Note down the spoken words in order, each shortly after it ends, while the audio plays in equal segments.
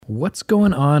What's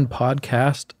going on,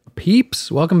 podcast peeps?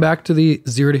 Welcome back to the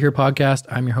Zero to Here podcast.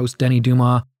 I'm your host, Denny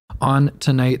Dumas. On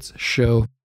tonight's show,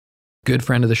 good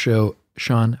friend of the show,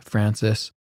 Shaun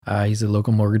Francis. He's a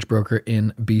local mortgage broker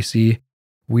in BC.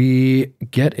 We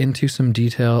get into some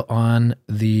detail on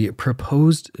the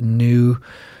proposed new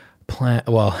plan,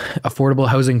 affordable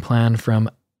housing plan from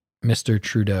Mr.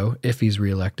 Trudeau, if he's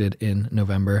reelected in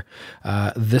November.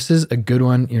 This is a good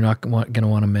one you're not going to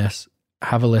want to miss.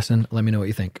 Have a listen. Let me know what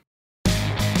you think.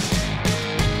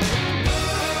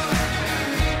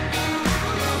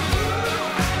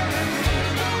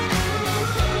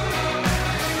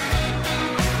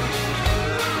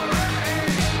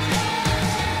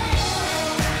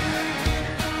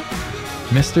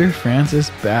 Mr. Francis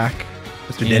back.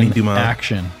 Mr. Denny Dumas.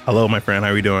 Action. Hello, my friend.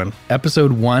 How are you doing?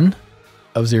 Episode 1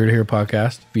 of Zero to Here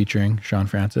podcast featuring Shaun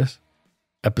Francis.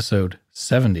 Episode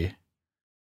 70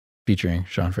 featuring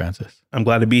Shaun Francis. I'm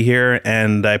glad to be here,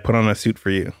 and I put on a suit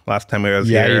for you last time I was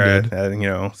Yeah, here. you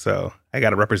did. So I got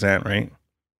to represent, right?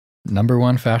 Number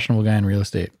one fashionable guy in real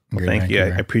estate. Well, thank you. I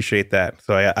appreciate that.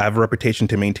 So I have a reputation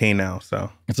to maintain now.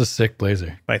 So it's a sick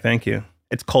blazer. I thank you.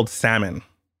 It's called salmon,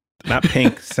 not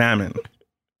pink. Salmon.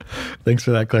 Thanks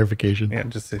for that clarification.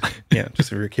 Just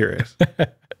if you're curious.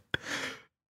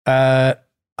 I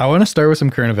want to start with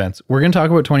some current events. We're going to talk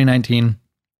about 2019,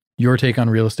 your take on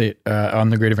real estate,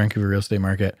 on the Greater Vancouver real estate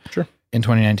market in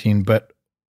 2019. But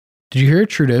did you hear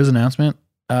Trudeau's announcement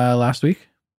last week?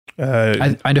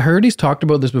 I'd heard he's talked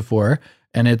about this before,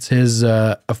 and it's his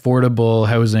affordable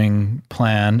housing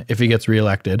plan if he gets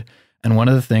reelected. And one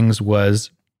of the things was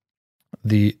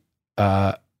the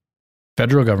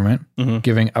federal government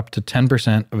giving up to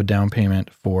 10% of a down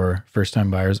payment for first-time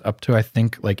buyers, up to, I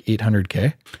think, like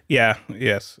 $800K. Yeah.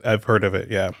 Yes. I've heard of it.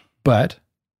 Yeah. But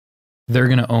they're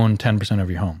going to own 10%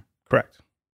 of your home. Correct.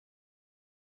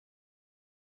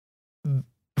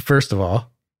 First of all,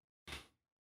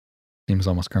 seems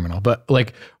almost criminal, but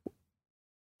like,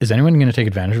 is anyone going to take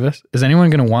advantage of this? Is anyone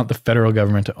going to want the federal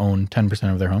government to own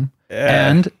 10% of their home?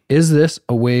 And is this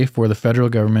a way for the federal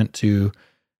government to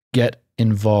get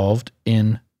involved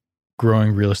in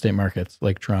growing real estate markets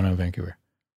like Toronto and Vancouver?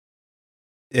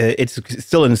 It's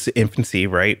still in its infancy,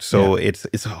 right? So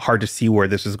it's hard to see where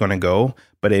this is going to go.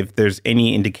 But if there's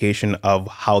any indication of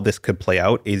how this could play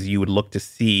out, is you would look to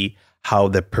see how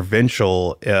the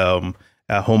provincial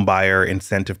home buyer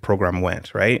incentive program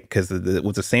went, right? Because it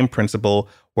was the same principle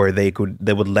where they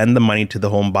would lend the money to the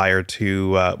home buyer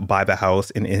to buy the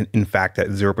house, in fact at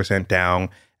 0% down,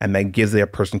 and that gives the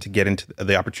person to get into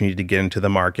the opportunity to get into the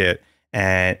market,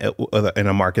 and in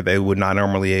a market they would not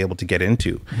normally be able to get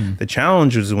into. Mm-hmm. The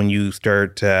challenge is when you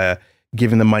start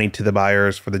giving the money to the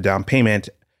buyers for the down payment,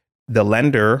 the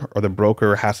lender or the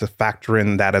broker has to factor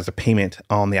in that as a payment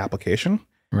on the application,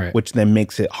 right? Which then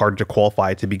makes it hard to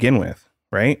qualify to begin with,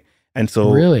 right? And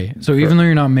so even though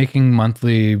you're not making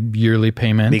monthly, yearly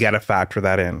payments, you got to factor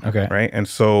that in, okay, right? And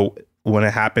so when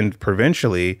it happened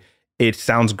provincially, it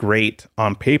sounds great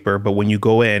on paper, but when you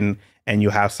go in and you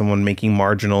have someone making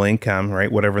marginal income,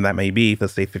 right, whatever that may be,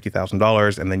 let's say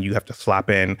 $50,000, and then you have to slap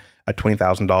in a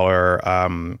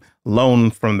 $20,000 loan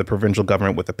from the provincial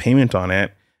government with a payment on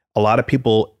it, a lot of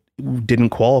people didn't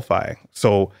qualify.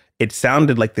 So it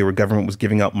sounded like the government was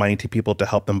giving out money to people to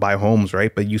help them buy homes,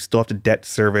 right? But you still have to debt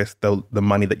service the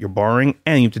money that you're borrowing,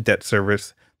 and you have to debt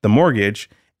service the mortgage.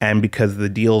 And because the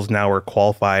deals now are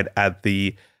qualified at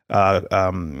the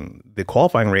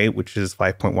qualifying rate, which is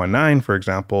 5.19, for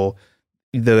example,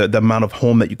 the amount of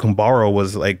home that you can borrow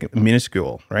was like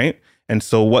minuscule, right? And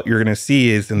so what you're going to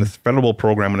see is in this federal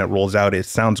program, when it rolls out, it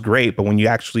sounds great, but when you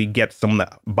actually get someone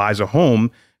that buys a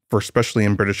home, especially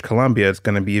in British Columbia, it's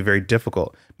going to be very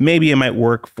difficult. Maybe it might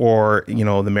work for,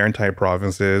 the Maritime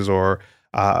provinces or,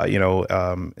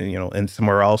 and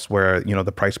somewhere else where,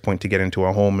 the price point to get into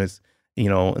a home is, in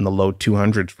the low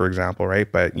 200s, for example,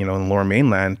 right? But, in the Lower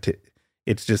Mainland,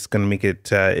 it's just going to make it,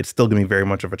 it's still going to be very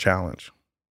much of a challenge.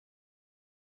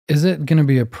 Is it going to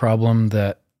be a problem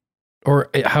or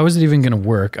how is it even going to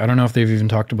work? I don't know if they've even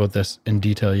talked about this in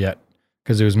detail yet,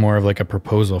 because it was more of like a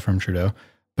proposal from Trudeau,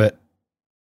 but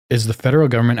is the federal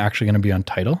government actually going to be on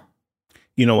title?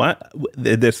 You know what?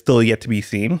 There's still yet to be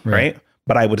seen, right?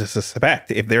 But I would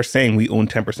suspect if they're saying we own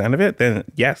 10% of it, then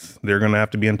yes, they're going to have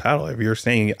to be entitled. If you're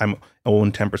saying I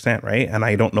own 10%, right? And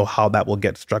I don't know how that will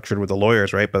get structured with the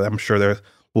lawyers, right? But I'm sure there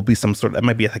will be some that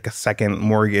might be like a second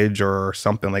mortgage or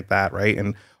something like that, right?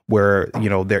 And where,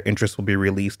 their interest will be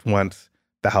released once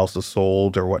the house is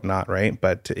sold or whatnot, right?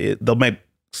 But they might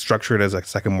structure it as a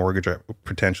second mortgage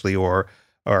potentially, or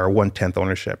 1/10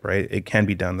 ownership, right? It can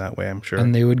be done that way, I'm sure.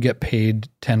 And they would get paid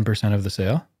 10% of the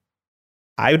sale?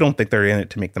 I don't think they're in it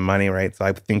to make the money, right? So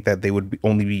I think that they would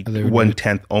only be They would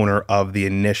 1/10 owner of the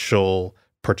initial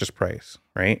purchase price,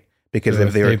 right? Because So if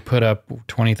if they they were put up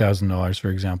 $20,000, for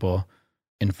example,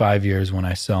 in 5 years when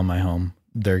I sell my home,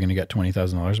 they're going to get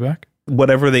 $20,000 back.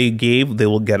 whatever they gave, they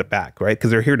will get it back, right?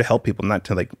 Because they're here to help people, not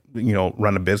to like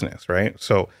run a business, right?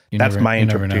 So that's my you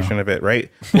never interpretation know. of it,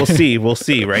 right? We'll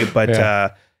see, right? But Yeah.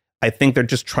 I think they're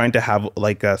just trying to have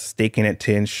like a stake in it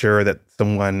to ensure that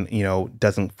someone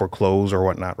doesn't foreclose or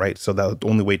whatnot, right? So the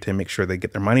only way to make sure they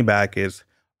get their money back is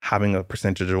having a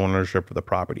percentage of ownership of the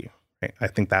property, right? I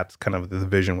think that's kind of the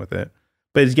vision with it,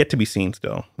 but it's yet to be seen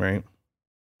still, right?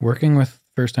 Working with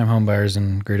first-time home buyers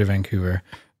in Greater Vancouver,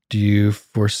 do you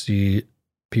foresee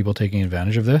people taking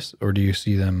advantage of this, or do you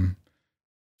see them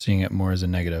seeing it more as a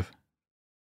negative?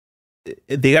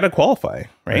 They got to qualify,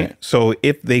 right? So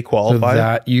if they So qualify,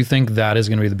 that you think that is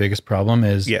going to be the biggest problem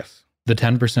is yes. the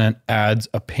 10% adds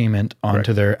a payment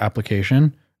onto their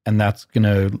application, and that's going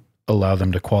to allow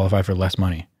them to qualify for less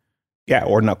money. Yeah,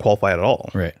 or not qualify at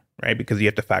all, Right. right? Because you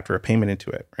have to factor a payment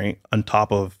into it, right? On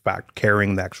top of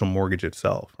carrying the actual mortgage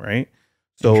itself, right?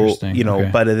 So, Interesting. Okay.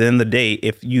 but at the end of the day,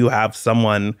 if you have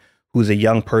someone who's a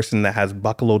young person that has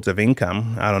buckloads of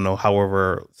income, I don't know,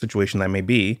 however situation that may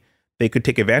be, they could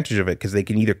take advantage of it because they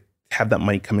can either have that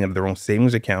money coming out of their own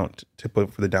savings account to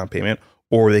put for the down payment,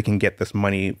 or they can get this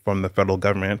money from the federal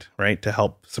government, right, to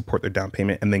help support their down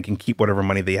payment, and then can keep whatever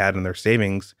money they had in their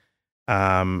savings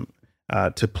to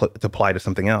apply to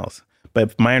something else.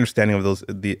 But my understanding of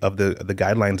the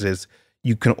guidelines is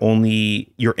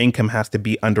your income has to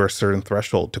be under a certain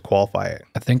threshold to qualify it.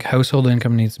 I think household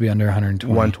income needs to be under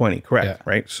 120. 120, correct, Yeah.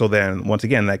 right? So then once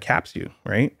again, that caps you,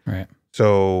 right? Right.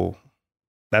 So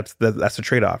that's the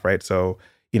trade-off, right? So,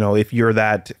 if you're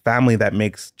that family that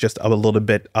makes just a little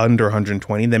bit under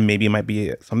 120, then maybe it might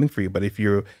be something for you. But if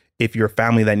you're a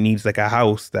family that needs like a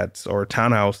house or a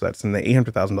townhouse that's in the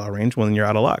 $800,000 range, well, then you're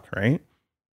out of luck, right?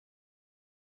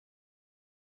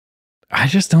 I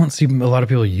just don't see a lot of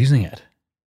people using it.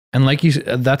 And like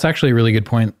that's actually a really good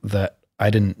point that I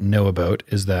didn't know about,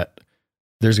 is that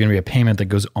there's going to be a payment that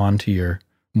goes onto your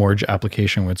mortgage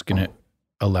application, which is going to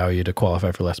allow you to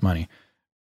qualify for less money.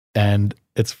 And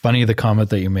it's funny, the comment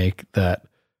that you make that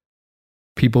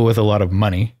people with a lot of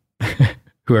money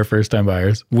who are first-time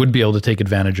buyers would be able to take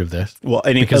advantage of this. Well,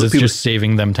 because it's just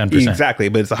saving them 10%. Exactly,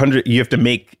 but it's 100. You have to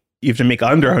make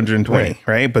under 120,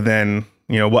 right? But then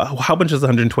how much does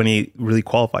 120 really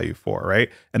qualify you for, right?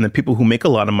 And then people who make a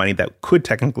lot of money that could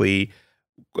technically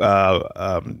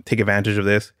take advantage of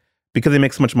this because they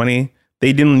make so much money,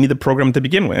 they didn't need the program to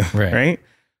begin with, right?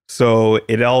 So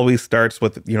it always starts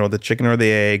with the chicken or the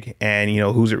egg, and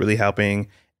who's it really helping,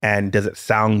 and does it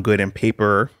sound good in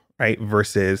paper, right?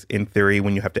 Versus in theory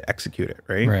when you have to execute it,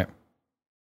 right? Right.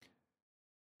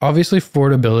 Obviously,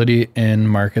 affordability in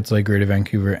markets like Greater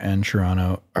Vancouver and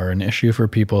Toronto are an issue for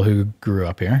people who grew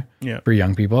up here. Yeah. For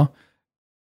young people.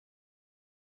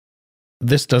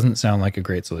 This doesn't sound like a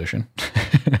great solution.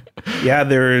 Yeah,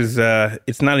 there's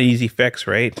it's not an easy fix,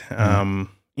 right?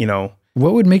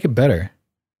 What would make it better?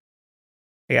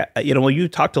 Yeah, well, you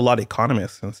talk to a lot of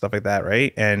economists and stuff like that,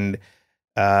 right? And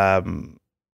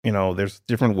there's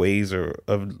different ways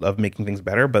of making things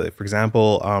better. But for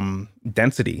example,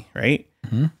 density, right?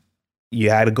 Mm-hmm.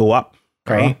 You had to go up,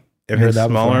 right? If it's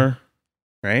smaller,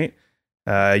 right?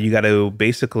 You got to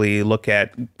basically look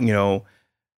at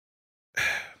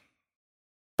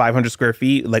 500 square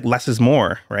feet, like less is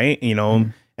more, right?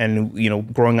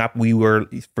 And growing up, we were,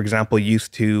 for example,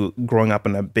 used to growing up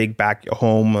in a big back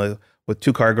home with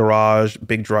 2-car garage,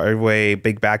 big driveway,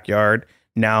 big backyard.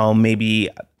 Now, maybe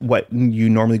what you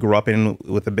normally grew up in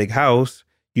with a big house,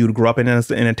 you would grow up in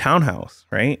a townhouse,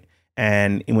 right?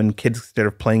 And when kids, instead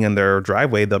of playing in their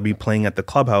driveway, they'll be playing at the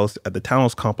clubhouse at the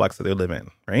townhouse complex that they live in,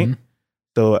 right? Mm-hmm.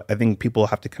 So I think people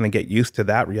have to kind of get used to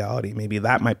that reality. Maybe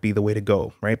that might be the way to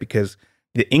go, right? Because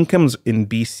the incomes in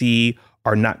BC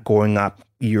are not going up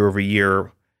year over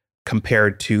year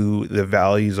compared to the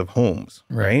values of homes,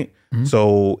 right? Mm-hmm.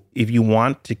 So if you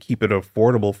want to keep it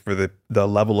affordable for the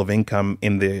level of income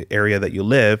in the area that you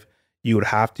live, you would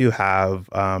have to have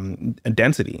a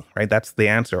density, right? That's the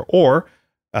answer. Or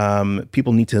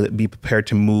people need to be prepared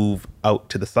to move out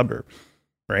to the suburbs,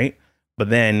 right? But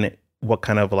then what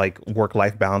kind of like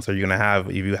work-life balance are you going to have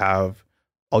if you have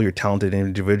all your talented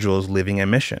individuals living in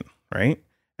Mission, right?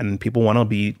 And people want to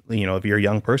be, if you're a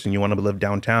young person, you want to live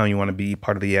downtown, you want to be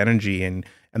part of the energy. And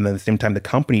then at the same time, the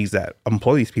companies that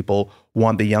employ these people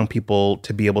want the young people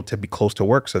to be able to be close to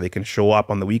work so they can show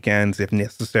up on the weekends if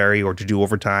necessary, or to do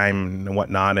overtime and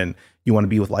whatnot. And you want to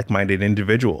be with like-minded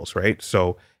individuals, right?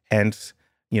 So hence,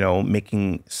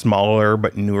 making smaller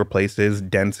but newer places,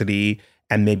 density,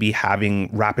 and maybe having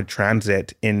rapid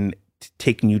transit in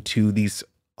taking you to these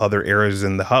other areas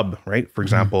in the hub, right? For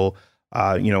example,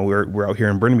 we're out here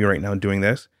in Burnaby right now doing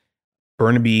this.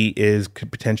 Burnaby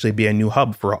could potentially be a new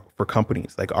hub for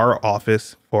companies. Like our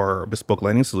office for bespoke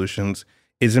lending solutions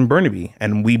is in Burnaby,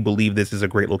 and we believe this is a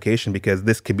great location because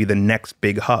this could be the next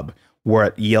big hub,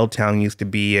 where Yaletown used to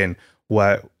be, and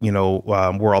where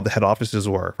all the head offices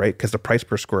were, right? Because the price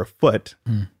per square foot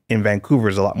in Vancouver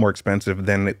is a lot more expensive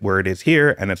than where it is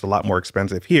here, and it's a lot more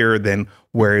expensive here than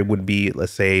where it would be,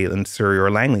 let's say, in Surrey or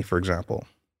Langley, for example,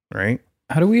 right?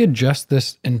 How do we adjust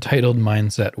this entitled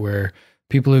mindset where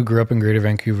people who grew up in Greater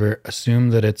Vancouver assume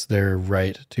that it's their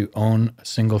right to own a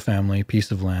single family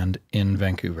piece of land in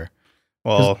Vancouver?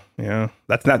 Well, yeah,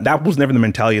 that was never the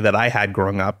mentality that I had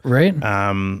growing up. Right.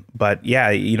 But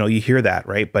yeah, you hear that,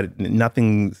 right? But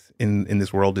nothing in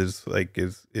this world is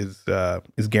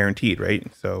guaranteed,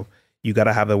 right? So you got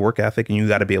to have the work ethic, and you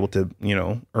got to be able to,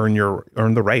 earn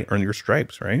your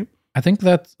stripes, right? I think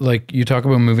that's like, you talk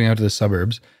about moving out to the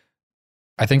suburbs.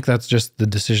 I think that's just the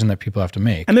decision that people have to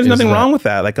make. And there's nothing wrong with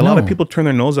that. Like a lot of people turn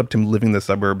their nose up to living in the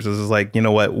suburbs. This is like, you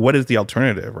know what is the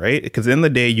alternative, right? Because in the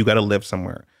day, you got to live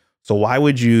somewhere. So why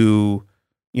would you,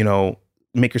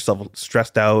 make yourself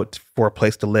stressed out for a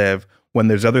place to live when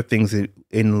there's other things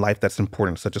in life that's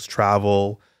important, such as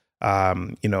travel,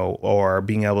 or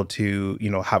being able to,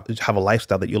 have a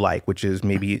lifestyle that you like, which is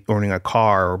maybe owning a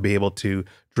car or be able to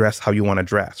dress how you want to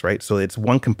dress, right? So it's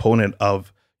one component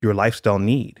of your lifestyle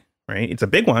need. Right, it's a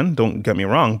big one. Don't get me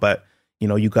wrong, but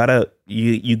you gotta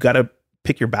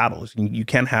pick your battles. You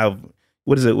can't have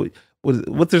there's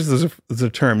a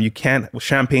term. You can't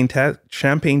champagne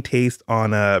taste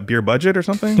on a beer budget or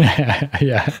something.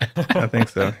 Yeah, I think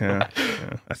so. Yeah,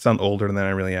 I sound older than I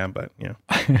really am, but yeah.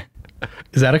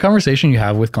 Is that a conversation you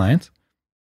have with clients?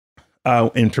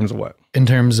 In terms of what? In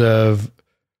terms of,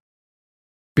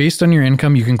 based on your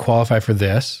income, you can qualify for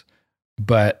this.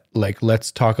 But like,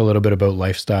 let's talk a little bit about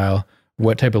lifestyle.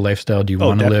 What type of lifestyle do you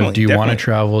want to live? Do you want to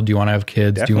travel? Do you want to have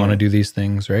kids? Definitely. Do you want to do these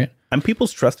things, right? I'm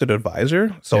people's trusted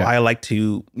advisor. So I like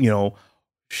to,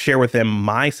 share with them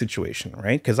my situation,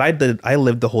 right? Because I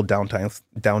lived the whole downtown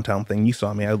thing. You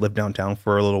saw me. I lived downtown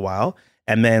for a little while.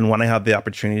 And then when I had the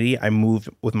opportunity, I moved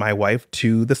with my wife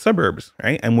to the suburbs,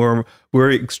 right? And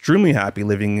we're extremely happy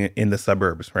living in the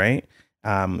suburbs, right?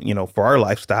 For our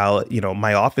lifestyle,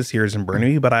 my office here is in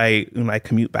Burnaby, but I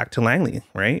commute back to Langley,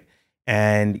 right?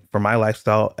 And for my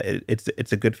lifestyle,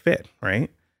 it's a good fit,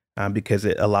 right? Because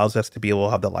it allows us to be able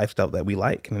to have the lifestyle that we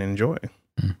like and enjoy.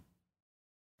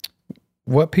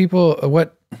 What do you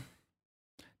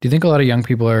think a lot of young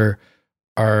people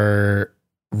are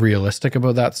realistic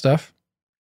about that stuff?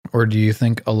 Or do you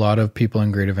think a lot of people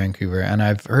in Greater Vancouver, and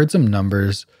I've heard some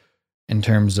numbers in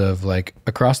terms of like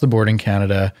across the board in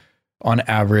Canada, on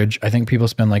average, I think people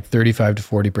spend like 35 to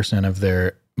 40% of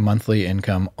their monthly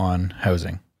income on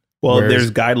housing. Well,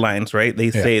 there's guidelines, right? They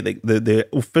say the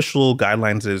official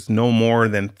guidelines is no more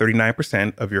than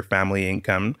 39% of your family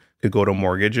income could go to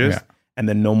mortgages, and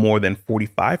then no more than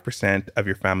 45% of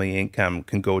your family income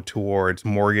can go towards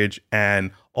mortgage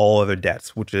and all other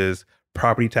debts, which is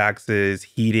property taxes,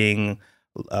 heating,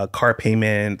 car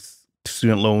payments,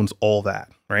 student loans, all that,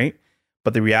 right?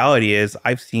 But the reality is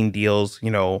I've seen deals,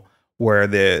 where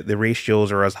the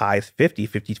ratios are as high as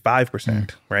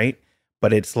 55%, right?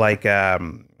 But it's like,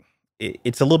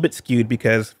 it's a little bit skewed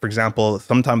because, for example,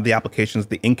 sometimes the applications,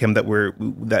 the income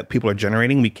that people are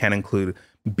generating, we can't include,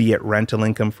 be it rental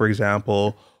income, for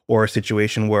example, or a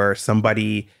situation where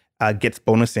somebody gets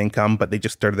bonus income, but they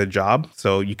just started a job.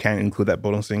 So you can't include that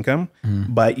bonus income.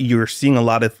 But you're seeing a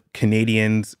lot of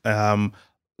Canadians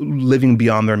living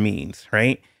beyond their means,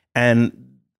 right? And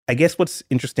I guess what's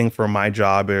interesting for my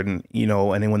job and,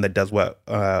 anyone that does what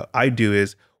I do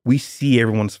is we see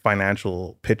everyone's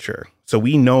financial picture. So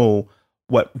we know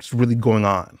what's really going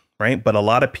on, right? But a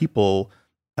lot of people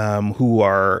we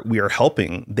are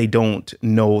helping, they don't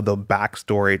know the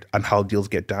backstory on how deals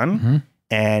get done.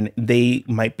 And they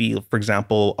might be, for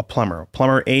example, a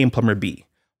plumber A and plumber B.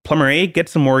 Plumber A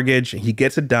gets a mortgage, he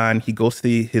gets it done, he goes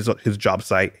to his job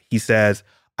site, he says,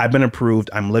 I've been approved,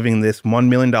 I'm living in this $1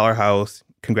 million house,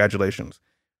 congratulations.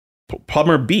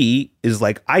 Plumber B is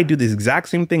like, I do this exact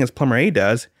same thing as plumber A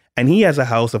does, and he has a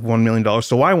house of $1 million,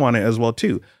 so I want it as well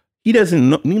too. He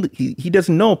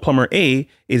doesn't know plumber A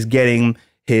is getting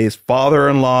his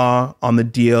father-in-law on the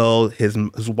deal, his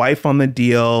wife on the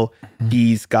deal.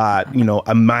 He's got,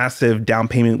 a massive down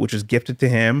payment, which is gifted to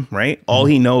him, right? All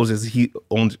he knows is he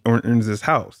earns his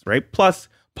house, right? Plus,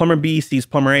 plumber B sees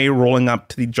plumber A rolling up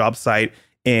to the job site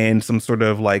in some sort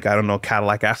of like, I don't know,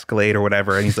 Cadillac Escalade or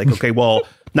whatever. And he's like, okay, well,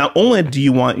 not only do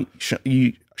you want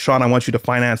Shaun, I want you to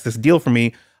finance this deal for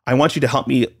me. I want you to help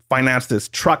me finance this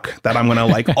truck that I'm going to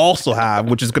like also have,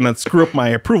 which is going to screw up my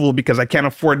approval because I can't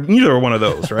afford neither one of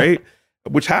those, right?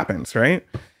 Which happens, right?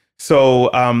 So,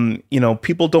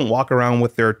 people don't walk around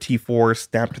with their T4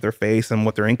 stamped to their face and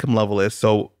what their income level is.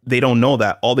 So they don't know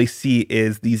that. All they see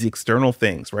is these external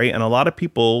things, right? And a lot of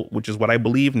people, which is what I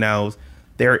believe now, is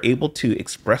they're able to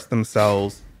express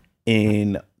themselves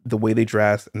in the way they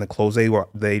dress and the clothes they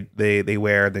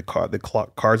wear, the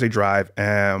cars they drive,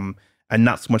 and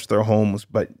not so much their homes,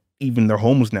 but even their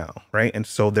homes now, right? And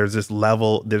so there's this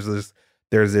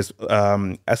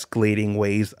escalating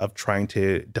ways of trying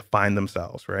to define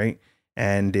themselves, right?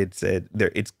 And it's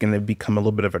going to become a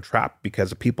little bit of a trap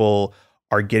because people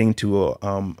are getting to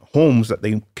homes that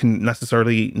they can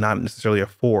not necessarily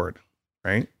afford,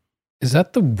 right? Is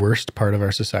that the worst part of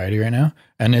our society right now?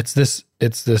 And it's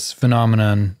this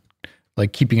phenomenon,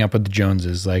 like keeping up with the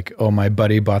Joneses, like, oh, my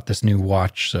buddy bought this new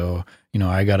watch, so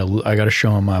I gotta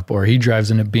show him up, or he drives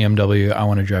in a BMW, I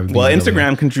want to drive a BMW. Well,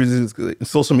 Instagram contributes,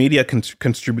 social media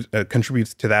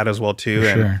contributes to that as well too.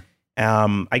 Sure.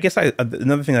 And I guess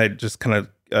another thing that just kind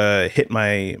of hit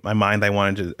my mind that I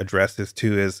wanted to address this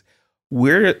too is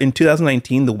we're in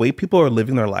 2019. The way people are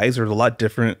living their lives are a lot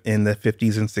different in the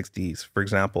 50s and 60s, for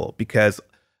example, because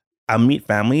I meet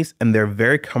families and they're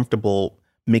very comfortable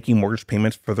making mortgage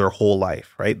payments for their whole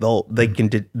life, right? They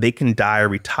can die or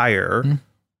retire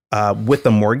with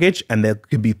a mortgage, and they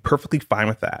could be perfectly fine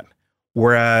with that.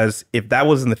 Whereas if that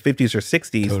was in the 50s or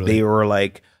 60s, totally, they were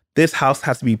like, this house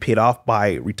has to be paid off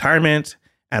by retirement,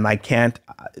 and I can't.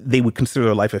 They would consider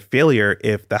their life a failure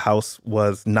if the house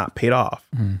was not paid off.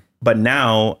 But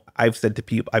now I've said to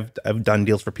people, I've done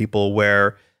deals for people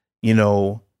where,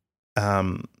 they're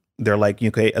like,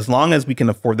 okay, as long as we can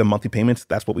afford the monthly payments,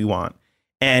 that's what we want.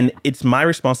 And it's my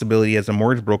responsibility as a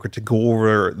mortgage broker to go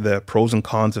over the pros and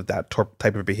cons of that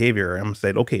type of behavior. I'm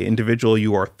saying, okay, individual,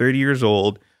 you are 30 years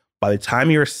old. By the time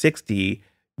you're 60,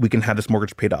 we can have this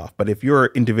mortgage paid off. But if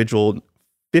you're individual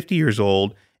 50 years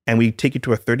old and we take you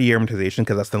to a 30-year amortization,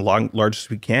 because that's the largest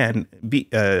we can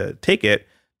take it,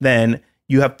 then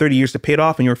you have 30 years to pay it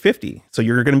off and you're 50. So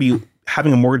you're going to be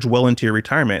having a mortgage well into your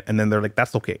retirement. And then they're like,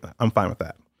 that's okay. I'm fine with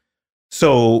that.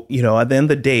 So, at the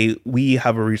end of the day, we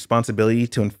have a responsibility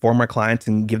to inform our clients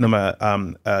and give them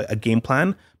a game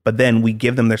plan, but then we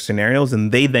give them their scenarios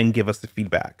and they then give us the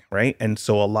feedback, right? And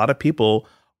so a lot of people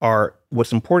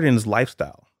what's important is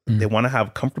lifestyle. They want to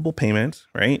have comfortable payments,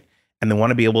 right? And they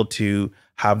want to be able to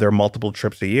have their multiple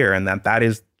trips a year. And that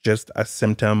is just a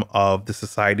symptom of the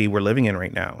society we're living in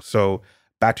right now. So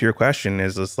back to your question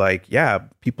is just like, yeah,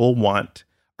 people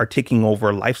are taking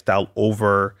over lifestyle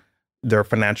over their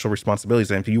financial responsibilities.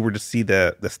 And if you were to see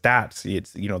the stats,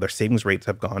 it's, their savings rates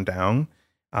have gone down,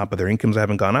 but their incomes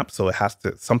haven't gone up. So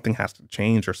something has to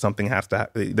change, or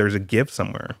there's a give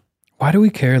somewhere. Why do we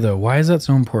care though? Why is that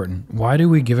so important? Why do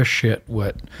we give a shit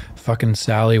what fucking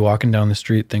Sally walking down the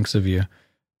street thinks of you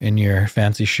in your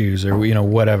fancy shoes or,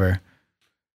 whatever?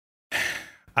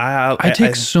 I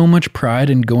take so much pride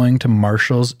in going to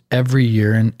Marshall's every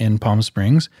year in Palm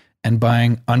Springs and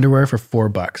buying underwear for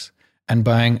 $4 and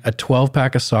buying a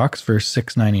 12-pack of socks for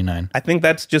 $6.99. I think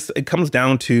it comes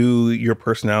down to your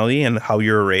personality and how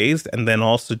you're raised. And then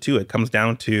also too, it comes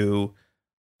down to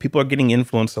people are getting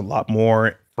influenced a lot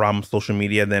more from social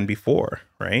media than before,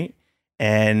 right?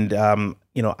 And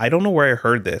I don't know where I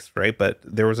heard this, right? But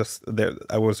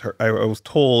I was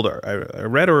told, or I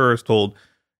read, or I was told,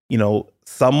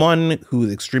 someone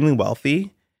who's extremely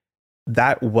wealthy,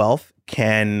 that wealth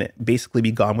can basically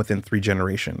be gone within 3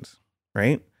 generations,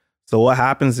 right? So what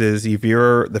happens is if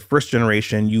you're the first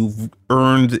generation, you've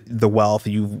earned the wealth,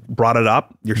 you've brought it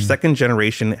up. Your second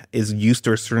generation is used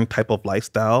to a certain type of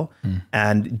lifestyle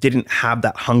and didn't have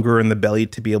that hunger in the belly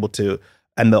to be able to,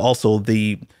 and also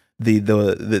the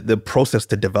process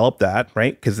to develop that,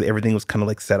 right? Because everything was kind of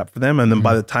like set up for them. And then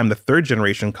by the time the third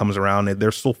generation comes around,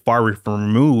 they're so far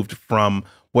removed from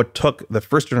what took the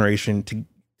first generation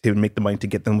to make the money to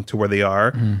get them to where they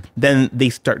are, then they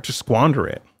start to squander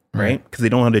it. Right. Because they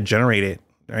don't know how to generate it.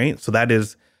 Right. So that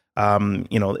is,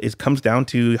 it comes down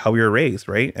to how you're raised.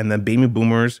 Right. And then baby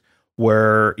boomers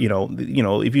were,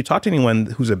 if you talk to anyone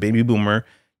who's a baby boomer,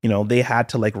 they had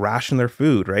to like ration their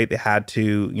food. Right. They had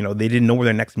to, they didn't know where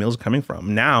their next meal is coming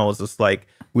from. Now it's just like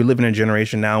we live in a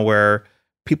generation now where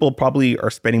people probably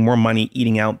are spending more money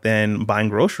eating out than buying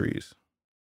groceries.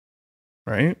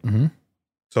 Right.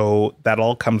 So that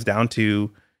all comes down to,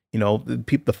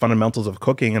 the fundamentals of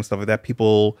cooking and stuff like that.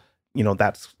 People,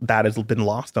 that has been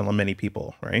lost on many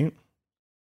people, right?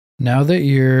 Now that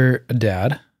you're a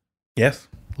dad, yes,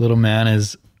 little man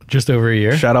is just over a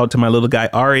year. Shout out to my little guy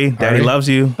Ari. Daddy loves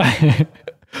you.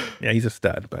 Yeah, he's a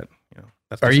stud, but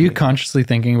that's Are just you me. consciously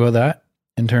thinking about that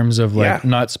in terms of like Yeah.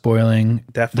 not spoiling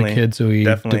Definitely. the kid so he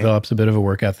Definitely. develops a bit of a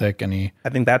work ethic and he I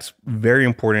think that's very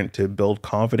important to build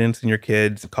confidence in your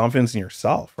kids, confidence in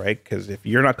yourself, right? Because if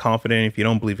you're not confident, if you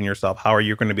don't believe in yourself, how are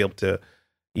you going to be able to,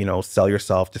 sell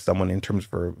yourself to someone in terms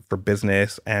for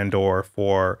business and or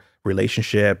for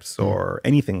relationships or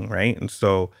anything, right? And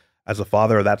so as a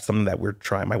father, that's something that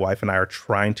my wife and I are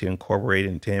trying to incorporate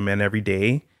into him and every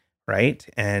day, right?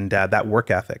 And that work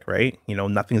ethic, right?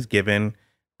 Nothing's given,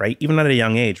 right? Even at a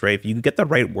young age, right? If you get the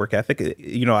right work ethic,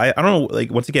 I don't know,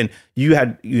 like once again, you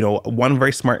had, one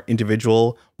very smart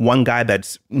individual, one guy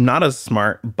that's not as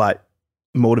smart, but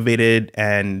motivated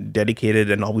and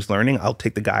dedicated and always learning. I'll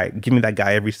take the guy, give me that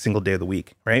guy every single day of the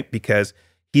week, right? Because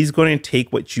he's going to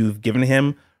take what you've given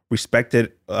him, respect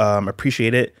it,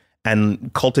 appreciate it,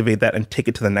 and cultivate that and take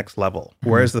it to the next level.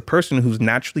 Whereas the person who's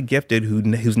naturally gifted,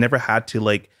 who's never had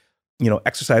to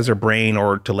exercise their brain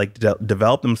or to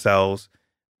develop themselves,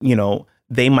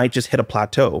 they might just hit a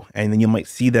plateau and then you might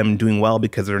see them doing well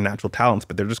because of their natural talents,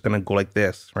 but they're just going to go like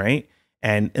this, right?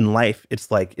 And in life,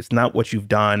 it's like, it's not what you've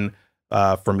done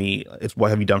for me, it's what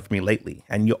have you done for me lately?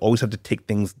 And you always have to take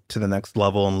things to the next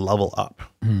level and level up,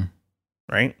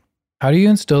 right? How do you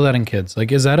instill that in kids?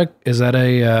 Like, is that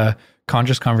a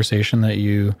conscious conversation that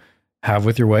you have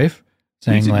with your wife?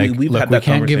 Saying we've look, had we that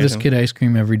can't give this conversation. kid ice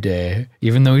cream every day,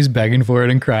 even though he's begging for it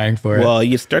and crying for it. Well,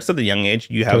 it starts at a young age.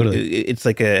 You have Totally. it's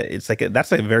like a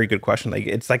that's a very good question. Like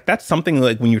it's like that's something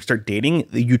like when you start dating,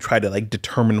 you try to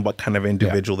determine what kind of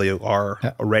individual they are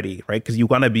already, right? Because you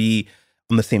want to be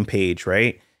on the same page,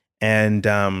 right? And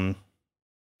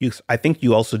I think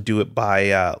you also do it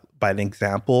by an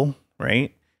example,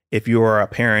 right? If you're a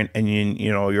parent and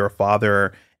you're a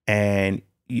father and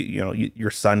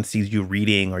your son sees you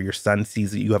reading or your son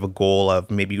sees that you have a goal of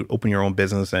maybe you open your own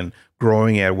business and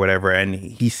growing it or whatever, and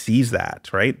he sees that,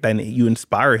 right? Then you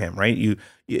inspire him, right?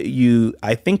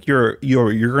 I think you're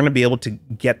going to be able to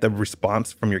get the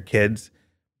response from your kids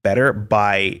better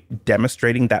by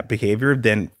demonstrating that behavior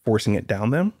than forcing it down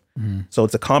them. So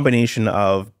it's a combination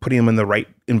of putting them in the right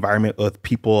environment with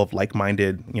people of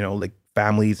like-minded, like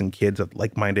families and kids of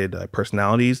like-minded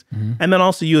personalities. And then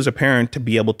also you as a parent to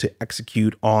be able to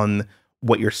execute on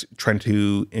what you're trying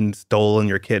to instill in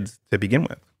your kids to begin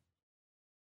with.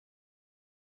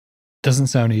 Doesn't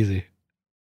sound easy.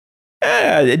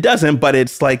 It doesn't, but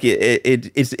it's like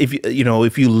it's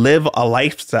if you live a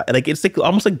lifestyle, like it's like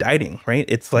almost like dieting, right?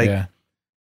 It's like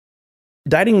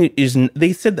dieting is.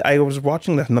 They said I was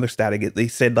watching another stat. They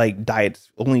said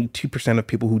diets, only 2% of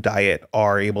people who diet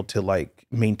are able to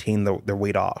maintain their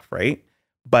weight off, right?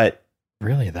 But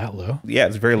really that low? Yeah,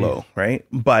 it's very low, right?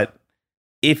 But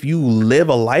if you live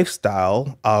a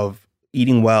lifestyle of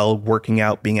eating well, working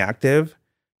out, being active,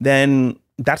 then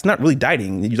that's not really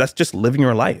dieting. That's just living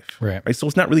your life, right? So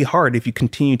it's not really hard if you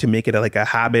continue to make it a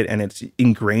habit and it's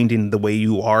ingrained in the way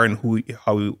you are and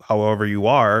however you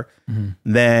are.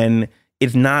 Then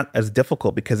it's not as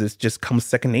difficult because it just comes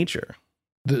second nature.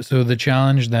 So the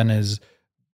challenge then is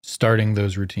starting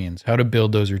those routines, how to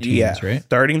build those routines, right?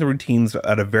 Starting the routines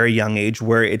at a very young age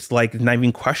where it's not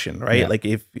even questioned, right? Like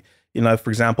if, for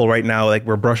example, right now,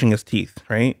 we're brushing his teeth,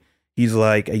 right? He's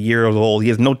a year old. He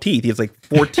has no teeth. He has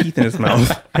 4 teeth in his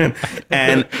mouth.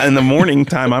 And in the morning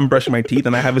time, I'm brushing my teeth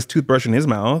and I have his toothbrush in his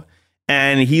mouth.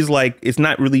 And he's it's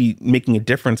not really making a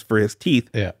difference for his teeth.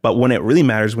 Yeah. But when it really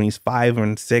matters, when he's 5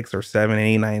 and 6 or 7 and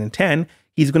 8, 9 and 10,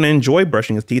 he's going to enjoy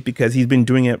brushing his teeth because he's been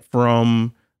doing it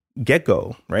from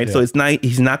get-go, right? Yeah. So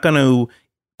he's not going to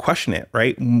question it,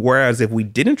 right? Whereas if we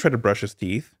didn't try to brush his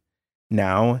teeth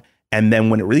now, and then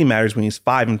when it really matters, when he's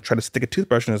 5 and try to stick a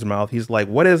toothbrush in his mouth, he's like,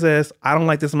 what is this? I don't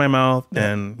like this in my mouth.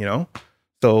 Yeah. And,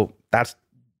 so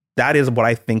that is what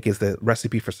I think is the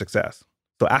recipe for success.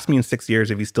 So ask me in 6 years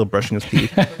if he's still brushing his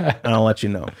teeth and I'll let you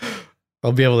know.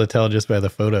 I'll be able to tell just by the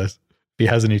photos if he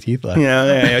has any teeth left.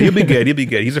 Yeah. He'll be good.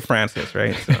 He's a Francis,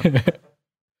 right? So.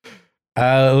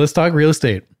 Let's talk real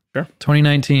estate. Sure.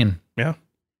 2019. Yeah.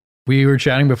 We were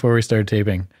chatting before we started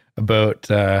taping about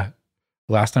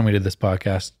last time we did this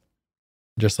podcast,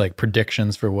 just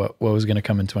predictions for what was going to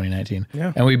come in 2019.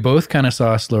 Yeah. And we both kind of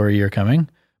saw a slower year coming,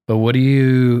 but what are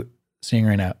you seeing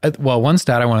right now? Well, one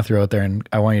stat I want to throw out there and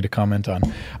I want you to comment on.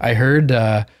 I heard,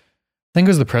 I think it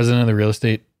was the president of the real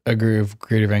estate of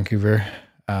Greater Vancouver,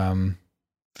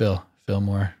 Phil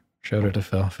Moore. Shout out to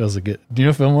Phil. Phil's a good, do you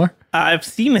know Phil Moore? I've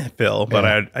seen Phil, but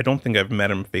I don't think I've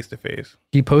met him face to face.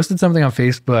 He posted something on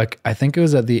Facebook. I think it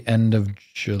was at the end of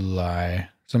July.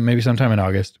 So maybe sometime in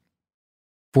August.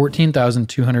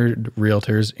 14,200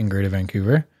 realtors in Greater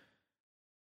Vancouver.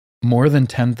 more than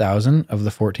 10,000 of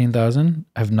the 14,000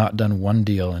 have not done one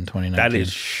deal in 2019. That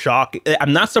is shocking.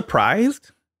 I'm not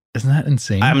surprised. Isn't that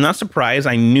insane? I'm not surprised.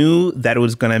 I knew that it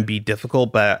was going to be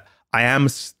difficult, but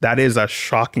that is a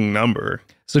shocking number.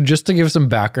 So just to give some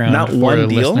background Not for one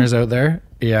deal? listeners out there.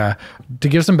 Yeah. To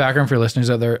give some background for listeners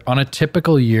out there, on a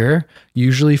typical year,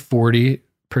 usually 40%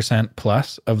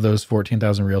 plus of those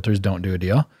 14,000 realtors don't do a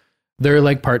deal. They're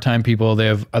like part-time people. They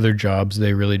have other jobs.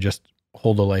 They really just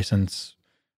hold a license.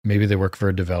 Maybe they work for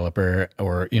a developer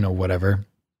or, whatever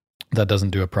that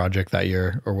doesn't do a project that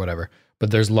year or whatever.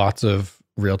 But there's lots of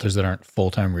realtors that aren't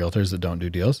full-time realtors that don't do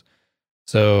deals.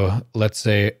 So let's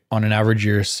say on an average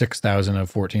year, 6,000 of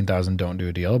 14,000 don't do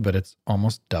a deal, but it's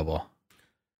almost double.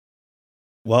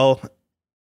 Well,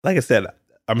 like I said,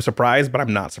 I'm surprised, but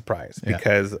I'm not surprised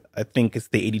because I think it's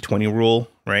the 80-20 rule,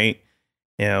 right?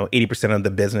 80% of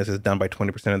the business is done by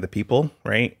 20% of the people,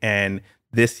 right? And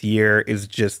this year is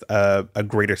just a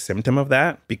greater symptom of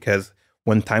that because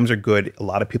when times are good, a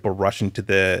lot of people rush into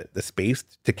the space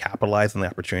to capitalize on the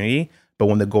opportunity. But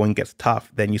when the going gets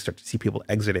tough, then you start to see people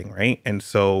exiting, right? And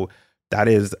so that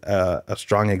is a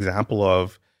strong example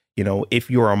of, if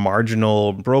you're a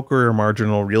marginal broker or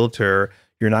marginal realtor,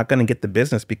 you're not going to get the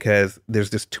business because there's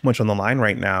just too much on the line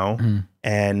right now.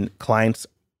 And clients'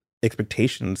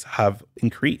 expectations have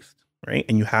increased, right?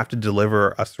 And you have to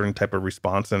deliver a certain type of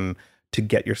response and to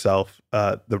get yourself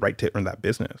the right to earn that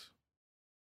business.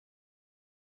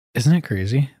 Isn't it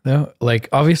crazy though? Like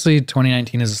obviously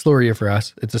 2019 is a slower year for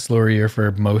us. It's a slower year for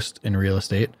most in real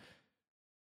estate.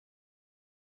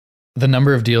 The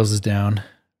number of deals is down.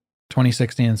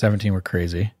 2016 and 17 were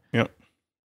crazy. Yep.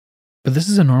 But this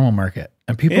is a normal market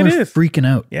and people are freaking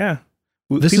out. Yeah.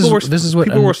 People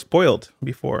were spoiled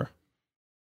before.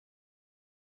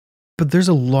 But there's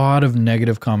a lot of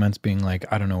negative comments being like,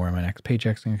 I don't know where my next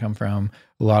paycheck's going to come from.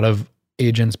 A lot of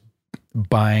agents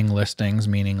buying listings,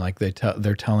 meaning like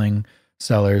they're telling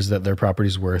sellers that their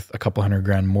property's worth a couple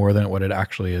 $100,000 more than what it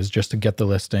actually is just to get the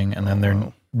listing. And then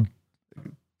they're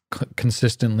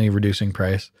consistently reducing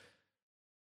price.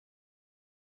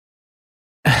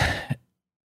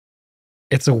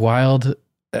 It's a wild,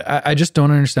 I just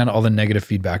don't understand all the negative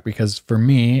feedback because for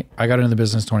me, I got into the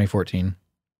business 2014.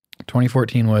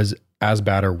 2014 was as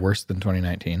bad or worse than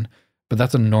 2019, but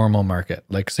that's a normal market.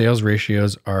 Like sales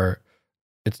ratios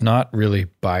it's not really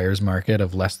buyer's market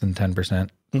of less than 10%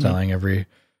 selling every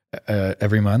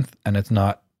month. And it's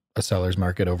not a seller's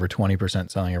market over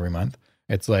 20% selling every month.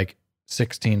 It's like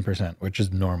 16%, which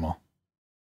is normal.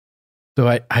 So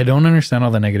I don't understand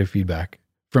all the negative feedback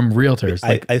from realtors.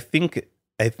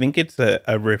 I think it's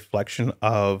a reflection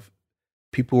of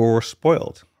people who were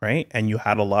spoiled, right? And you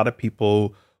had a lot of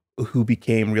people who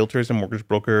became realtors and mortgage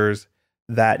brokers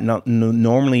that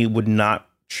normally would not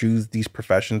choose these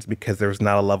professions because there's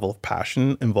not a level of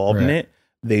passion involved in it.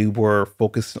 They were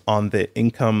focused on the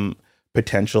income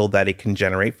potential that it can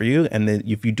generate for you. And then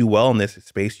if you do well in this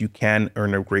space, you can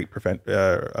earn a great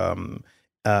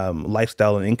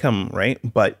lifestyle and income, right?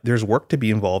 But there's work to be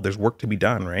involved. There's work to be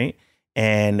done, right?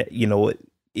 And,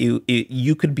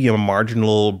 you could be a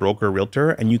marginal broker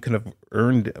realtor and you could have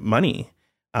earned money.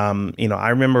 I don't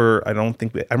remember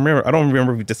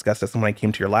if we discussed this when I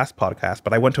came to your last podcast,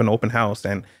 but I went to an open house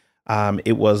and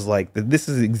it was like, this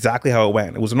is exactly how it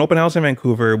went. It was an open house in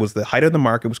Vancouver. It was the height of the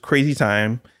market. It was crazy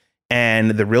time.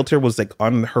 And the realtor was like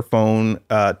on her phone,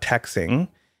 texting.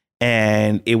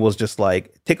 And it was just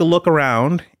like, take a look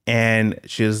around. And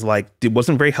she was like, it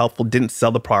wasn't very helpful. Didn't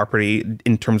sell the property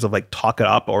in terms of like talk it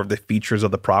up or the features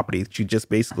of the property. She just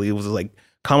basically was like,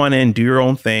 come on in, do your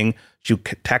own thing. She would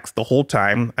text the whole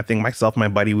time. I think myself and my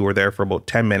buddy, we were there for about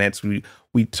 10 minutes. We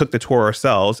took the tour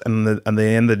ourselves. And at the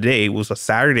end of the day, it was a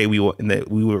Saturday. We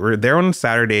were there on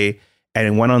Saturday and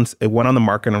it went on the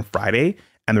market on Friday.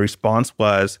 And the response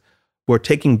was, we're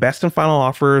taking best and final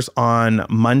offers on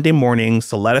Monday morning.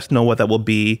 So let us know what that will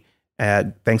be.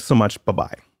 Thanks so much.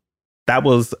 Bye-bye. That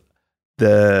was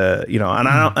and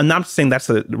I'm not saying that's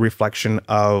a reflection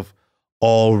of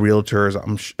all realtors,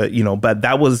 but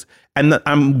that was, and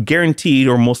I'm guaranteed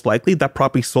or most likely that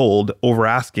probably sold over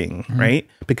asking, right?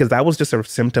 Because that was just a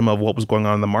symptom of what was going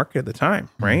on in the market at the time,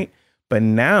 right? But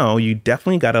now you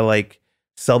definitely got to like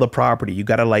sell the property. You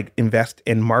got to like invest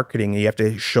in marketing. And you have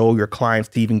to show your clients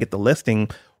to even get the listing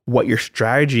what your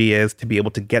strategy is to be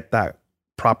able to get that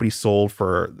property sold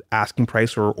for asking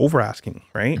price or over asking,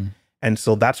 right? And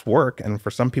so that's work. And for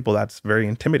some people, that's very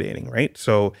intimidating, right?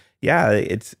 So yeah,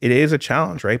 it is a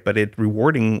challenge, right? But it's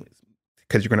rewarding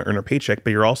because you're going to earn a paycheck,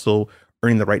 but you're also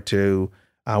earning the right to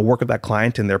work with that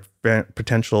client and their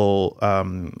potential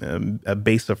a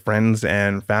base of friends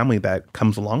and family that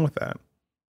comes along with that.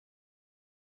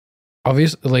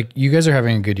 Obviously, like you guys are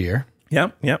having a good year.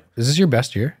 Yep. Is this your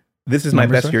best year? This is my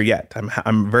best year yet.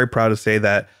 I'm very proud to say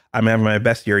that I'm having my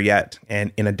best year yet,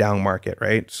 and in a down market,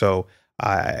 right? So,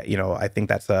 I think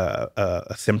that's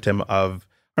a symptom of,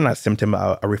 or not a symptom,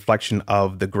 a reflection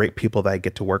of the great people that I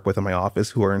get to work with in my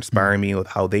office, who are inspiring me with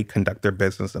how they conduct their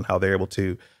business and how they're able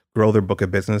to grow their book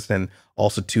of business, and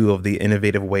also two of the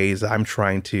innovative ways I'm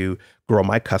trying to grow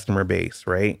my customer base,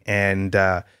 right? And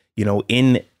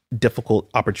in difficult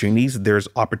opportunities, there's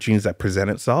opportunities that present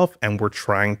itself, and we're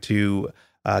trying to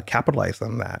capitalize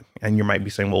on that. And you might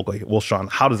be saying, well, Shaun,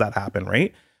 how does that happen,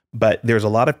 right? But there's a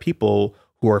lot of people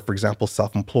who are, for example,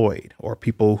 self-employed, or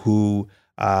people who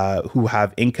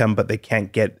have income but they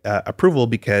can't get approval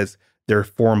because they're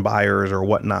foreign buyers or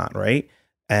whatnot, right?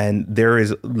 And there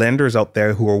is lenders out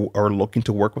there who are looking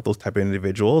to work with those type of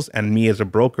individuals. And me as a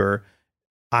broker,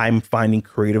 I'm finding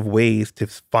creative ways to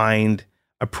find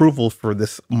approval for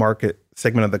this market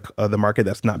segment of the market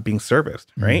that's not being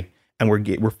serviced, right? And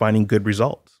we're finding good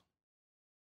results.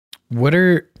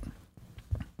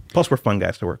 Plus, we're fun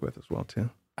guys to work with as well, too.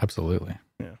 Absolutely.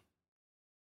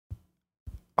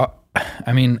 Yeah.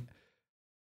 I mean,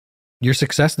 your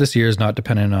success this year is not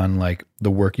dependent on like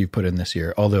the work you've put in this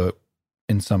year, although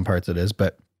in some parts it is.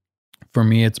 But for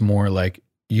me, it's more like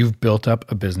you've built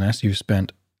up a business. You've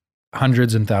spent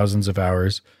hundreds and thousands of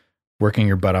hours working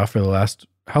your butt off for the last,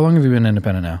 how long have you been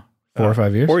independent now? 4 or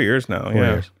 5 years? 4 years now. 4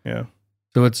 years. Yeah.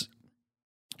 So it's,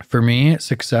 for me,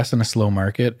 success in a slow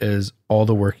market is all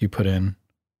the work you put in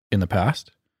the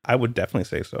past. I would definitely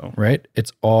say so. Right?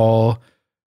 It's all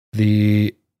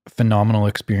the phenomenal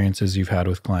experiences you've had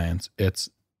with clients. It's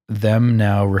them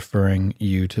now referring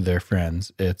you to their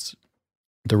friends. It's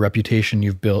the reputation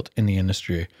you've built in the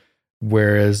industry.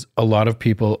 Whereas a lot of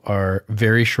people are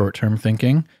very short-term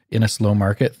thinking in a slow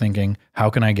market, thinking,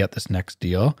 how can I get this next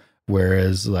deal?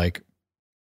 Whereas like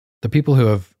the people who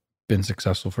have been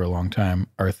successful for a long time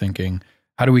are thinking,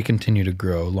 how do we continue to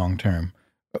grow long-term?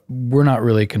 We're not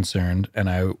really concerned. And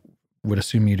I would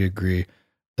assume you'd agree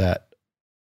that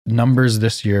numbers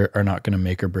this year are not going to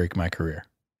make or break my career.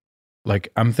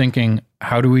 Like I'm thinking,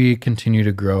 how do we continue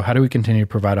to grow? How do we continue to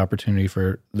provide opportunity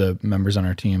for the members on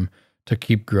our team to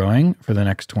keep growing for the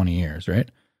next 20 years, right?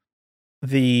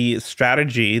 The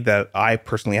strategy that I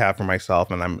personally have for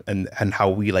myself, and how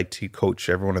we like to coach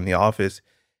everyone in the office,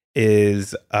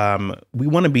 is we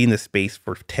want to be in this space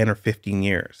for 10 or 15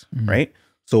 years, right?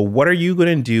 So what are you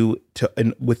going to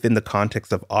do within the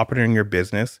context of operating your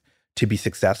business to be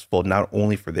successful, not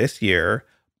only for this year,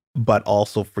 but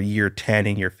also for year 10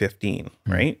 and year 15,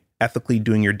 right? Ethically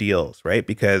doing your deals, right?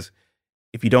 Because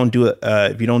if you don't do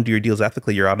your deals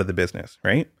ethically, you're out of the business,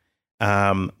 right?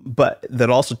 But that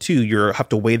also too, you have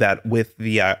to weigh that with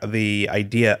the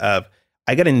idea of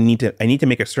I need to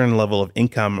make a certain level of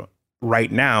income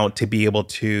right now to be able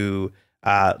to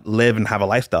live and have a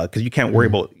lifestyle, because you can't worry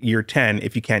about year 10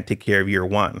 if you can't take care of year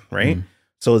 1, right?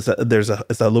 So it's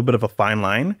a little bit of a fine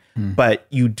line, but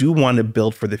you do want to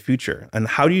build for the future. And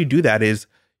how do you do that is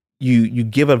you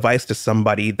give advice to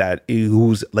somebody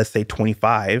who's, let's say,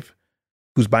 25,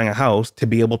 who's buying a house, to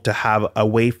be able to have a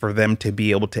way for them to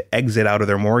be able to exit out of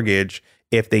their mortgage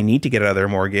if they need to get out of their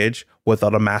mortgage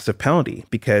without a massive penalty.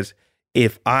 Because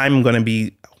if I'm going to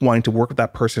be wanting to work with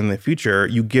that person in the future,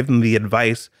 you give them the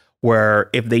advice where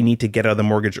if they need to get out of the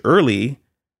mortgage early,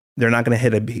 they're not going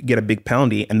to get a big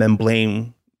penalty and then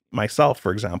blame myself,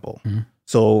 for example.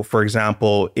 So, for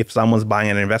example, if someone's buying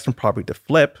an investment property to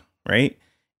flip, right?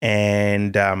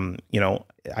 And,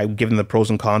 I've given the pros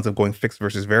and cons of going fixed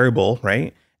versus variable,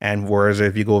 right? And whereas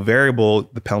if you go variable,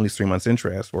 the penalty is 3 months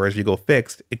interest. Whereas if you go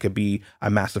fixed, it could be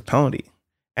a massive penalty.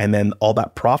 And then all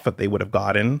that profit they would have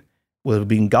gotten would have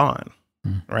been gone,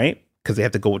 right? Because they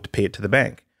have to go to pay it to the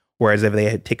bank. Whereas if they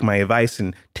had taken my advice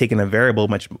and taken a variable,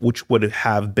 which would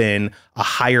have been a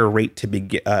higher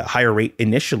rate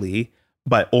initially,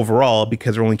 but overall,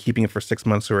 because they're only keeping it for 6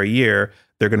 months or a year,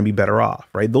 they're going to be better off,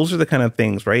 right? Those are the kind of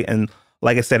things, right? And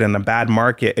like I said, in a bad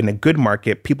market, in a good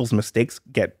market, people's mistakes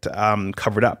get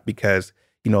covered up because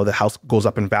the house goes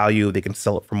up in value. They can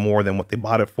sell it for more than what they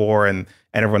bought it for, and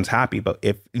everyone's happy. But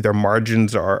if their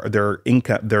margins their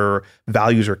income, their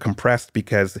values are compressed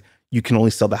because you can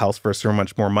only sell the house for so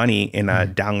much more money in a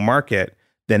down market,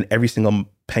 then every single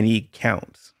penny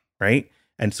counts, right?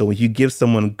 And so when you give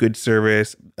someone good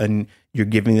service and you're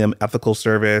giving them ethical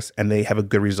service and they have a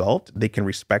good result, they can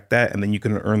respect that. And then you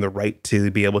can earn the right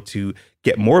to be able to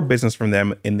get more business from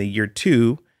them in the year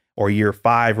 2 or year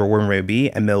 5 or wherever it may be,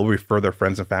 and they'll refer their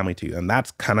friends and family to you. And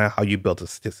that's kind of how you build a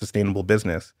sustainable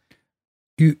business.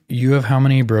 You have how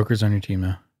many brokers on your team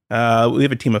now? We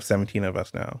have a team of 17 of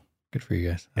us now. Good for you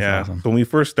guys. That's awesome. So when we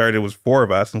first started, it was 4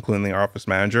 of us, including the office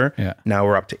manager. Yeah. Now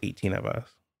we're up to 18 of us.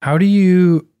 How do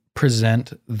you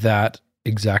present that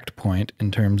exact point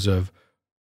in terms of,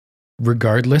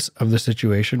 regardless of the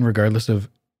situation, regardless of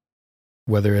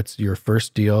whether it's your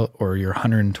first deal or your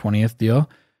 120th deal,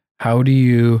 how do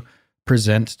you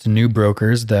present to new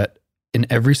brokers that in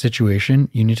every situation,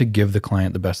 you need to give the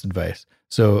client the best advice?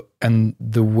 So, and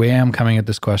the way I'm coming at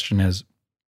this question is,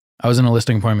 I was in a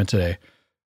listing appointment today.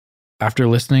 After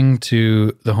listening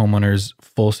to the homeowner's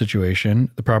full situation,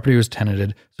 the property was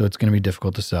tenanted, so it's going to be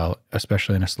difficult to sell,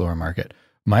 especially in a slower market.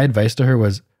 My advice to her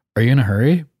was, are you in a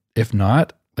hurry? If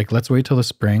not, like, let's wait till the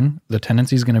spring. The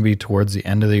tenancy is going to be towards the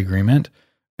end of the agreement.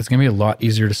 It's going to be a lot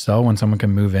easier to sell when someone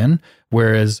can move in.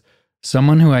 Whereas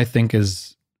someone who I think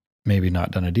is maybe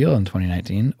not done a deal in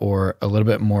 2019, or a little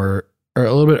bit more, or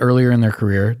a little bit earlier in their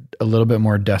career, a little bit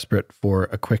more desperate for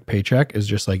a quick paycheck, is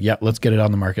just like, yeah, let's get it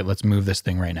on the market. Let's move this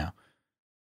thing right now.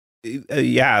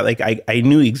 Yeah, like I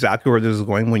knew exactly where this was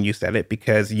going when you said it,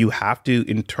 because you have to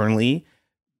internally,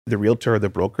 the realtor or the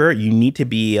broker, you need to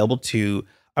be able to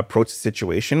approach the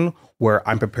situation where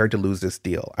I'm prepared to lose this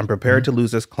deal. I'm prepared to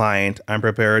lose this client. I'm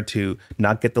prepared to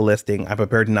not get the listing. I'm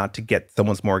prepared not to get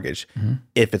someone's mortgage.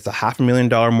 If it's a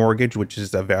 $500,000 mortgage, which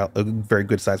is a very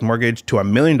good size mortgage, to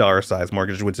 $1 million size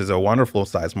mortgage, which is a wonderful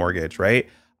size mortgage, right?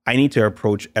 I need to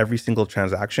approach every single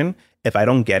transaction. If I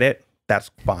don't get it, that's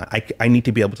fine. I need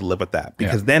to be able to live with that,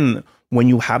 because then when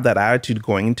you have that attitude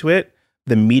going into it,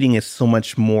 the meeting is so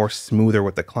much more smoother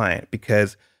with the client,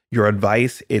 because your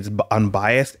advice is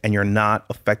unbiased and you're not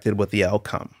affected with the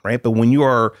outcome, right? But when you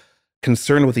are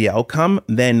concerned with the outcome,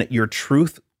 then your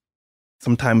truth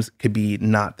sometimes could be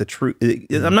not the truth.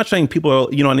 I'm not saying people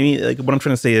are, you know what I mean? Like, what I'm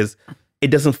trying to say is,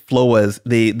 it doesn't flow as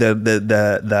the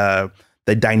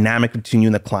dynamic between you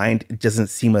and the client. It doesn't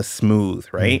seem as smooth,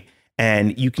 right?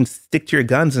 And you can stick to your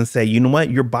guns and say, you know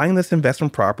what, you're buying this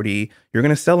investment property, you're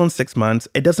going to sell in 6 months.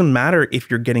 It doesn't matter if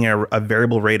you're getting a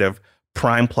variable rate of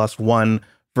prime +1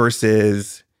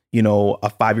 versus, you know, a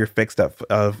 5-year fixed of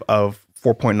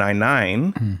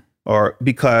 4.99, or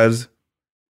because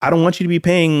I don't want you to be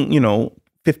paying, you know,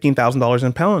 $15,000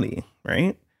 in penalty,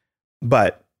 right?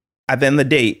 But at the end of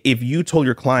the day, if you told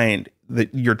your client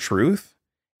that your truth,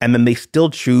 and then they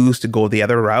still choose to go the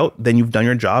other route, then you've done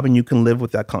your job and you can live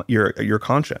with that your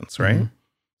conscience, right?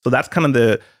 So that's kind of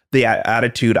the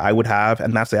attitude I would have,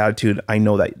 and that's the attitude I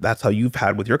know that's how you've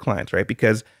had with your clients, right?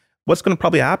 Because what's going to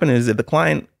probably happen is, if the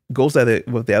client goes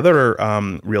with the other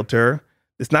realtor,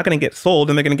 it's not going to get sold,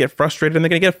 and they're going to get frustrated, and they're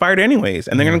going to get fired anyways,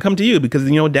 and they're going to come to you because,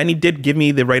 you know, Danny did give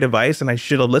me the right advice and I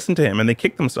should have listened to him, and they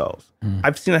kick themselves.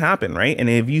 I've seen it happen, right? And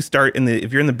if you're in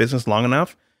the business long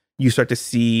enough, you start to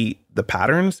see the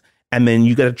patterns, and then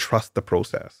you got to trust the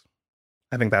process.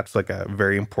 I think that's like a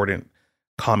very important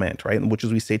comment, right? Which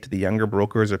is, we say to the younger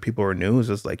brokers or people who are new, is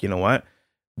just like, you know what,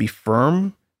 be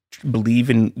firm, believe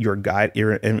in your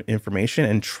information,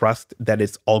 and trust that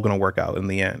it's all going to work out in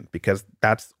the end, because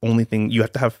that's the only thing. You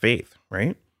have to have faith,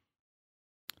 right?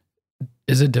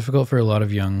 Is it difficult for a lot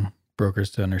of young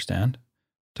brokers to understand,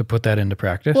 to put that into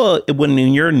practice? Well, when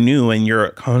you're new and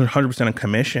you're 100% on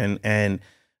commission, and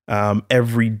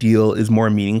every deal is more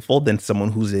meaningful than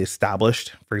someone who's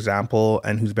established, for example,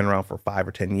 and who's been around for 5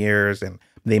 or 10 years, and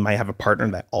they might have a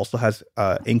partner that also has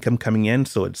income coming in.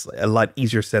 So it's a lot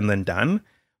easier said than done.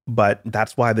 But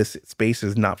that's why this space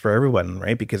is not for everyone,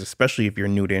 right? Because especially if you're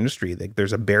new to industry,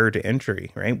 there's a barrier to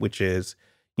entry, right? Which is,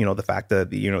 you know, the fact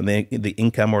that, you know, the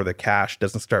income or the cash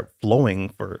doesn't start flowing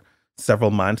for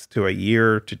several months to a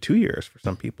year to 2 years for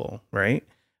some people, right?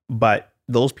 But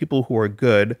those people who are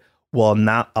good will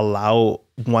not allow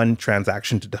one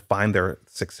transaction to define their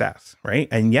success, right?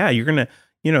 And yeah, you're gonna,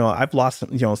 you know, I've lost,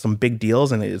 you know, some big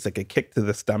deals, and it's like a kick to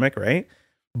the stomach, right?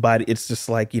 But it's just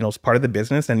like, you know, it's part of the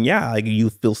business. And yeah, like, you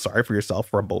feel sorry for yourself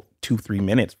for about 2-3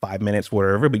 minutes, 5 minutes,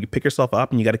 whatever, but you pick yourself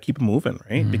up and you got to keep it moving,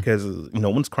 right? Because no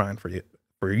one's crying for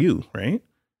you, right?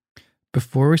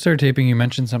 Before we started taping, you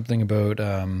mentioned something about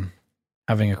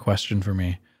having a question for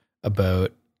me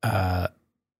about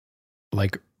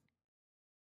like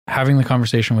having the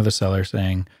conversation with a seller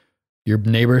saying, your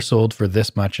neighbor sold for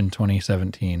this much in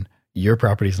 2017. Your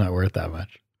property's not worth that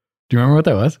much. Do you remember what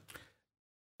that was?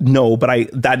 No, but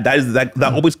that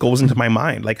always goes into my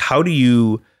mind. Like, how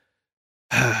does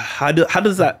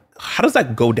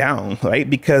that go down, right?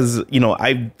 Because, you know,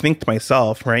 I think to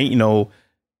myself, right, you know,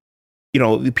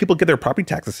 people get their property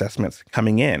tax assessments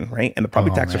coming in, right? And the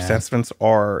property tax assessments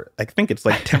are, I think it's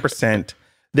like 10%.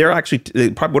 They're actually,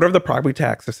 whatever the property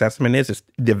tax assessment is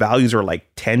the values are like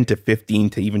 10 to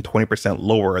 15 to even 20%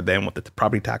 lower than what the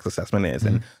property tax assessment is.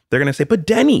 And they're going to say, but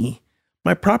Denny,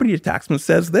 my property taxman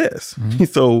says this. Mhm.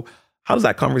 So how does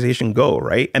that conversation go,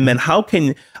 right? And then how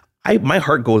can my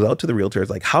heart goes out to the realtors.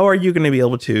 Like, how are you going to be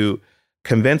able to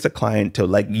convince a client to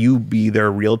like you be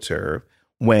their realtor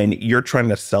when you're trying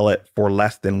to sell it for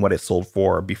less than what it sold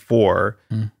for before,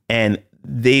 and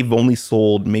they've only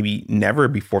sold maybe never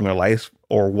before in their life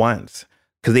or once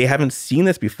because they haven't seen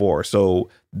this before. So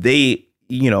they,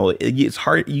 it's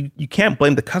hard. You can't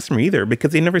blame the customer either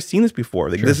because they've never seen this before.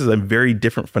 Like this is a very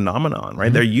different phenomenon,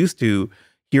 right? They're used to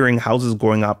hearing houses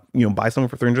going up, buy something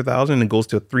for 300,000 and it goes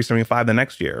to 375 the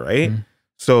next year, right?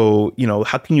 So,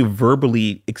 how can you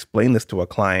verbally explain this to a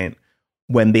client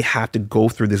when they have to go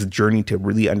through this journey to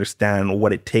really understand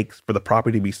what it takes for the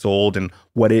property to be sold and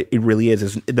what it really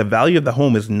is the value of the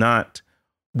home is not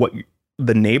what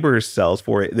the neighbor sells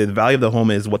for it. The value of the home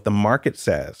is what the market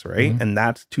says, right? And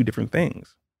that's two different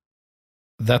things.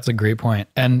 That's a great point.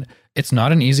 And it's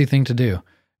not an easy thing to do.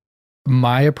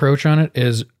 My approach on it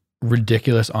is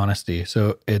ridiculous honesty.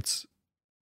 So it's,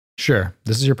 sure,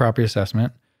 this is your property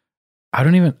assessment.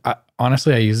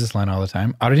 Honestly, I use this line all the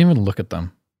time. I don't even look at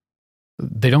them.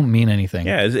 They don't mean anything.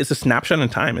 Yeah, it's a snapshot in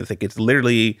time. It's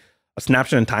literally a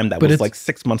snapshot in time that was like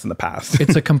 6 months in the past.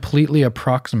 It's a completely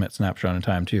approximate snapshot in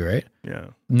time too, right? Yeah.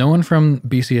 No one from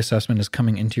BC Assessment is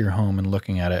coming into your home and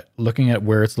looking at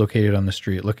where it's located on the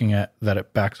street, looking at that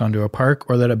it backs onto a park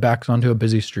or that it backs onto a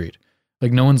busy street.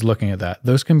 Like no one's looking at that.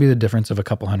 Those can be the difference of a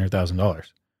couple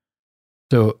 $100,000.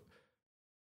 So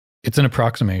it's an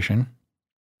approximation.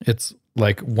 It's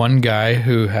like one guy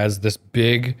who has this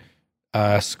big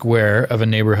square of a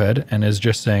neighborhood and is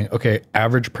just saying, okay,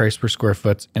 average price per square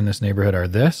foot in this neighborhood are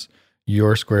this,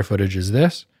 your square footage is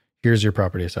this, here's your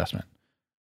property assessment.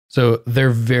 So they're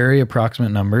very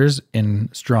approximate numbers in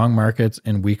strong markets,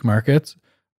 in weak markets.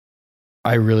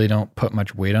 I really don't put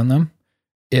much weight on them.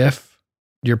 If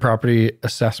your property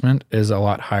assessment is a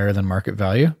lot higher than market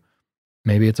value,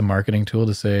 maybe it's a marketing tool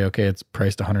to say, okay, it's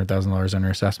priced $100,000 under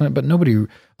assessment, but nobody,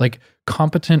 like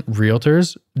competent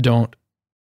realtors don't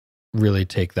really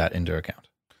take that into account.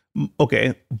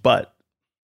 Okay, but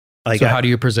so how do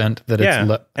you present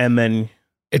that? And then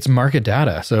it's market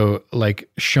data. So like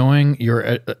showing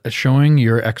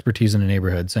your expertise in a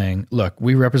neighborhood, saying, look,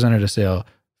 we represented a sale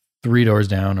 3 doors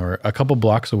down or a couple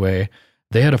blocks away.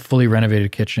 They had a fully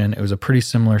renovated kitchen. It was a pretty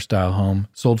similar style home,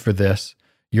 sold for this.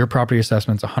 Your property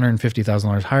assessment's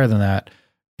 $150,000 higher than that.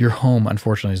 Your home,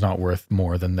 unfortunately, is not worth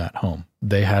more than that home.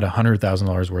 They had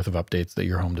 $100,000 worth of updates that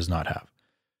your home does not have.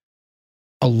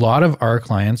 A lot of our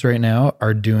clients right now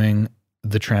are doing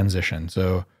the transition.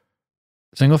 So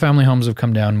single family homes have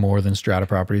come down more than strata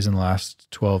properties in the last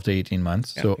 12 to 18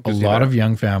 months. Yeah, so a lot of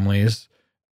young families,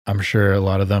 I'm sure a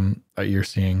lot of them, you're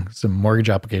seeing some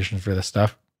mortgage applications for this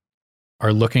stuff,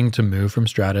 are looking to move from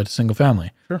strata to single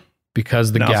family. Sure.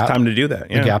 Because now's the time to do that.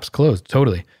 The gap's closed.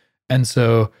 Totally. And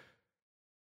so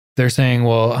they're saying,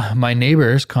 well, my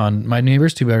neighbor's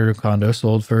 2-bedroom condo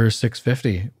sold for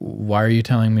 $650. Why are you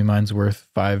telling me mine's worth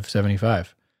 $575?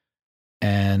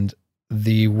 And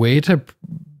the way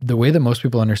that most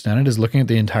people understand it is looking at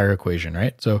the entire equation,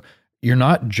 right? So you're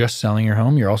not just selling your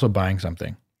home, you're also buying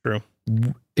something. True.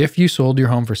 If you sold your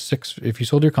condo for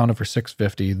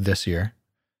 $650 this year,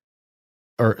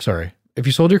 if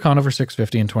you sold your condo for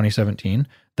 $650 in 2017,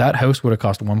 that house would have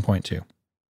cost 1.2.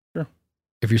 Sure.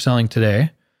 If you're selling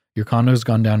today, your condo's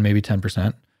gone down maybe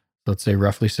 10%. Let's say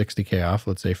roughly $60K off.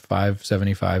 Let's say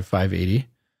 $575, $580.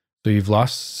 So you've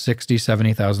lost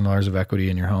 $60,000, $70,000 of equity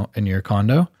in your home, in your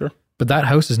condo. Sure. But that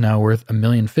house is now worth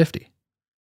 $1,050,000.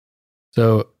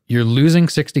 So you're losing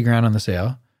 $60,000 on the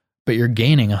sale, but you're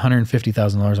gaining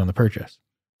 $150,000 on the purchase.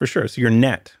 For sure. So you're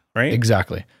net, right?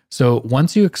 Exactly. So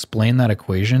once you explain that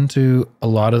equation to a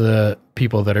lot of the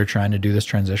people that are trying to do this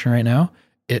transition right now,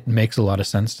 it makes a lot of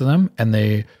sense to them. And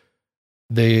they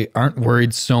aren't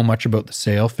worried so much about the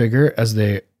sale figure as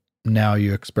now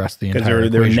you express the entire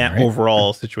equation. Because their net right?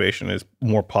 overall situation is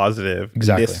more positive.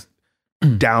 Exactly. This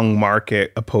down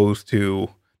market opposed to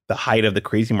the height of the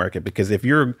crazy market. Because if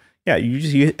you're, I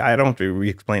don't have to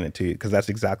re-explain it to you because that's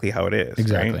exactly how it is.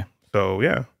 Exactly. Right? So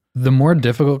yeah. The more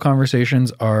difficult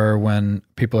conversations are when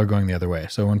people are going the other way.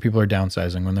 So when people are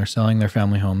downsizing, when they're selling their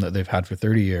family home that they've had for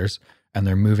 30 years and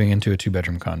they're moving into a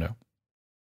 2-bedroom condo.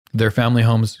 Their family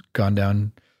home's gone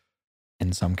down,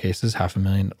 in some cases,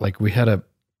 $500,000. Like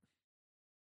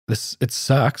it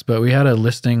sucks, but we had a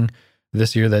listing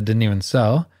this year that didn't even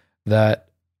sell, that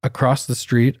across the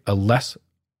street, a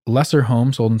lesser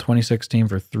home sold in 2016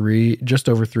 for just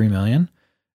over $3 million.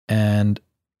 And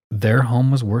their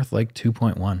home was worth like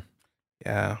 2.1.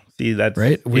 Yeah. See, that's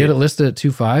right. We had it listed at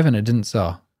 2.5 and it didn't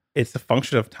sell. It's a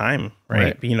function of time,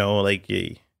 right?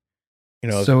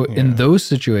 So in those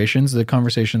situations, the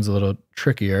conversation's a little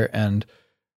trickier. And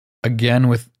again,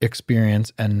 with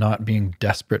experience and not being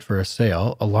desperate for a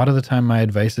sale, a lot of the time my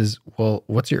advice is, well,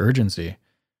 what's your urgency?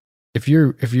 If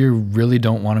you really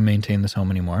don't want to maintain this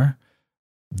home anymore,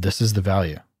 this is the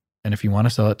value. And if you want to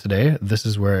sell it today, this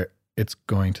is where it's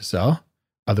going to sell.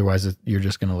 Otherwise, you're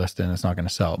just going to list it and it's not going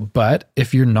to sell. But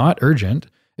if you're not urgent,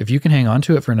 if you can hang on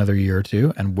to it for another year or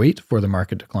two and wait for the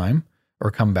market to climb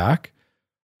or come back,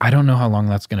 I don't know how long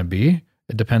that's going to be.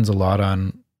 It depends a lot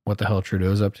on what the hell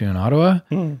Trudeau's up to in Ottawa.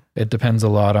 It depends a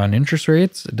lot on interest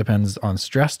rates. It depends on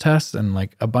stress tests and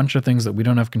like a bunch of things that we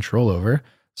don't have control over.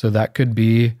 So that could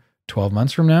be 12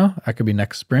 months from now. That could be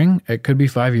next spring. It could be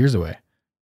 5 years away.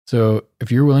 So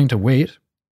if you're willing to wait,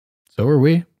 so are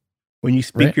we. When you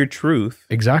speak your truth,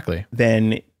 exactly,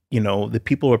 then the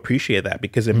people appreciate that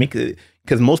because it makes it,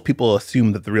 because most people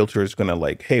assume that the realtor is going to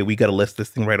like, hey, we got to list this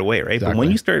thing right away, right? Exactly. But when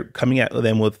you start coming at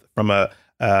them from a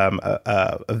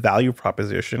value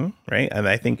proposition, right? And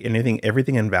I think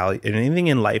everything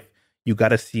in life, you got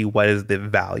to see what is the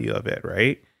value of it,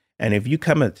 right? And if you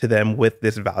come to them with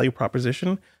this value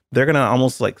proposition, they're gonna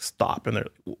almost like stop and they're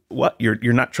like, what?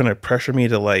 You're not trying to pressure me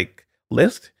to like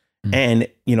list? And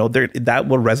that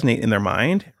will resonate in their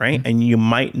mind, right? And you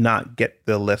might not get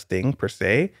the listing per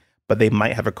se, but they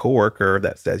might have a coworker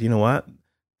that says, you know what,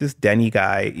 this Denny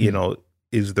guy,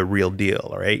 is the real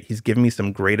deal, right? He's giving me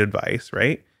some great advice,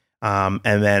 right? And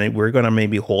then we're gonna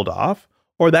maybe hold off,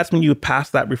 or that's when you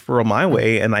pass that referral my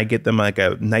way, and I get them like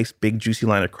a nice big juicy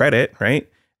line of credit, right?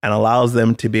 And allows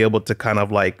them to be able to kind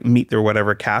of like meet their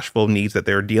whatever cash flow needs that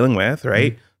they're dealing with,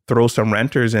 right? Throw some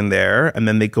renters in there, and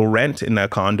then they go rent in a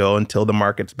condo until the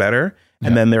market's better,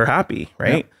 and then they're happy,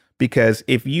 right? Because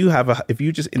if you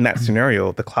just in that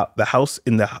scenario, the house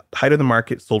in the height of the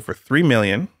market sold for $3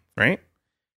 million, right?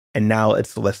 And now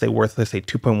it's let's say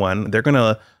 2.1, they're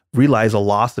gonna realize a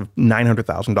loss of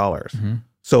 $900,000.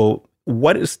 So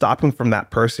what is stopping from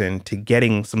that person to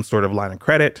getting some sort of line of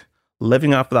credit,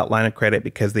 living off of that line of credit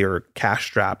because they are cash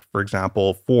strapped, for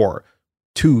example, for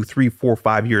 2, 3, 4,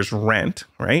 5 years rent,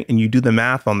 right? And you do the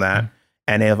math on that.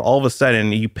 And if all of a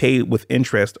sudden you pay with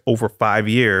interest over 5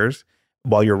 years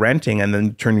while you're renting, and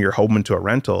then turn your home into a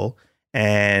rental,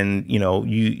 and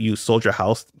you sold your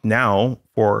house now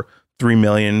for $3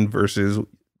 million versus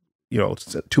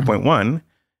 2.1,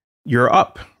 you're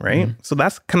up, right? So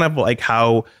that's kind of like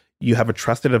how you have a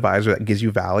trusted advisor that gives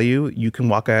you value. You can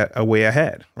walk a way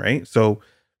ahead, right? So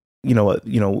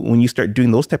when you start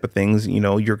doing those type of things,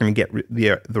 you're going to get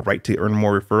the right to earn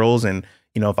more referrals. And,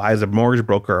 if I as a mortgage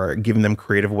broker are giving them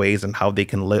creative ways and how they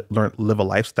can live a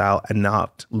lifestyle and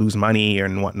not lose money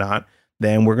and whatnot,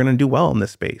 then we're going to do well in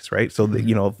this space, right? So,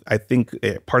 I think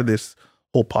part of this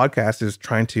whole podcast is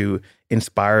trying to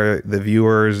inspire the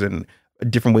viewers and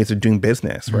different ways of doing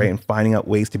business, right? And finding out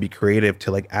ways to be creative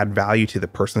to like add value to the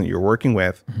person that you're working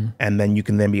with. And then you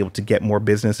can then be able to get more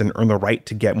business and earn the right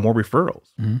to get more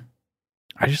referrals.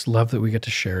 I just love that we get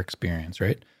to share experience,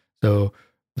 right? So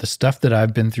the stuff that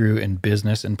I've been through in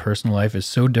business and personal life is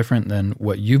so different than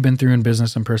what you've been through in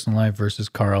business and personal life versus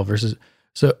Carl versus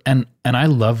and I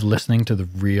love listening to the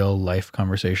real life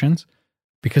conversations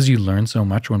because you learn so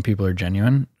much when people are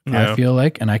genuine, I feel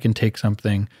like, and I can take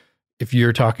something. If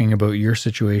you're talking about your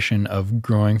situation of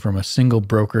growing from a single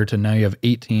broker to now you have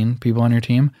 18 people on your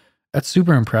team, that's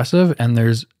super impressive. And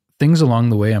there's things along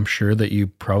the way, I'm sure, that you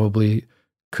probably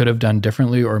could have done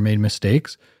differently or made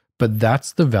mistakes, but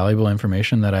that's the valuable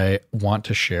information that I want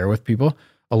to share with people.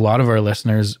 A lot of our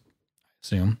listeners, I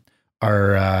assume,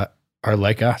 are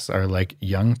like us, are like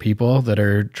young people that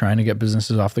are trying to get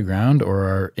businesses off the ground or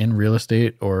are in real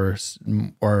estate or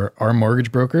are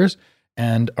mortgage brokers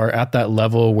and are at that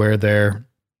level where they're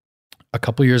a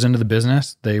couple years into the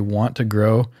business, they want to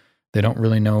grow. They don't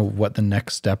really know what the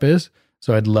next step is.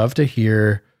 So I'd love to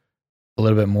hear a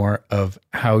little bit more of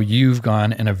how you've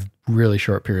gone in a really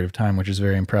short period of time, which is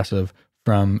very impressive,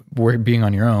 from being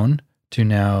on your own to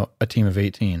now a team of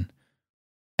 18.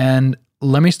 And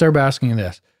let me start by asking you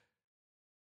this.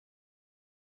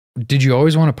 Did you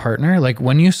always want a partner? Like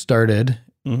when you started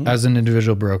as an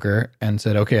individual broker and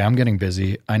said, okay, I'm getting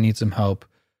busy, I need some help.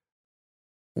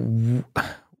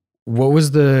 What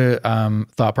was the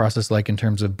thought process like in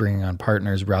terms of bringing on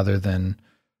partners rather than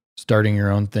starting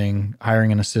your own thing,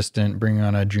 hiring an assistant, bringing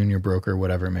on a junior broker,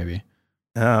 whatever it may be?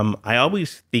 I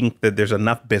always think that there's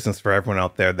enough business for everyone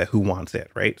out there that who wants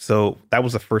it, right? So that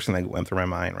was the first thing that went through my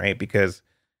mind, right? Because,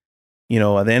 at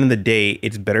the end of the day,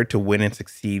 it's better to win and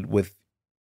succeed with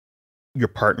your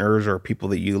partners or people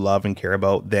that you love and care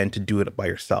about than to do it by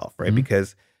yourself, right?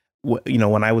 Because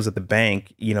when I was at the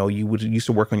bank, you would used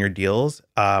to work on your deals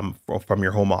from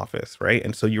your home office, right?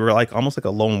 And so you were like almost like a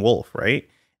lone wolf, right?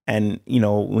 And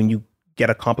when you get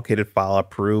a complicated file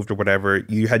approved or whatever,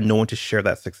 you had no one to share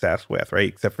that success with, right?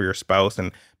 Except for your spouse.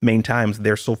 And many times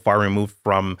they're so far removed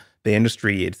from the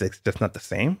industry, it's just not the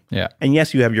same. Yeah. And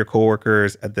yes, you have your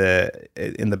coworkers in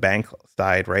the bank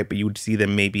side, right? But you would see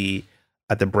them maybe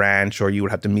at the branch, or you would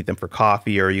have to meet them for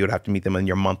coffee, or you would have to meet them in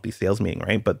your monthly sales meeting,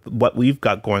 right? But what we've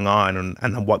got going on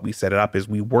and what we set it up is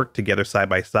we work together side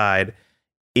by side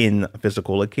in a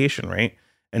physical location, right?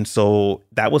 And so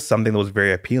that was something that was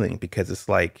very appealing, because it's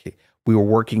like we were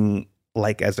working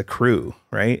like as a crew,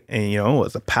 right? And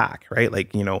as a pack, right?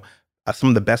 Like some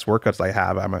of the best workouts I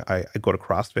have, I go to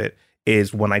CrossFit,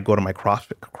 is when I go to my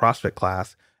CrossFit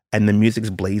class and the music's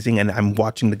blazing and I'm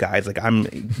watching the guys, like I'm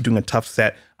doing a tough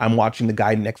set. I'm watching the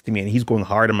guy next to me and he's going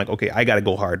hard. I'm like, okay, I got to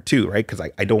go hard too, right? Because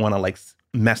I don't want to like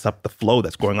mess up the flow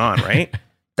that's going on, right?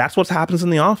 That's what happens in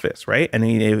the office, right? And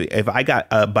if I got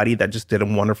a buddy that just did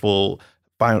found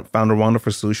a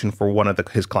wonderful solution for one of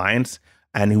his clients,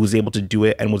 and who was able to do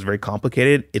it and was very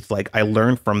complicated, it's like I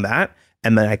learned from that,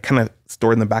 and then I kind of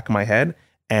stored in the back of my head,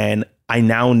 and I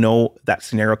now know that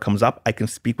scenario comes up, I can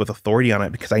speak with authority on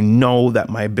it because I know that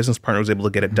my business partner was able to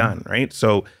get it done, right?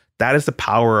 So that is the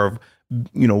power of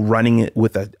running it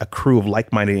with a crew of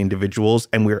like-minded individuals,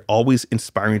 and we're always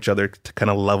inspiring each other to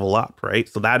kind of level up, right?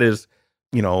 So that is,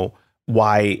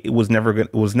 why it was never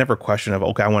a question of,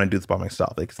 okay, I want to do this by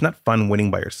myself. Like, it's not fun winning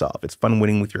by yourself. It's fun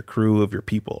winning with your crew of your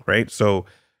people, right? So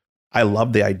I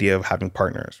love the idea of having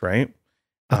partners, right?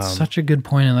 That's such a good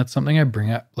point, and that's something I bring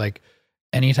up. Like,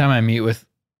 anytime I meet with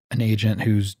an agent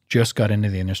who's just got into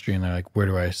the industry and they're like, where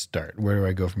do I start? Where do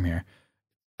I go from here?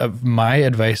 My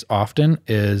advice often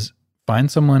is find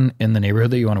someone in the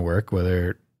neighborhood that you want to work,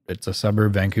 whether it's a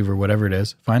suburb, Vancouver, whatever it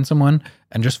is. Find someone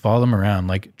and just follow them around.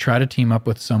 Like, try to team up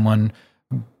with someone.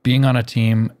 Being on a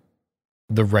team,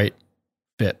 the right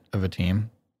fit of a team,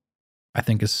 I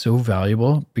think is so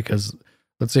valuable, because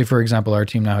let's say, for example, our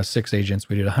team now has 6 agents.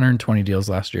 We did 120 deals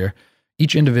last year.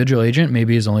 Each individual agent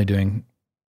maybe is only doing,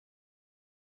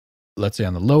 let's say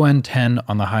on the low end, 10,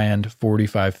 on the high end,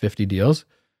 45, 50 deals,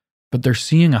 but they're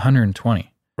seeing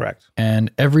 120. Correct. And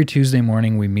every Tuesday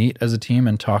morning we meet as a team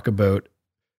and talk about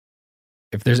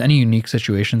if there's any unique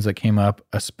situations that came up,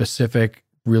 a specific,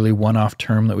 really one-off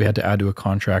term that we had to add to a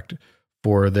contract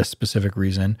for this specific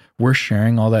reason. We're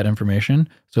sharing all that information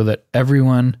so that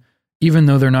everyone, even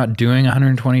though they're not doing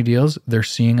 120 deals, they're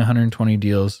seeing 120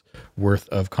 deals worth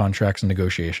of contracts and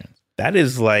negotiations. That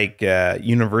is like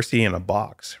university in a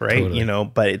box, right?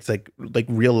 Totally. But it's like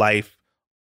real life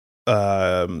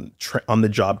on the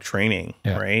job training,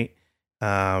 Yeah. right?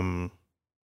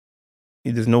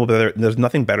 There's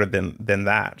nothing better than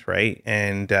that, right?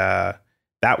 And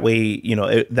that way,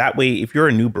 if you're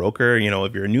a new broker,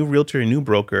 if you're a new realtor, a new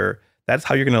broker, that's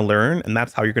how you're going to learn, and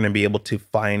that's how you're going to be able to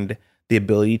find the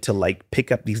ability to like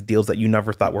pick up these deals that you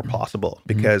never thought were possible.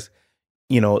 Because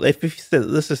if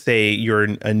let's just say you're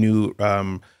a new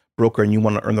broker and you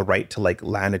want to earn the right to like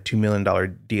land a $2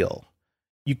 million deal,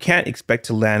 you can't expect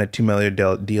to land a $2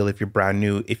 million deal if you're brand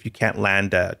new if you can't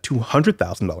land a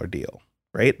 $200,000 deal.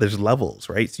 Right? There's levels,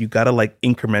 right? So you got to like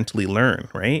incrementally learn,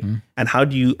 right? And how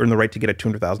do you earn the right to get a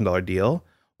 $200,000 deal?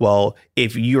 Well,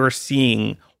 if you're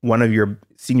seeing one of your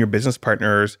senior business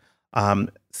partners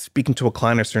speaking to a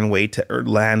client a certain way to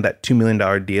land that $2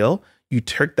 million deal, you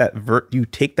take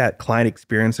that client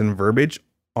experience and verbiage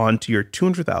onto your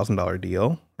 $200,000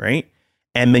 deal, right?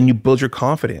 And then you build your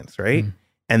confidence, right?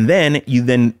 And then you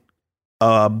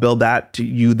build that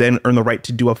you then earn the right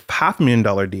to do a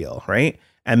 $500,000 deal, right?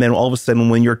 And then all of a sudden,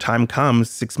 when your time comes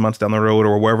 6 months down the road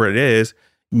or wherever it is,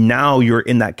 now you're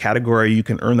in that category. You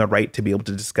can earn the right to be able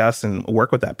to discuss and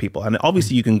work with that people. And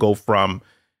obviously you can go from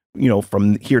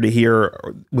here to here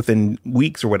within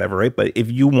weeks or whatever, right? But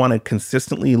if you want to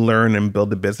consistently learn and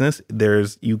build the business,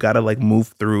 you got to like move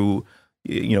through,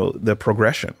 the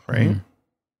progression, right?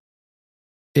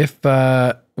 If,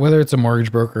 whether it's a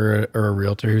mortgage broker or a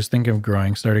realtor who's thinking of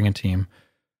growing, starting a team,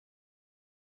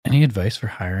 any advice for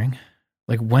hiring?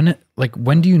 Like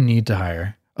when do you need to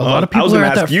hire? A lot of people are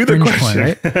at that fringe point,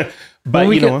 right? But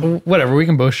whatever, we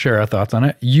can both share our thoughts on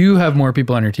it. You have more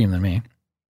people on your team than me.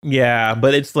 Yeah,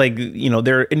 but it's like,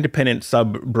 they're independent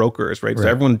sub brokers, right? So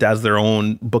everyone does their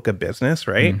own book of business,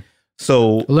 right?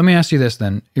 So let me ask you this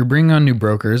then. You're bringing on new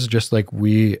brokers, just like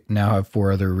we now have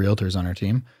 4 other realtors on our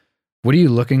team. What are you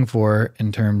looking for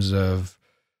in terms of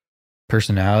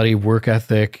personality, work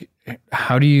ethic?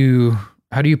 How do you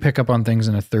How do you pick up on things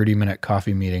in a 30-minute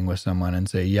coffee meeting with someone and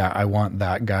say, yeah, I want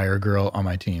that guy or girl on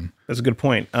my team? That's a good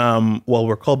point. Well,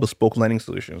 we're called bespoke lending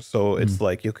solutions. So it's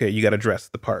like, okay, you got to dress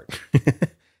the part.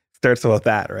 Starts with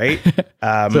that, right?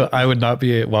 So I would not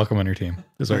be welcome on your team,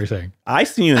 is what you're saying. I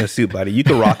seen you in a suit, buddy. You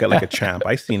could rock it like a champ.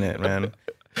 I seen it, man.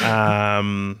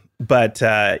 But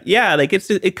yeah, like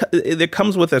it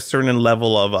comes with a certain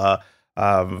level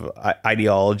of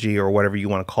ideology or whatever you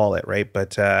want to call it, right?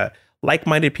 But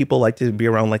like-minded people like to be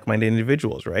around like-minded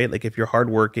individuals, right? Like if you're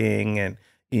hardworking and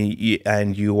you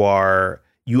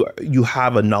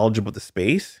have a knowledge about the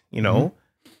space, you know,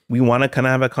 we want to kind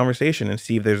of have a conversation and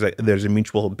see if there's a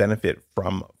mutual benefit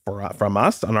from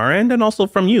us on our end and also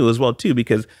from you as well too,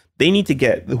 because they need to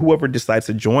get, whoever decides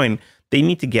to join, they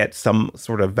need to get some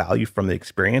sort of value from the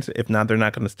experience. If not, they're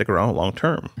not going to stick around long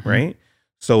term, right?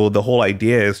 So the whole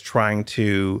idea is trying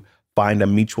to find a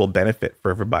mutual benefit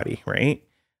for everybody, right?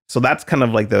 So that's kind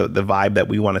of like the vibe that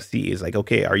we want to see is like,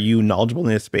 okay, are you knowledgeable in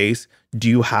this space? Do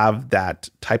you have that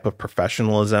type of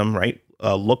professionalism, right?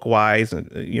 Look wise, and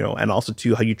and also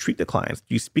to how you treat the clients.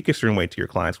 Do you speak a certain way to your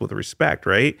clients with respect,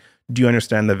 right? Do you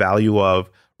understand the value of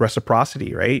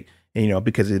reciprocity, right? And,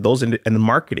 because those in the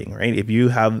marketing, right? If you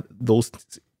have those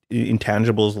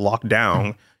intangibles locked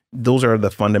down, those are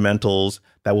the fundamentals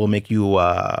that will make you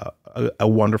a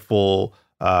wonderful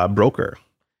broker.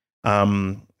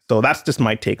 So that's just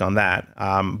my take on that.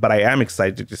 But I am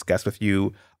excited to discuss with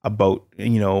you about,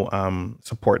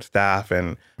 support staff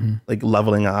and like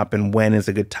leveling up and when is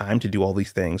a good time to do all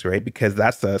these things, right? Because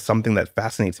that's something that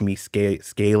fascinates me,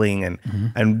 scaling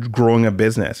and growing a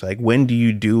business. Like when do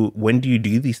you do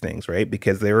these things, right?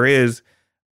 Because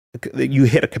you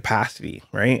hit a capacity,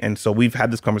 right? And so we've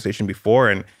had this conversation before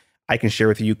and I can share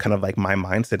with you kind of like my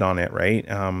mindset on it, right?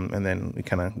 And then we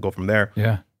kind of go from there.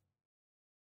 Yeah.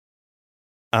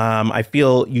 I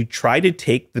feel you try to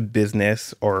take the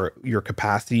business or your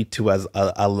capacity to as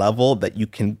a level that you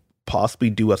can possibly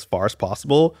do as far as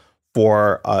possible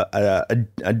for a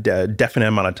definite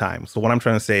amount of time. So what I'm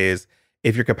trying to say is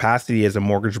if your capacity as a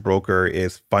mortgage broker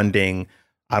is funding,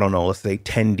 I don't know, let's say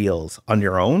 10 deals on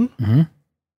your own,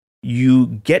 you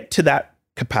get to that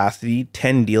capacity,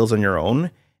 10 deals on your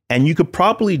own, and you could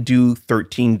probably do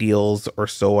 13 deals or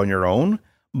so on your own,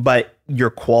 but your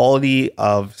quality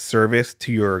of service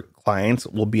to your clients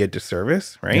will be a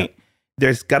disservice, right? Yeah.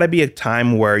 There's got to be a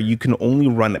time where you can only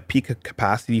run at peak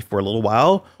capacity for a little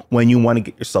while when you want to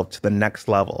get yourself to the next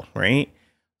level, right?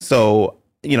 So,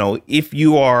 if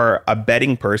you are a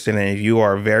betting person and if you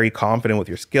are very confident with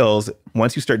your skills,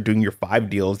 once you start doing your 5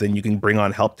 deals, then you can bring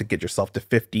on help to get yourself to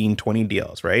 15, 20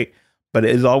 deals, right? But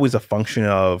it is always a function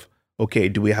of, okay,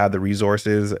 do we have the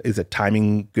resources? Is the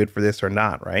timing good for this or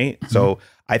not, right? So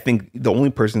I think the only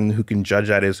person who can judge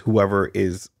that is whoever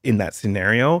is in that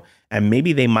scenario. And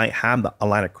maybe they might have a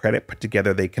line of credit put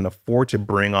together. They can afford to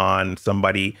bring on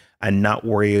somebody and not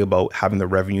worry about having the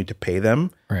revenue to pay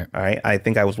them. Right. All right. I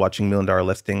think I was watching $1 Million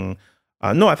Listing.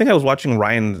 No, I think I was watching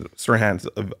Ryan Serhant's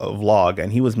vlog,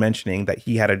 and he was mentioning that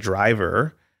he had a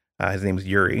driver. His name is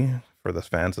Yuri, for the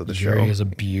fans of the show. Yuri is a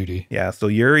beauty. Yeah. So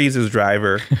Yuri is his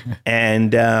driver.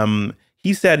 And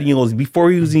he said, before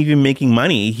he was even making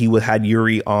money, he had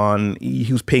Yuri on,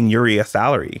 he was paying Yuri a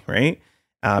salary, right?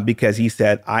 Because he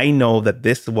said, I know that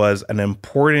this was an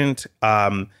important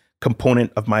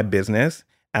component of my business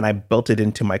and I built it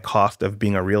into my cost of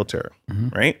being a realtor,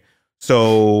 right?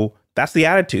 So that's the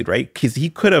attitude, right? Because he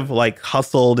could have like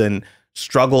hustled and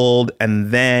struggled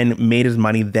and then made his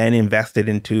money, then invested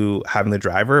into having the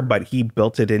driver, but he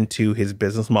built it into his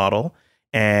business model.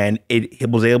 And it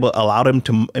was allowed him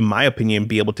to, in my opinion,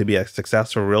 be able to be a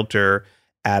successful realtor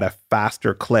at a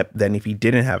faster clip than if he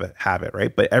didn't have it,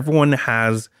 right? But everyone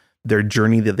has their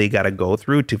journey that they got to go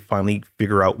through to finally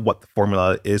figure out what the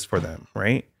formula is for them,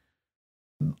 right?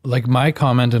 Like my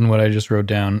comment and what I just wrote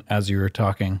down as you were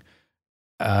talking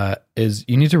is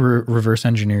you need to reverse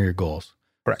engineer your goals.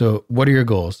 Correct. So what are your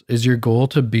goals? Is your goal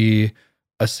to be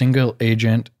a single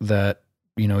agent that,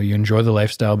 you enjoy the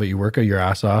lifestyle, but you work your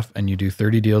ass off and you do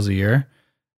 30 deals a year?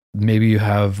 Maybe you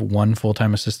have one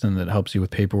full-time assistant that helps you with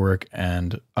paperwork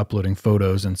and uploading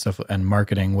photos and stuff and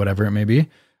marketing, whatever it may be.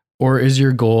 Or is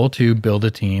your goal to build a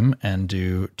team and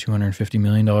do $250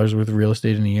 million worth of real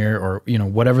estate in a year, or,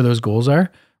 whatever those goals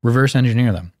are, reverse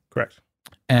engineer them. Correct.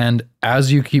 And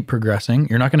as you keep progressing,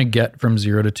 you're not going to get from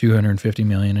 0 to 250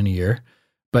 million in a year.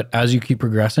 But as you keep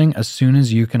progressing, as soon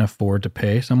as you can afford to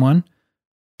pay someone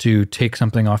to take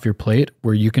something off your plate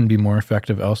where you can be more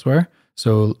effective elsewhere.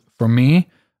 So for me,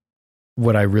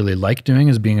 what I really like doing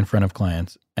is being in front of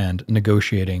clients and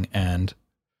negotiating and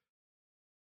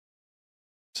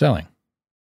selling.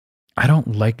 I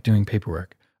don't like doing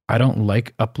paperwork. I don't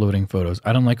like uploading photos.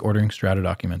 I don't like ordering strata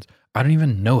documents. I don't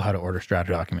even know how to order strata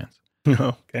documents.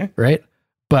 Okay. Right?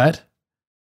 But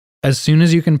as soon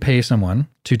as you can pay someone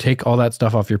to take all that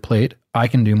stuff off your plate, I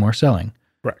can do more selling.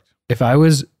 Correct. If I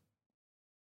was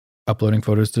uploading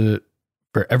photos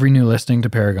for every new listing to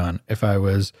Paragon, if I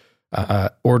was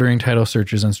ordering title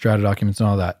searches and strata documents and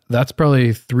all that, that's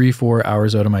probably 3-4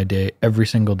 hours out of my day every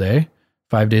single day,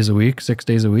 5 days a week, 6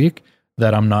 days a week,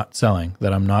 that I'm not selling,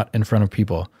 that I'm not in front of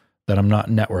people, that I'm not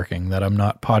networking, that I'm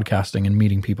not podcasting and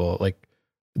meeting people. Like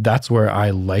that's what I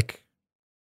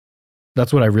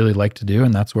really like to do.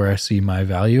 And that's where I see my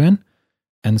value in.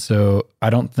 And so I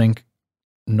don't think,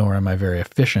 nor am I very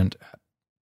efficient at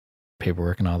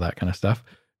paperwork and all that kind of stuff,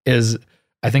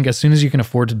 I think as soon as you can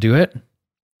afford to do it,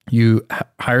 you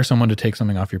hire someone to take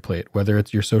something off your plate, whether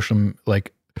it's your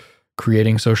like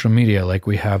creating social media. Like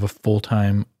we have a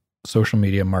full-time social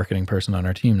media marketing person on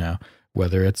our team now,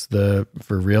 whether it's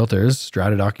for realtors,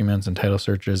 strata documents and title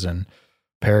searches and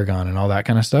Paragon and all that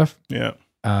kind of stuff. Yeah.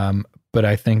 But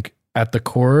I think at the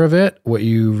core of it, what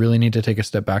you really need to take a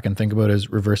step back and think about is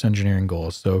reverse engineering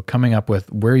goals. So coming up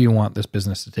with where you want this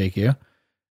business to take you,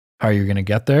 how you're going to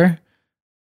get there,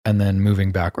 and then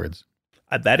moving backwards.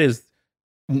 That is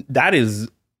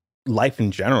life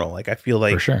in general. Like I feel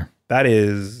like for sure. That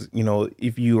is,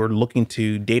 if you are looking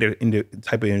to date a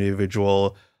type of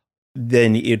individual,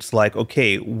 then it's like,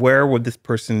 okay, where would this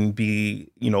person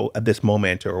be, at this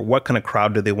moment, or what kind of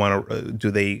crowd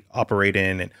do they operate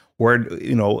in, and where,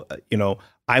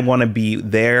 I want to be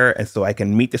there, and so I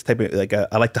can meet this type of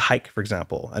I like to hike, for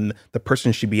example, and the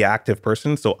person should be an active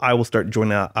person, so I will start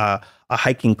joining a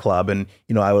hiking club, and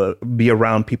I will be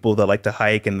around people that like to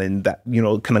hike, and then that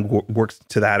kind of works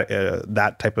to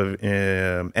that type of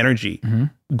energy.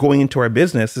 Mm-hmm. Going into our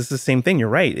business is the same thing. You're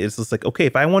right. It's just like, okay,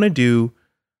 if I want to do,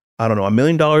 I don't know, $1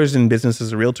 million in business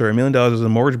as a realtor, $1 million as a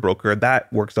mortgage broker,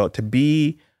 that works out to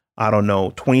be, I don't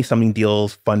know, 20 something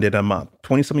deals funded a month.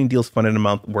 20 something deals funded a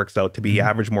month works out to be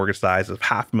average mortgage size of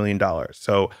 $500,000.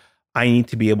 So I need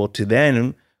to be able to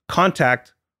then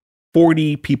contact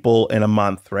 40 people in a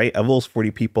month, right? Of those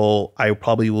 40 people, I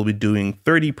probably will be doing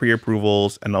 30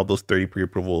 pre-approvals, and of those 30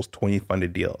 pre-approvals, 20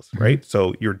 funded deals, right?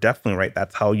 So you're definitely right.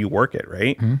 That's how you work it,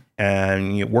 right?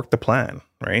 And you work the plan,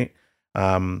 right?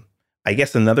 I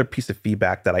guess another piece of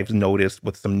feedback that I've noticed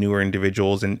with some newer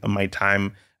individuals in my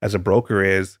time as a broker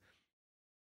is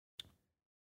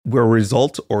we're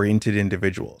result-oriented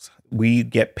individuals. We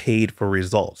get paid for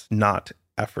results, not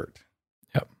effort.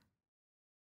 Yep.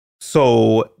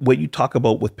 So what you talk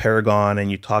about with Paragon, and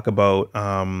you talk about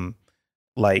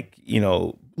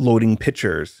loading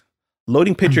pictures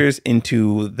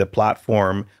into the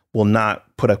platform will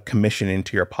not put a commission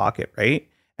into your pocket, right?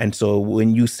 And so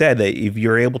when you said that if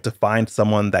you're able to find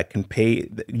someone that can pay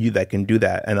you, that can do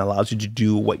that, and allows you to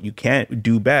do what you can't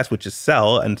do best, which is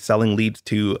sell, and selling leads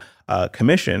to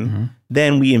commission,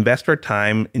 then we invest our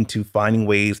time into finding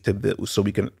ways so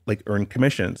we can earn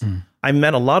commissions. I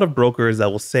met a lot of brokers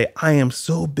that will say, I am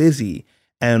so busy.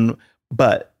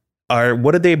 But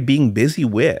what are they being busy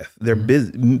with? They're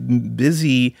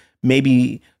busy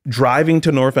maybe driving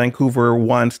to North Vancouver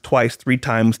once, twice, 3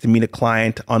 times to meet a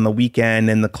client on the weekend.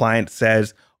 And the client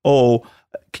says, oh,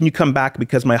 can you come back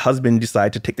because my husband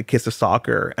decided to take the kids to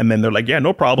soccer? And then they're like, yeah,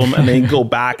 no problem. And then go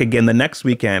back again the next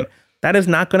weekend. That is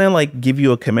not going to give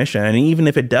you a commission. And even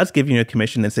if it does give you a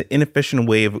commission, it's an inefficient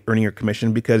way of earning your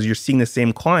commission because you're seeing the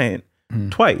same client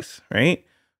twice, right?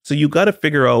 So you got to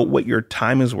figure out what your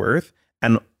time is worth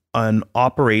and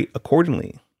operate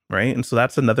accordingly, right? And so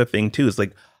that's another thing too, is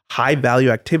high value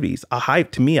activities. A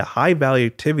high value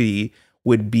activity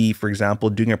would be, for example,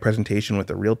 doing a presentation with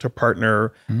a realtor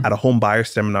partner at a home buyer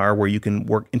seminar where you can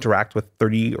interact with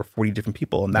 30 or 40 different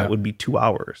people. And that would be 2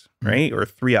 hours, right? Or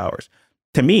 3 hours.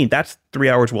 To me, that's 3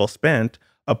 hours well spent,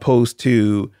 opposed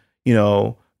to,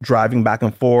 driving back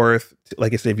and forth.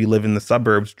 Like I said, if you live in the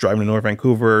suburbs, driving to North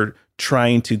Vancouver,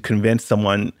 trying to convince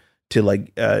someone to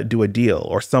do a deal,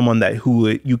 or someone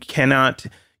who you cannot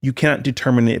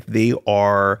determine if they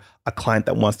are a client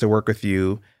that wants to work with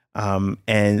you, and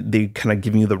they kind of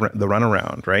giving you the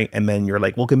runaround, right? And then you're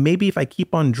like, well, maybe if I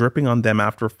keep on dripping on them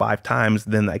after 5 times,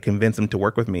 then I convince them to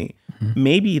work with me.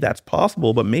 Maybe that's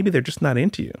possible, but maybe they're just not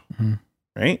into you,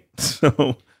 right?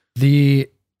 So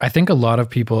I think a lot of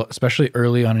people, especially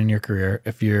early on in your career,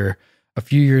 if you're a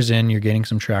few years in, you're gaining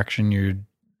some traction, you're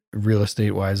real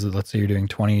estate wise, let's say you're doing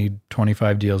 20,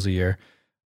 25 deals a year.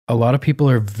 A lot of people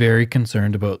are very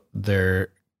concerned about their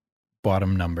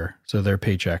bottom number, so their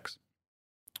paychecks.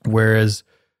 Whereas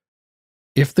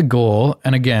if the goal,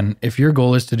 and again, if your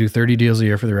goal is to do 30 deals a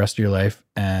year for the rest of your life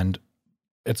and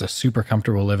it's a super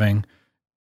comfortable living,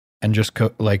 and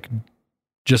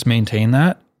just maintain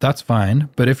that, that's fine.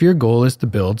 But if your goal is to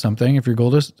build something, if your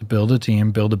goal is to build a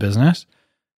team, build a business,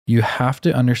 you have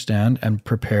to understand and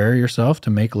prepare yourself to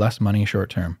make less money short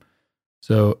term.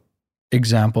 So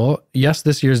example, yes,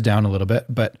 this year's down a little bit,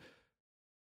 but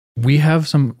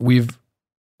we've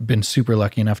been super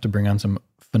lucky enough to bring on some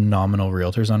phenomenal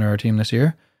realtors onto our team this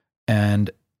year.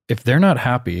 And if they're not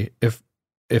happy, if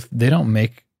they don't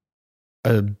make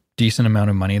a decent amount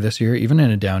of money this year, even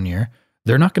in a down year,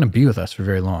 they're not going to be with us for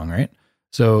very long, right?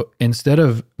 So instead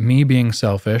of me being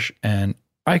selfish, and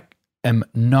I am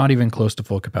not even close to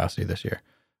full capacity this year,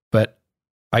 but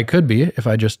I could be if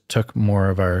I just took more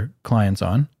of our clients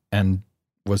on and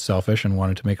was selfish and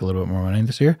wanted to make a little bit more money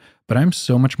this year. But I'm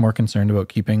so much more concerned about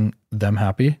keeping them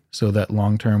happy so that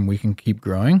long-term we can keep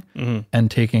growing and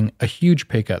taking a huge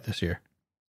pay cut this year.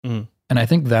 And I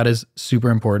think that is super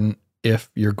important if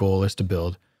your goal is to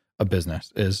build a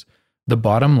business, is the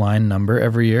bottom line number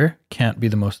every year can't be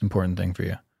the most important thing for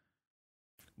you.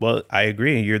 Well, I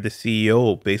agree. You're the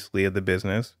CEO basically of the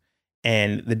business.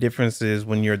 And the difference is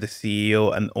when you're the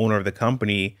CEO and owner of the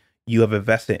company, you have a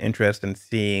vested interest in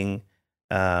seeing,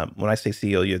 when I say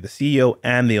CEO, you're the CEO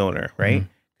and the owner, right?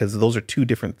 Because those are two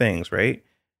different things, right?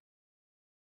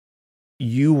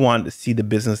 You want to see the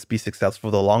business be successful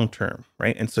for the long term,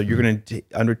 right? And so you're going to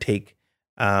undertake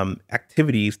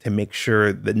activities to make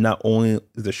sure that not only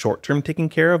is the short term taken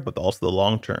care of, but also the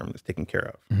long term is taken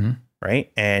care of,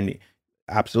 right? And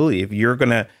absolutely, if you're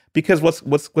gonna, because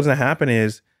what's gonna happen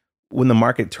is when the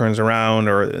market turns around,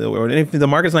 or if the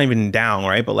market's not even down,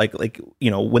 right? But like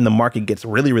when the market gets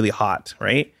really really hot,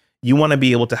 right? You want to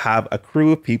be able to have a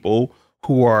crew of people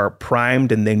who are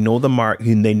primed and they know the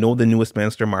market, they know the newest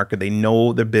Westminster market, they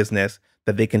know their business,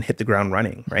 that they can hit the ground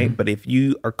running, right? But if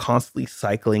you are constantly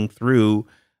cycling through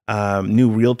new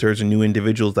realtors and new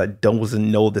individuals that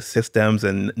doesn't know the systems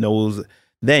and knows,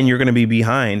 then you're going to be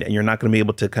behind and you're not going to be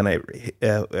able to kind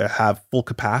of have full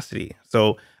capacity.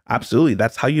 So absolutely,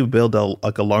 that's how you build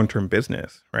a long-term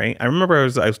business, right? I remember I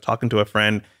was talking to a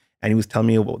friend and he was telling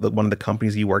me about one of the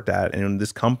companies he worked at, and in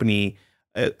this company,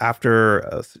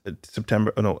 after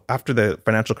after the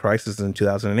financial crisis in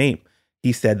 2008,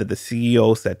 he said that the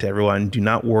CEO said to everyone, do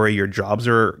not worry, your jobs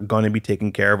are going to be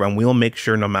taken care of and we'll make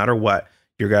sure no matter what,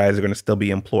 your guys are going to still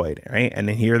be employed, right? And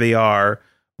then here they are,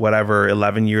 whatever,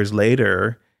 11 years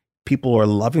later, people are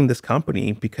loving this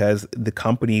company because the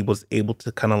company was able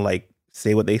to kind of like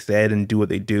say what they said and do what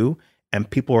they do. And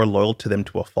people are loyal to them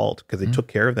to a fault because they took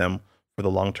care of them for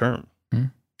the long term,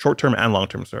 short term and long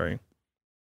term, sorry.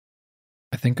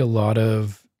 I think a lot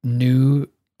of new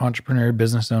entrepreneur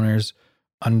business owners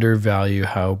undervalue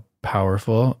how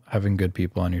powerful having good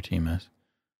people on your team is.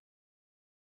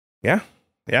 Yeah,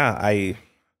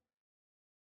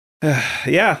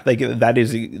 like that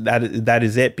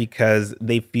is it, because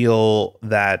they feel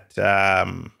that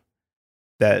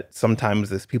that sometimes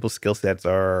this people's skill sets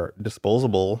are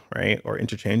disposable, right, or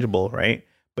interchangeable, right?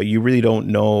 But you really don't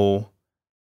know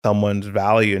someone's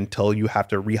value until you have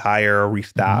to rehire or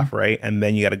restaff, right? And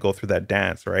then you got to go through that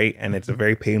dance, right? And it's a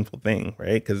very painful thing,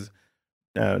 right? Because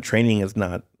training is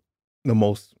not the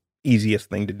most easiest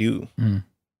thing to do.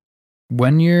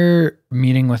 When you're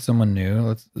meeting with someone new,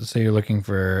 let's say you're looking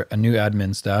for a new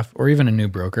admin staff or even a new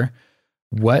broker,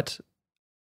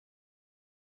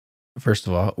 first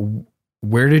of all,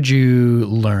 where did you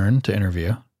learn to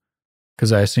interview?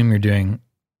 Because I assume you're doing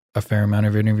a fair amount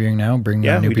of interviewing now, bringing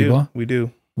on new people. We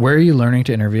do. Where are you learning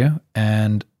to interview,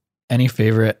 and any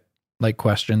favorite like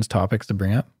questions, topics to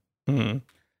bring up?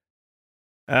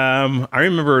 I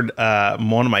remembered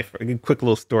one of my quick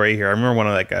little story here. I remember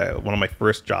one of my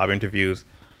first job interviews.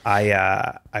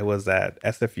 I was at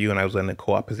SFU and I was in a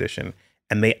co-op position,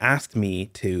 and they asked me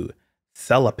to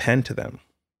sell a pen to them.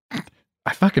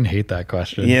 I fucking hate that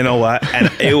question. You know what?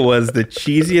 And it was the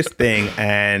cheesiest thing.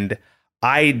 And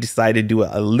I decided to do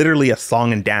literally a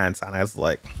song and dance, and I was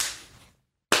like,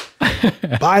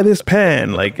 buy this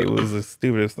pen. Like, it was the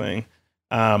stupidest thing.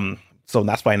 So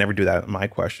that's why I never do that in my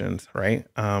questions, right?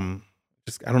 I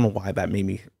don't know why that made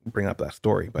me bring up that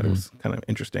story, but it was kind of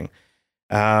interesting.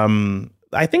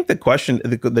 I think the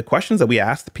questions that we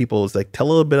ask the people is like, tell a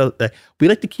little bit of, we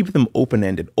like to keep them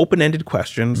open-ended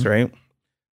questions, right?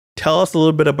 Tell us a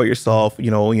little bit about yourself.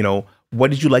 What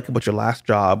did you like about your last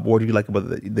job? What did you like about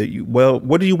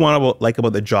what do you want to like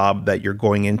about the job that you're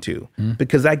going into?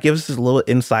 Because that gives us a little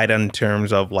insight in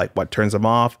terms of like what turns them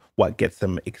off, what gets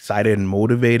them excited and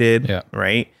motivated,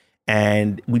 right?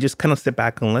 And we just kind of sit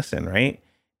back and listen, right?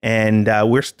 And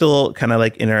we're still kind of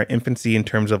like in our infancy in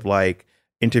terms of like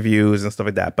interviews and stuff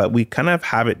like that, but we kind of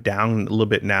have it down a little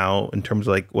bit now in terms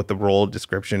of like what the role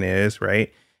description is,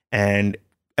 right? And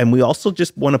And we also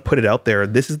just want to put it out there.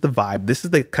 This is the vibe. This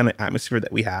is the kind of atmosphere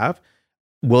that we have.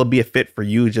 Will it be a fit for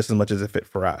you just as much as a fit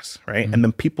for us, right? And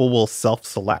then people will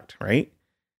self-select, right?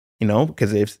 You know,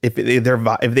 because if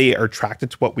they are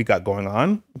attracted to what we got going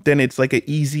on, then it's like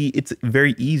it's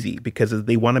very easy because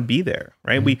they want to be there,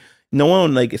 right? No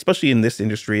one, like, especially in this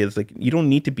industry, it's like you don't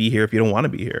need to be here if you don't want to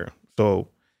be here. So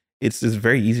it's just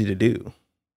very easy to do.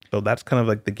 So that's kind of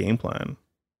like the game plan.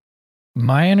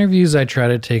 My interviews, I try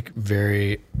to take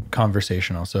very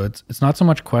conversational. So it's not so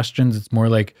much questions. It's more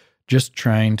like just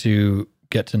trying to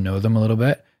get to know them a little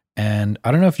bit. And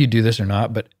I don't know if you do this or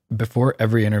not, but before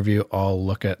every interview, I'll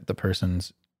look at the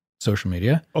person's social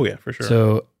media. Oh yeah, for sure.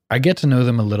 So I get to know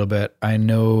them a little bit. I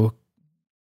know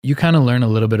you kind of learn a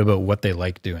little bit about what they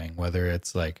like doing, whether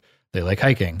it's like they like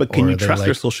hiking. But can you trust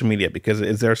their social media? Because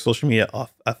is their social media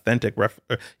authentic?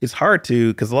 It's hard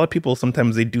to, because a lot of people,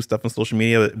 sometimes they do stuff on social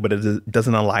media, but it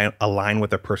doesn't align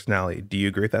with their personality. Do you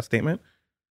agree with that statement?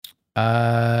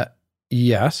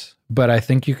 Yes, but I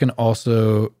think you can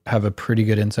also have a pretty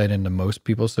good insight into most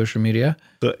people's social media.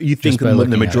 So you think the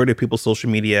majority of people's social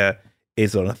media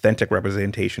is an authentic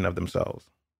representation of themselves?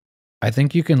 I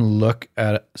think you can look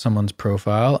at someone's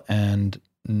profile and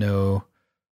know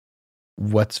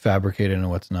what's fabricated and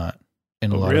what's not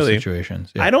in a lot of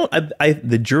situations. Yeah.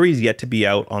 The jury's yet to be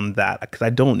out on that because I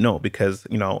don't know, because,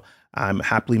 you know, I'm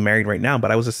happily married right now,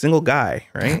 but I was a single guy,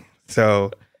 right?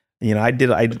 So, you know, I did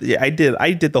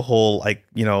the whole, like,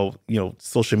 you know,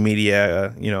 social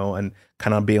media, you know, and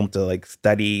kind of be able to like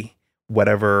study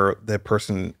whatever the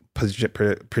person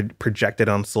projected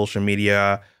on social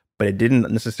media, but it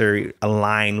didn't necessarily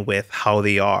align with how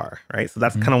they are, right? So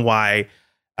that's kind of why,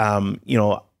 you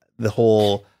know, like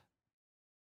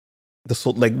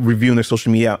reviewing their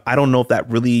social media, I don't know if that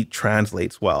really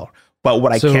translates well. But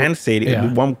what I can say,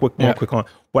 one quick one,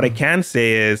 what I can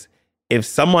say is, if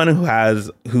someone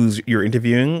who's you're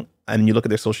interviewing and you look at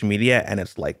their social media and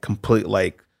it's like complete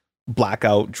like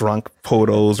blackout drunk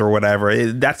photos or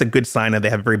whatever, that's a good sign that they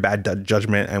have very bad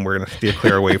judgment and we're going to steer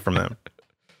clear away from them.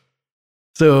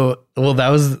 So, well, that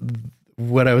was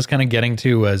what I was kind of getting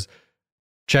to, was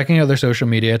checking out their social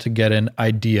media to get an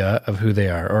idea of who they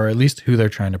are, or at least who they're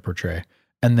trying to portray.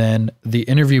 And then the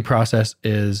interview process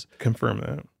is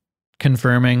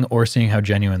confirming or seeing how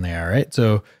genuine they are, right?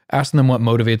 So asking them what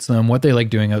motivates them, what they like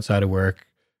doing outside of work.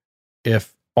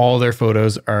 If all their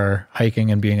photos are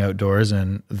hiking and being outdoors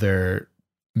and their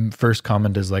first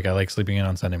comment is like, I like sleeping in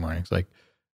on Sunday mornings, like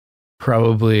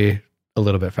probably a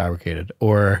little bit fabricated.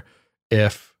 Or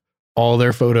if all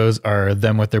their photos are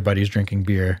them with their buddies drinking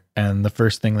beer and the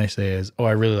first thing they say is, oh,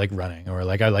 I really like running, or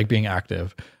like I like being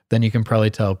active, then you can probably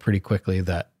tell pretty quickly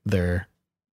that they're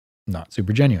not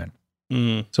super genuine.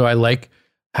 So I like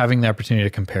having the opportunity to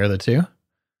compare the two.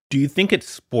 Do you think it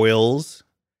spoils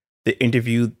the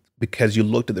interview because you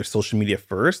looked at their social media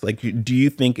first? Like, do you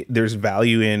think there's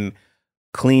value in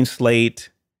clean slate,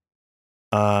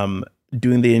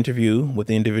 doing the interview with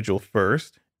the individual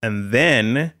first, and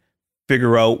then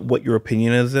figure out what your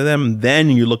opinion is of them? Then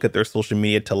you look at their social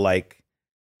media to, like,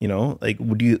 you know, like,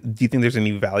 do you think there's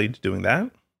any value to doing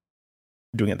that?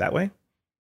 Doing it that way?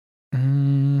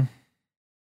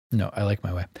 No, I like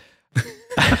my way.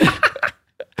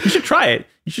 You should try it.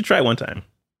 You should try it one time.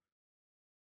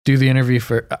 Do the interview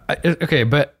for okay,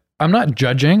 but I'm not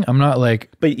judging. I'm not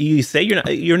like. But you say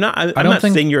you're not. I'm not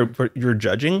saying you're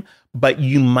judging, but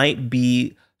you might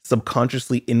be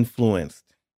subconsciously influenced,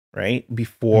 right?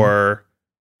 Before,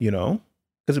 you know,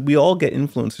 because we all get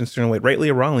influenced in a certain way, rightly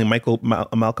or wrongly.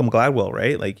 Malcolm Gladwell,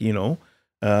 right? Like, you know,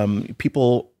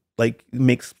 people like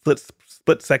make split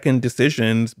second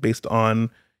decisions based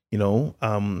on, you know,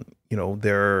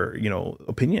 their, you know,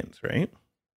 opinions, right?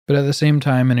 But at the same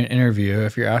time, in an interview,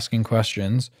 if you're asking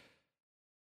questions,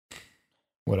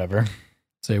 whatever,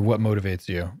 say, what motivates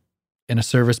you? In a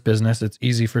service business, it's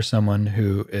easy for someone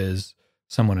who is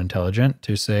somewhat intelligent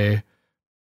to say,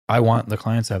 I want the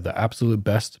clients to have the absolute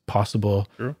best possible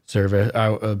service.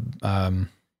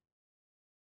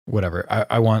 Whatever.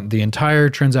 I want the entire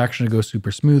transaction to go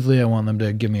super smoothly. I want them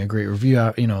to give me a great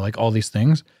review, you know, like all these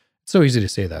things. It's so easy to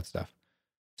say that stuff.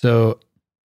 So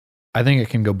I think it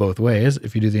can go both ways.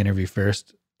 If you do the interview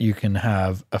first, you can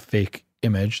have a fake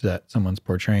image that someone's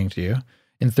portraying to you.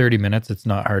 In 30 minutes, it's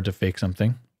not hard to fake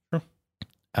something. Sure.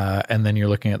 And then you're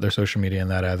looking at their social media, and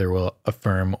that either will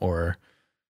affirm or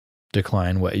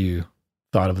decline what you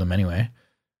thought of them anyway.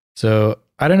 So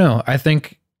I don't know. I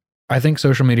think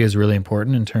social media is really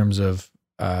important in terms of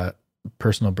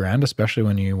personal brand, especially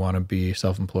when you want to be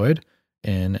self-employed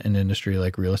in an industry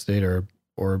like real estate or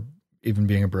even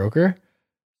being a broker.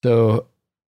 So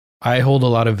I hold a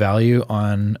lot of value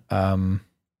on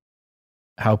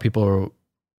how people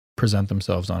present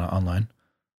themselves online?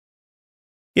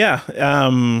 Yeah.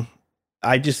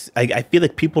 I feel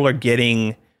like people are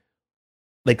getting,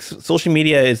 like, social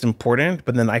media is important,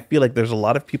 but then I feel like there's a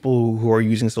lot of people who are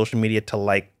using social media to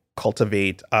like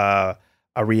cultivate a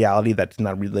reality that's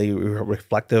not really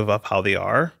reflective of how they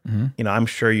are. Mm-hmm. You know, I'm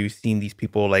sure you've seen these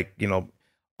people, like, you know,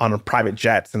 on a private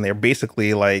jets, and they're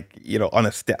basically like, you know, on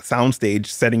a sound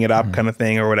stage setting it up, Mm-hmm. kind of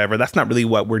thing or whatever. That's not really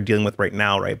what we're dealing with right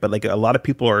now, right? But like a lot of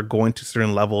people are going to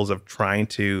certain levels of trying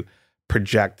to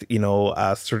project, you know,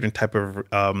 a certain type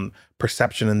of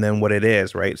perception and then what it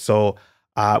is, right? So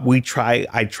I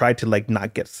try to like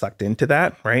not get sucked into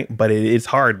that, right? But it is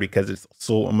hard because it's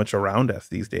so much around us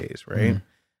these days, right?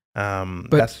 But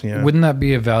That's, yeah. wouldn't that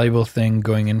be a valuable thing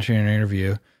going into an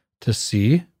interview to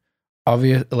see?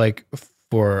 Obvious, like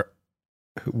for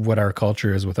what our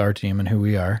culture is with our team and who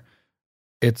we are,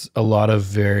 it's a lot of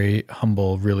very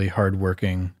humble, really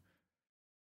hardworking,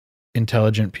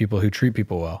 intelligent people who treat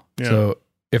people well. Yeah. So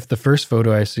if the first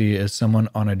photo I see is someone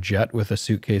on a jet with a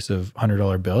suitcase of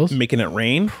 $100 bills, Making it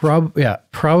rain.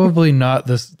 probably not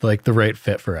this like the right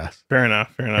fit for us. Fair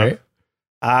enough. Right?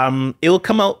 It'll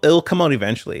come out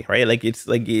eventually, right? Like it's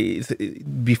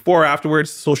before or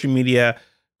afterwards, social media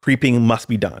creeping must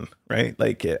be done, right?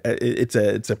 Like it's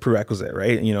a prerequisite,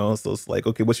 right? You know, so it's like,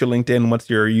 okay, what's your LinkedIn? What's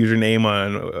your username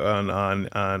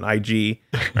on IG,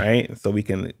 right? So we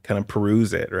can kind of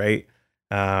peruse it, right?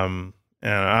 And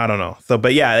I don't know. So,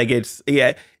 but yeah, like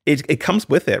it comes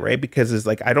with it, right? Because it's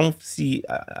like, I don't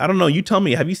know. You tell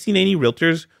me, have you seen any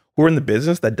realtors who are in the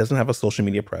business that doesn't have a social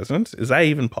media presence? Is that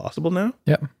even possible now?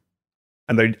 Yep.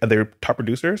 And they're top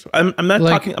producers. I'm not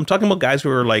Like, talking. I'm talking about guys who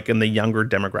are like in the younger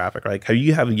demographic. Like, how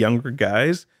you have younger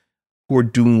guys who are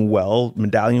doing well,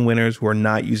 medallion winners who are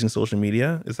not using social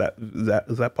media. Is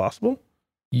that possible?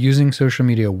 using social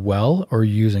media well or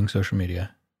using social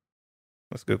media?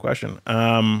 That's a good question.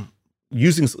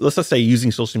 Let's just say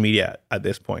using social media at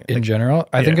this point. In Like, general,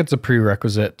 I think it's a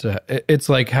prerequisite to, it's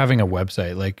like having a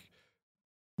website. Like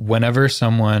whenever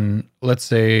someone, let's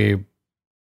say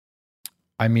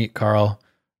I meet Carl,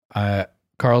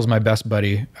 Carl's my best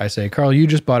buddy. I say, Carl, you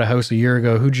just bought a house a year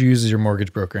ago. Who'd you use as your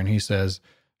mortgage broker? And he says,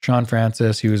 Shaun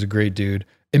Francis. He was a great dude.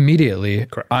 Immediately,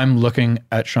 Correct. I'm looking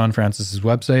at Shaun Francis's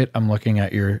website. I'm looking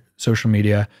at your social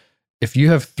media. If you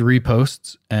have 3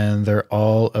 posts and they're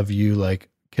all of you like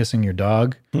kissing your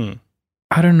dog,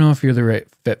 I don't know if you're the right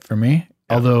fit for me.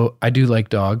 Yeah. Although I do like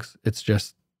dogs. It's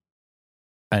just,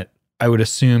 I would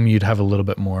assume you'd have a little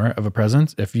bit more of a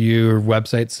presence. If your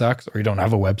website sucks or you don't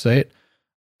have a website,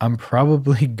 I'm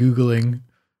probably Googling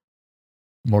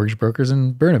mortgage brokers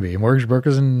in Burnaby, mortgage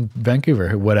brokers in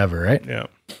Vancouver, whatever, right? Yeah.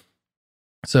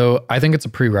 So I think it's a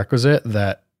prerequisite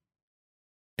that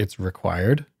it's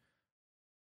required.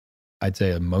 I'd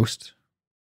say most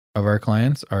of our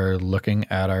clients are looking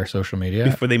at our social media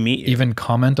before they meet you. Even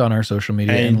comment on our social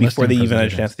media, and before they even had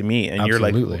a chance to meet. And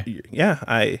Absolutely. You're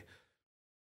like,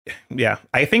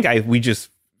 I think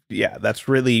that's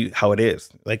really how it is.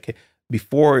 Like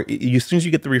before, as soon as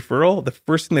you get the referral, the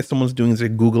first thing that someone's doing is they're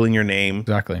Googling your name.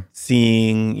 Exactly.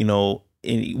 Seeing, you know,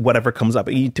 whatever comes up.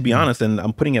 To be honest, and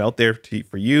I'm putting it out there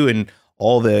for you and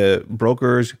all the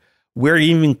brokers, we're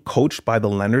even coached by the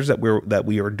lenders that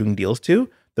we are doing deals to.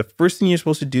 The first thing you're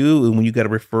supposed to do when you get a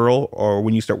referral or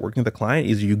when you start working with a client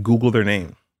is you Google their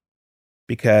name,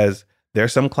 because there are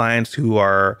some clients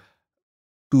who've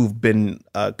been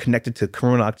connected to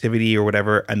criminal activity or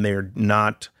whatever, and they're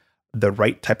not the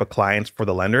right type of clients for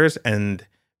the lenders, and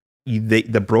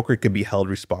the broker could be held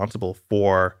responsible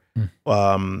for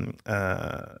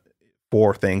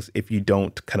things if you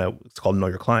don't kind of, it's called know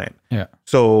your client. Yeah.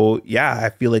 So yeah, I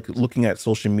feel like looking at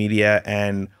social media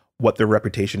and what their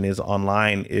reputation is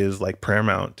online is like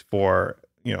paramount for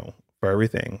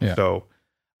everything. Yeah. So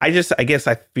I guess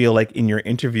I feel like in your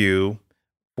interview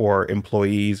for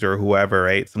employees or whoever,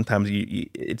 right? Sometimes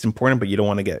it's important, but you don't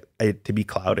want to get it to be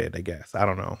clouded, I guess. I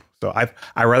don't know. So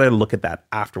I rather look at that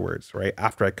afterwards, right?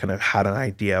 After I kind of had an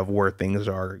idea of where things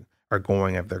are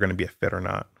going, if they're going to be a fit or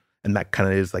not. And that kind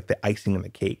of is like the icing on the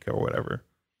cake or whatever.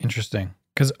 Interesting.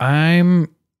 Because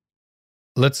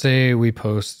let's say we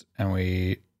post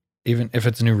and even if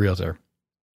it's a new realtor,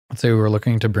 let's say we were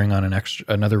looking to bring on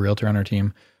another realtor on our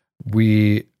team.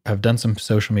 We have done some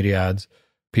social media ads.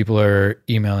 People are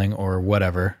emailing or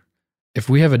whatever. If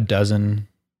we have a dozen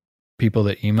people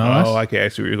that email us. Oh, okay. I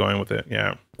see where you're going with it.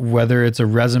 Yeah. Whether it's a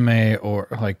resume or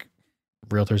like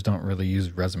realtors don't really use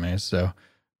resumes. So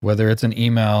whether it's an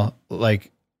email,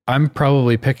 like I'm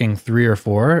probably picking 3 or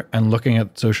 4 and looking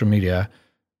at social media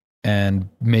and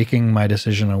making my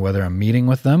decision on whether I'm meeting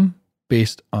with them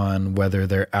based on whether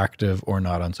they're active or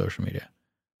not on social media.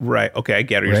 Right. Okay. I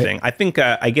get what you're Right? saying. I think,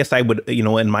 I guess I would,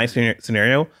 in my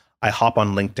scenario, I hop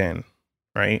on LinkedIn,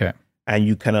 right? Okay. And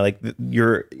you kind of like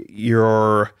your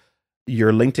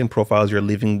LinkedIn profile is your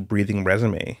living, breathing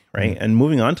resume, right? And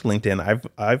moving on to LinkedIn,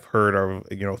 I've heard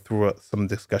of, through some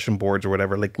discussion boards or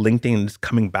whatever, like LinkedIn is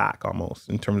coming back almost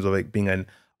in terms of like being a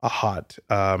hot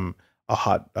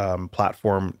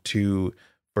platform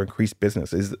for increased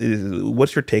business. Is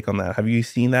what's your take on that? Have you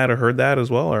seen that or heard that as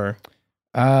well, or?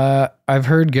 I've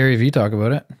heard Gary Vee talk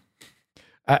about it.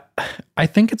 I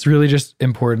think it's really just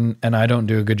important, and I don't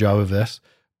do a good job of this,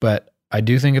 but I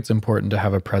do think it's important to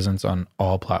have a presence on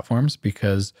all platforms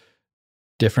because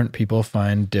different people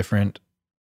find different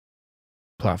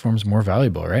platforms more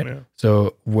valuable, right? Yeah.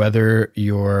 So whether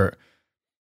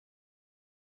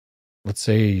let's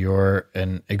say you're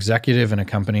an executive in a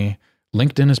company,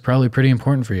 LinkedIn is probably pretty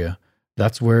important for you.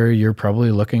 That's where you're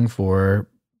probably looking for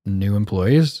new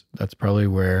employees. That's probably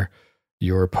where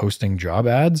you're posting job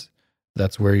ads.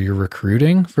 That's where you're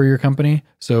recruiting for your company.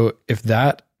 So if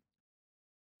that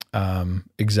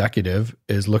executive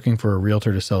is looking for a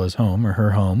realtor to sell his home or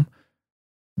her home,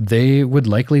 they would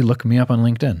likely look me up on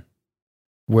LinkedIn.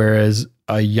 Whereas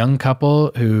a young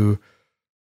couple who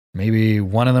maybe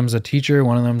one of them's a teacher,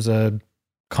 one of them's a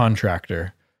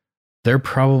contractor, they're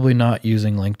probably not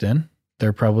using LinkedIn.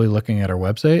 They're probably looking at our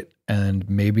website and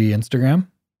maybe Instagram.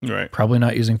 Right. Probably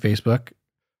not using Facebook.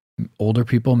 Older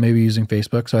people maybe using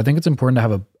Facebook. So I think it's important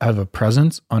to have a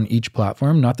presence on each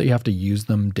platform. Not that you have to use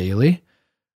them daily,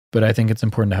 but I think it's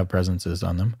important to have presences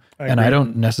on them. I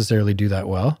don't necessarily do that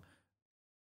well,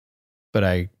 but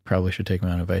I probably should take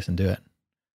my own advice and do it.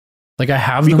 Like I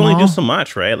have you them can only all. do so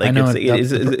much, right? Like I know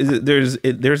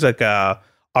there's like a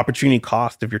opportunity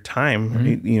cost of your time,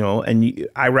 and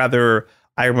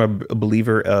I'm a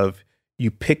believer of you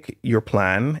pick your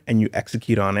plan and you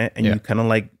execute on it and you kind of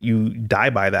like you die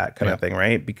by that kind of thing,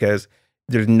 right? Because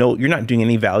you're not doing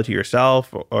any value to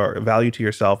yourself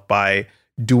by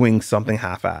doing something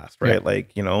half-assed, right? Yeah.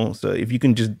 Like, so if you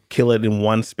can just kill it in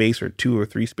one space or two or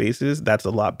three spaces, that's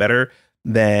a lot better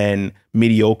than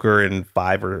mediocre in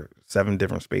 5 or 7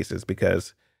 different spaces,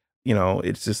 because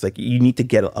it's just like you need to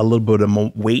get a little bit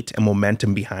of weight and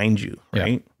momentum behind you,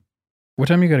 right? Yeah. What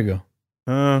time you gotta go?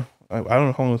 I don't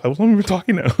know how long I was only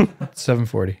talking now.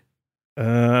 7:40.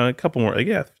 A couple more,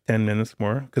 10 minutes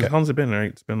more. Because how long's it been? Right?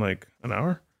 It's been like an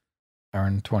hour. Hour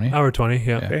and 20. Hour 20,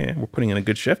 yeah. Okay, we're putting in a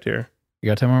good shift here. You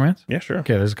got 10 more minutes? Yeah, sure.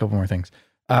 Okay, there's a couple more things.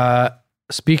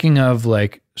 Speaking of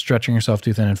like stretching yourself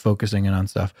too thin and focusing in on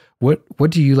stuff, what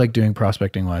do you like doing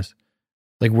prospecting wise?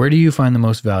 Like, where do you find the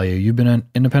most value? You've been an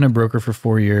independent broker for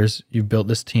 4 years. You've built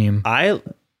this team. I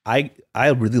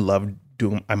really love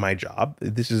doing my job.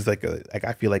 This is like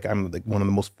I feel like I'm like one of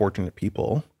the most fortunate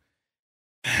people.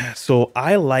 So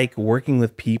I like working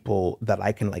with people that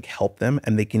I can like help them,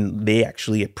 and they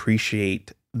actually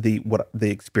appreciate the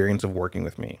experience of working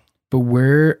with me. But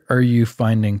where are you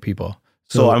finding people?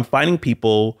 So I'm finding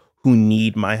people who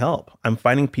need my help. I'm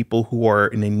finding people who are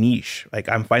in a niche. Like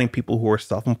I'm finding people who are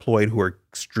self-employed, who are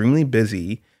extremely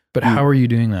busy. But how are you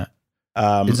doing that?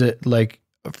 Is it like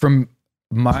from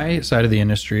my side of the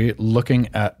industry, looking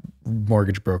at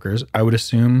mortgage brokers, I would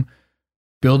assume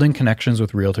building connections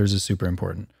with realtors is super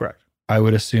important. Correct. I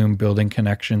would assume building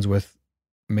connections with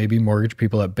maybe mortgage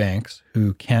people at banks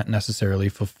who can't necessarily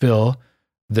fulfill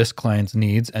this client's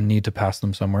needs and need to pass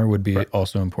them somewhere would be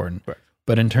also important. Correct.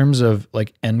 But in terms of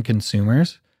like end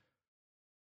consumers,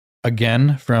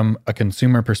 again, from a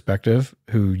consumer perspective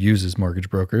who uses mortgage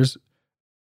brokers,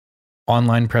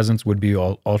 online presence would be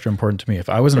ultra important to me. If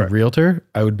I wasn't a realtor,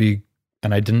 I would be,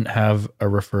 and I didn't have a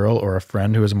referral or a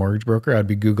friend who was a mortgage broker, I'd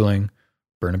be Googling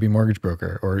Burnaby mortgage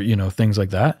broker or, things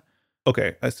like that.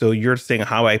 Okay. So you're saying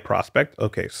how I prospect?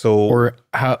 Okay. So, or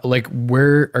how, like,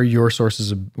 where are your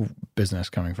sources of business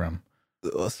coming from?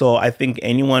 So I think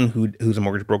anyone who's a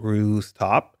mortgage broker who's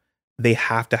top, they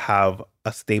have to have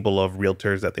a stable of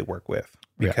realtors that they work with,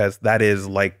 because that is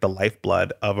like the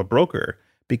lifeblood of a broker,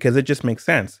 because it just makes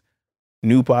sense.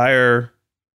 New buyer,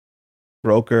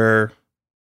 broker,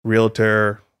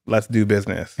 realtor, let's do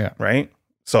business. Yeah. Right.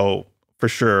 So for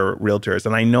sure, realtors.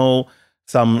 And I know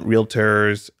some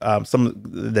realtors,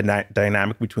 the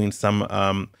dynamic between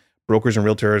some brokers and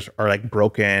realtors are like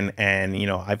broken. And,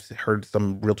 I've heard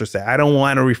some realtors say, I don't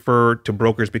want to refer to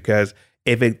brokers because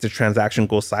if the transaction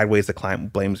goes sideways, the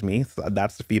client blames me. So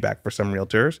that's the feedback for some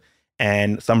realtors.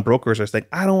 And some brokers are saying,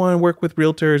 I don't want to work with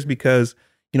realtors because,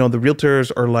 the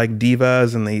realtors are like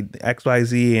divas and they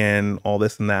XYZ and all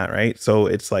this and that, right? So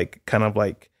it's like kind of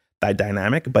like that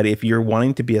dynamic. But if you're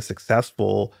wanting to be a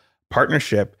successful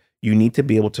partnership, you need to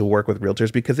be able to work with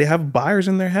realtors because they have buyers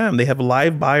in their hand. They have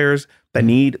live buyers that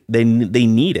they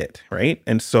need it, right?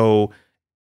 And so,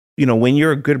 when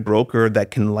you're a good broker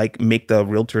that can like make the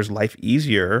realtor's life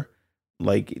easier,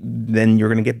 like then you're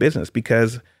going to get business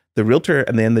because the realtor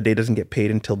at the end of the day doesn't get paid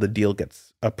until the deal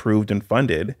gets approved and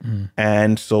funded.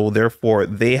 And so therefore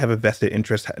they have a vested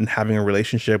interest in having a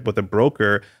relationship with a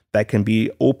broker that can be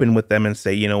open with them and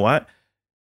say, you know what,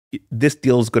 this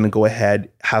deal is going to go ahead,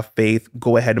 have faith,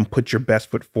 go ahead and put your best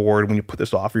foot forward when you put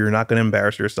this offer. You're not going to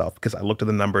embarrass yourself because I looked at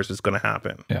the numbers, it's going to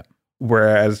happen. Yeah.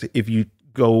 Whereas if you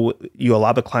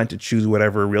allow the client to choose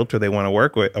whatever realtor they want to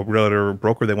work with, a realtor or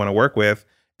broker they want to work with,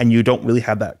 and you don't really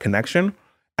have that connection,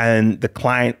 and the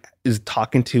client is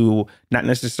talking to not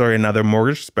necessarily another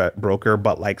mortgage broker,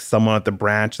 but like someone at the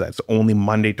branch that's only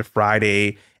Monday to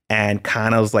Friday and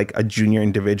kind of is like a junior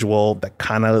individual that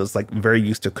kind of is like very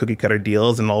used to cookie cutter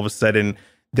deals. And all of a sudden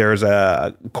there's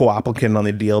a co-applicant on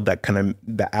the deal that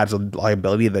adds a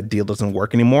liability. That deal doesn't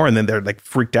work anymore. And then they're like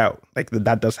freaked out. Like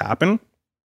that does happen.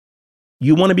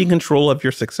 You want to be in control of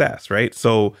your success, right?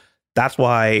 So that's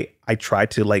why I try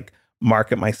to like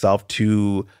market myself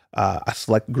to a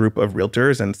select group of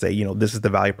realtors and say, this is the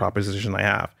value proposition I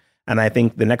have. And I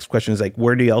think the next question is like,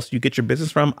 where else you get your business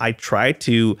from? I try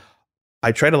to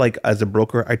like, as a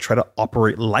broker, I try to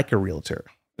operate like a realtor.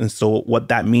 And so what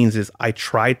that means is I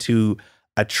try to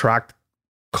attract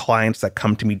clients that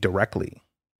come to me directly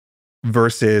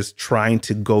versus trying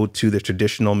to go to the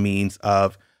traditional means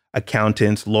of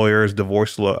accountants, lawyers,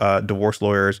 divorce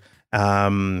lawyers,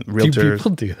 realtors. Do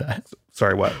people do that?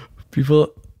 Sorry, what?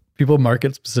 People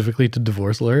market specifically to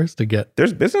divorce lawyers to get.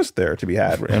 There's business there to be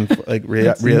had, and like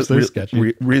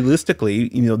realistically,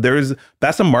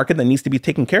 that's a market that needs to be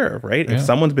taken care of, right? Yeah. If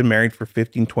someone's been married for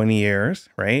 15, 20 years,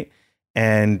 right,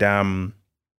 and now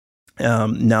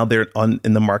they're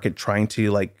in the market trying to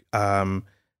like get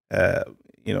a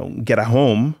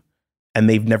home, and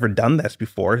they've never done this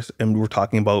before, and we're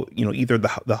talking about either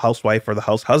the housewife or the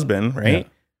house husband, right?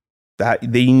 Yeah.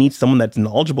 That they need someone that's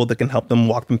knowledgeable that can help them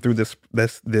walk them through this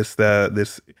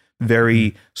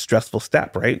very stressful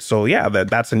step, right? So yeah,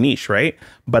 that's a niche, right?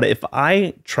 But if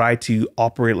I try to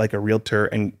operate like a realtor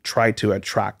and try to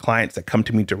attract clients that come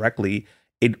to me directly,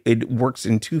 it works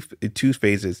in two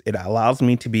phases. It allows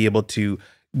me to be able to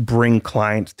bring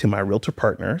clients to my realtor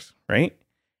partners, right?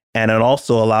 And it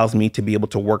also allows me to be able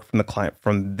to work from the client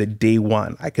from the day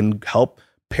one. I can help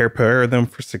prepare them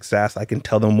for success. I can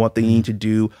tell them what they need to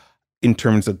do in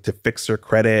terms of to fix their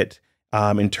credit,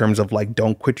 in terms of like,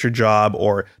 don't quit your job,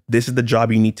 or this is the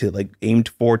job you need to like aim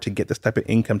for to get this type of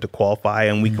income to qualify,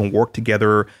 and we can work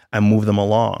together and move them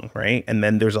along, right? And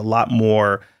then there's a lot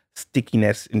more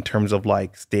stickiness in terms of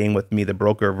like staying with me, the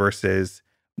broker, versus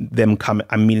them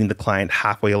I'm meeting the client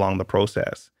halfway along the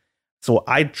process. So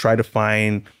I try to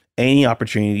find any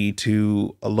opportunity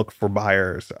to look for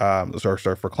buyers,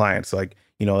 or for clients. So like,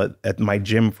 at my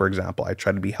gym, for example, I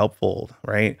try to be helpful,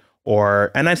 right?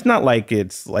 And it's not like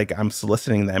it's like I'm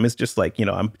soliciting them. It's just like,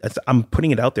 I'm putting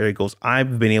it out there. It goes,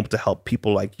 I've been able to help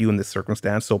people like you in this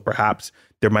circumstance. So perhaps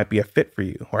there might be a fit for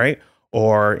you. Right.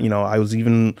 Or, I was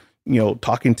even,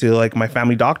 talking to like my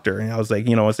family doctor, and I was like,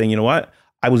 I was saying, what,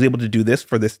 I was able to do this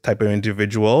for this type of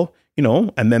individual,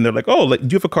 and then they're like, oh, like,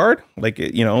 do you have a card? Like,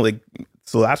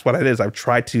 so that's what it is. I've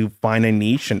tried to find a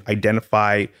niche and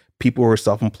identify people who are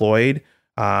self-employed.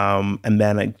 And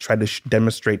then I try to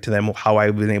demonstrate to them how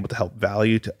I've been able to help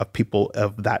value of people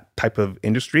of that type of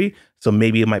industry. So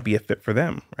maybe it might be a fit for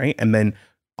them, right? And then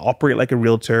operate like a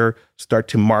realtor, start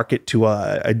to market to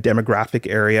a demographic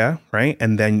area, right?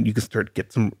 And then you can start to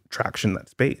get some traction in that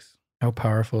space. How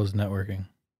powerful is networking?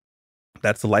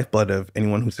 That's the lifeblood of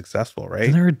anyone who's successful, right?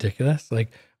 Isn't that ridiculous?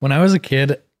 Like when I was a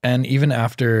kid, and even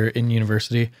after in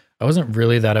university, I wasn't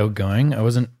really that outgoing. I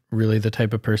wasn't really the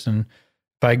type of person.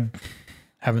 If I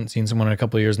haven't seen someone in a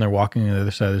couple of years and they're walking on the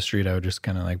other side of the street, I would just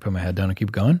kind of like put my head down and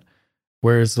keep going.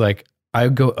 Whereas like I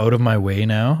go out of my way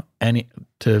now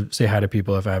to say hi to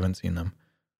people if I haven't seen them.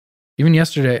 Even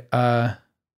yesterday, I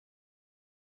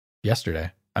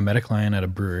met a client at a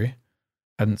brewery.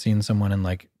 Hadn't seen someone in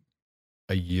like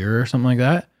a year or something like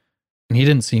that. And he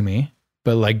didn't see me,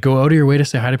 but like go out of your way to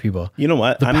say hi to people. You know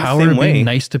what? The power of being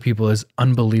nice to people is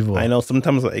unbelievable. I know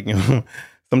sometimes like,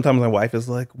 sometimes my wife is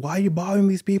like, why are you bothering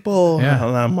these people? Yeah.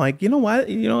 And I'm like, you know what?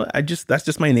 That's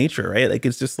just my nature, right? Like,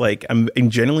 it's just like, I'm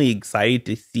genuinely excited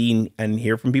to see and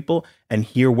hear from people and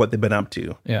hear what they've been up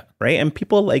to. Yeah. Right. And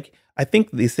people like, I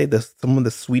think they say some of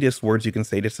the sweetest words you can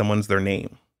say to someone's their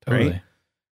name. Totally. Right.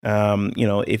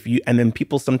 And then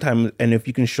people sometimes, and if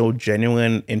you can show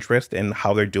genuine interest in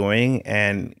how they're doing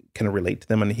and kind of relate to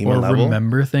them on a human level.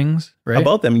 Remember things, right?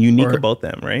 About them, about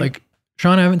them, right? Like,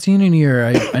 Shaun, I haven't seen you in a year.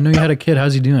 I know you had a kid.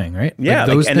 How's he doing? Right? Yeah.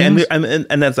 Like those things.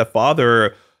 And as a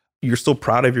father, you're so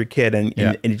proud of your kid, and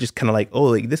it's just kind of like, oh,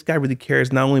 like this guy really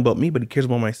cares not only about me, but he cares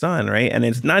about my son, right? And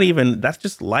it's not even, that's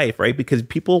just life, right? Because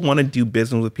people want to do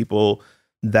business with people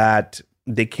that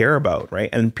they care about,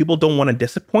 right? And people don't want to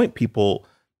disappoint people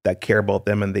that care about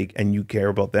them, and you care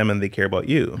about them, and they care about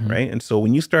you, right? And so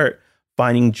when you start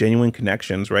finding genuine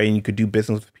connections, right, and you could do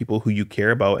business with people who you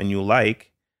care about and you like,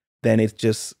 then it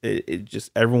just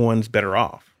everyone's better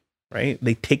off, right?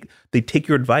 They take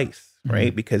your advice,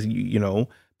 right? Because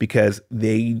because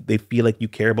they feel like you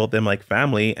care about them like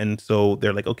family. And so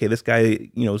they're like, okay, this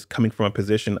guy, is coming from a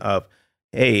position of,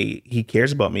 hey, he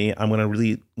cares about me. I'm going to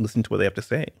really listen to what they have to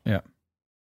say. Yeah.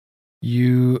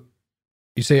 You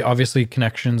say obviously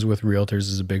connections with realtors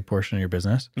is a big portion of your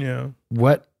business. Yeah.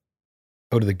 What,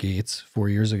 out of the gates 4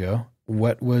 years ago,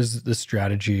 what was the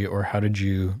strategy, or how did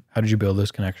you build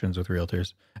those connections with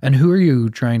realtors? And who are you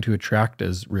trying to attract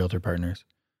as realtor partners?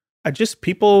 Just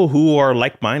people who are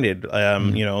like-minded.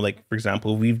 Like, for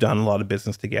example, we've done a lot of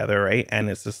business together, right? And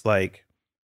it's just like,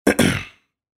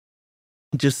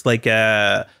 there's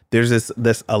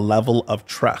a level of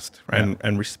trust, right?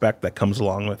 And respect that comes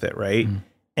along with it, right?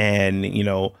 And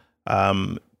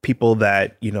people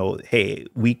that hey,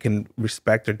 we can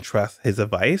respect and trust his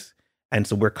advice, and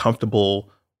so we're comfortable,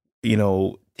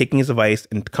 taking his advice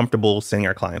and comfortable sending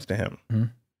our clients to him.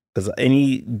 Because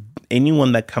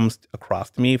anyone that comes across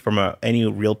to me from any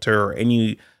realtor or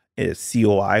any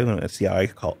COI,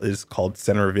 is called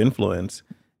center of influence,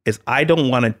 is I don't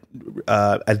want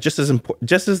to, just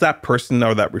as that person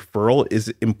or that referral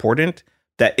is important,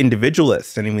 that individual that's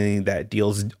sending me that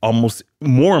deal is almost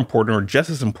more important or just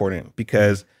as important,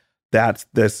 because that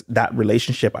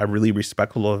relationship, I really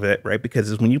respect a lot of it, right?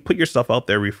 Because when you put yourself out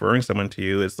there referring someone to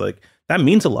you, it's like, that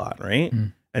means a lot, right?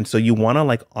 And so you want to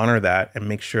like honor that and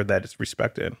make sure that it's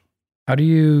respected. How do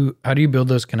you build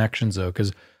those connections though?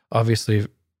 Because obviously,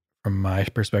 from my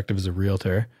perspective as a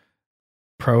realtor,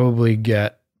 probably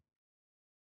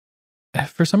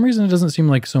for some reason, it doesn't seem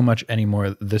like so much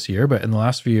anymore this year, but in the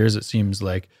last few years, it seems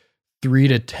like 3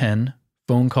 to 10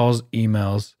 phone calls,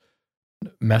 emails,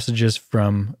 messages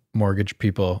from mortgage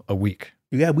people a week.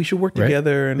 Yeah, we should work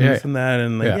together and this and that,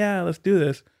 and let's do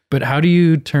this. But how do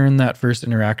you turn that first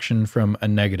interaction from a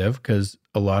negative? Because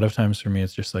a lot of times for me,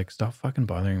 it's just like, stop fucking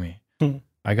bothering me.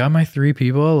 I got my 3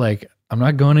 people. Like, I'm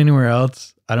not going anywhere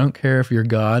else. I don't care if you're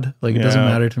God. Like, it doesn't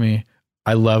matter to me.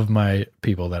 I love my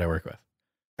people that I work with.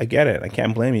 I get it. I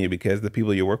can't blame you, because the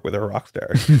people you work with are rock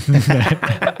stars.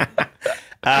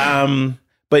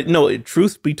 But no,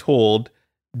 truth be told,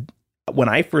 when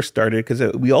I first started, because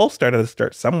we all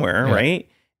start somewhere, right?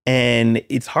 And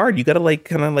it's hard. You got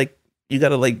to you got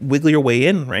to wiggle your way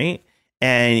in, right?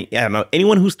 And I don't know,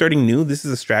 anyone who's starting new, this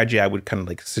is a strategy I would kind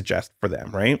of suggest for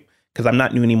them, right? Because I'm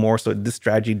not new anymore, so this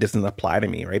strategy doesn't apply to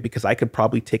me, right? Because I could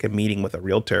probably take a meeting with a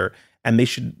realtor, and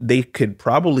they could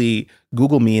probably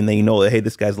Google me, and they know that, hey,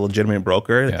 this guy's a legitimate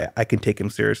broker. I can take him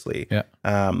seriously.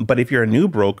 But if you're a new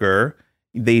broker,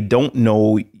 they don't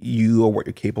know you or what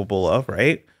you're capable of,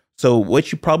 right? So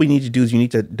what you probably need to do is you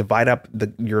need to divide up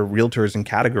your realtors in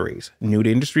categories: new to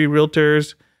industry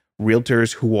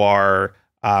realtors who are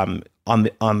on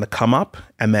the come up,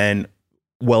 and then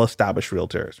well-established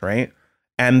realtors, right?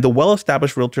 And the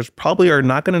well-established realtors probably are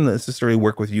not going to necessarily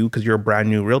work with you because you're a brand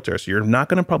new realtor. So you're not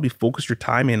going to probably focus your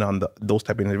time in on those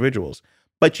type of individuals.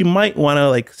 But you might want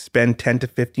to spend 10 to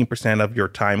 15% of your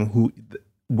time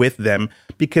with them,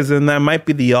 because then that might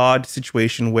be the odd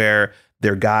situation where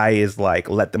their guy is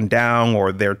let them down,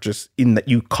 or they're just in that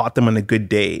you caught them on a good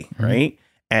day, right?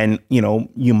 And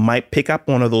you might pick up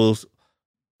one of those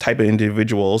type of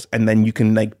individuals, and then you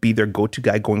can be their go-to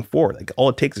guy going forward. All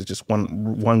it takes is just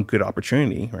one good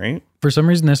opportunity, right? For some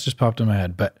reason, this just popped in my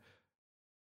head, but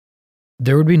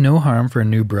there would be no harm for a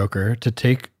new broker to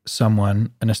take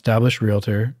someone, an established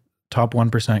realtor, top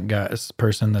 1% guy,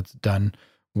 person that's done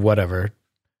whatever,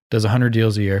 does 100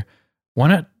 deals a year. Why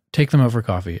not take them out for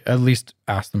coffee? At least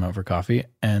ask them out for coffee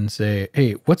and say,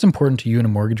 hey, what's important to you in a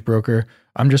mortgage broker?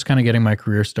 I'm just kind of getting my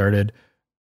career started.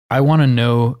 I want to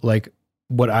know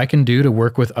what I can do to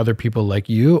work with other people like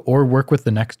you, or work with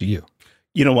the next you.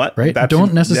 You know what? Right?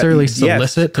 Don't necessarily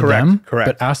solicit to them, correct.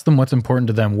 But ask them what's important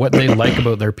to them, what they like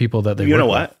about their people that they work with. You know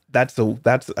what?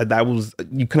 That was,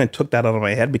 you kind of took that out of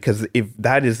my head, because if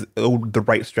that is the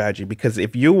right strategy, because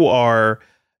if you are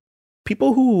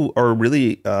people who are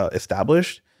really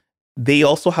established, they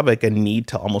also have a need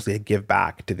to almost give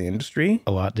back to the industry.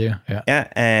 A lot do. Yeah. Yeah.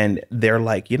 And they're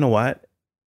you know what?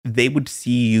 They would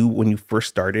see you when you first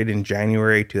started in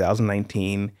January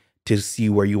 2019 to see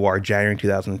where you are January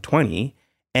 2020.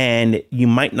 And you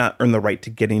might not earn the right to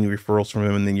get any referrals from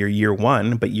them in your year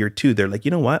one, but year two, they're like,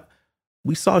 you know what?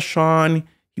 We saw Shaun.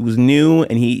 He was new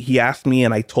and he asked me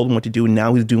and I told him what to do. And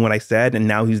now he's doing what I said. And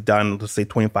now he's done, let's say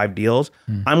 25 deals.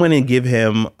 I'm going to give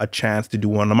him a chance to do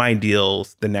one of my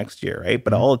deals the next year. Right.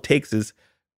 But all it takes is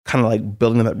kind of like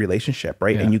building that relationship.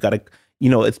 Right. And you got to,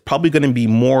 it's probably going to be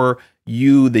more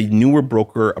you, the newer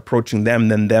broker, approaching them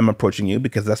than them approaching you,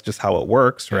 because that's just how it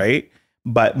works. Right.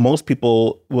 But most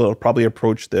people will probably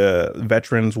approach the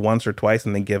veterans once or twice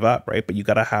and then give up. Right. But you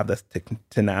got to have this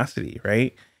tenacity.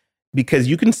 Right. Because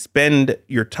you can spend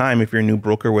your time, if you're a new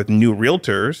broker, with new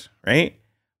realtors, right?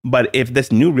 But if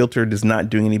this new realtor is not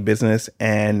doing any business,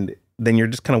 and then you're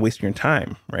just kind of wasting your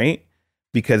time, right?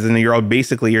 Because then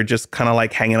you're just kind of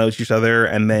like hanging out with each other,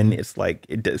 and then it's like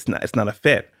it's not a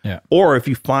fit. Yeah. Or if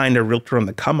you find a realtor on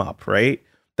the come up, right,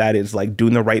 that is like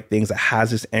doing the right things, that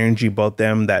has this energy about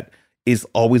them, that is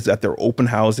always at their open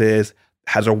houses,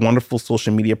 has a wonderful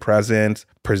social media presence,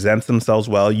 presents themselves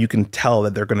well, you can tell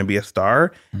that they're going to be a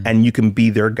star, and you can be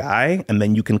their guy, and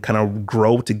then you can kind of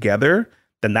grow together,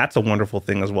 then that's a wonderful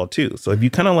thing as well too. So if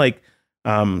you kind of like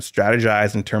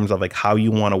strategize in terms of like how you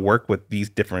want to work with these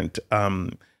different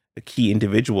key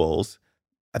individuals,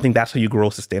 I think that's how you grow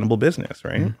a sustainable business,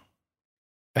 right?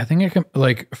 I think it can,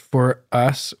 like, for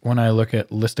us, when I look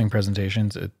at listing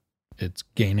presentations, it's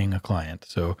gaining a client.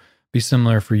 So be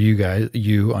similar for you guys,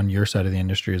 you on your side of the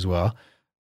industry as well.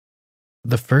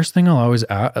 The first thing I'll always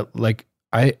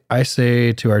I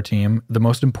say to our team, the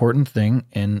most important thing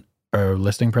in a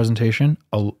listing presentation,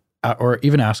 or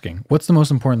even asking, what's the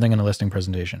most important thing in a listing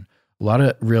presentation? A lot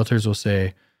of realtors will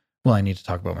say, well, I need to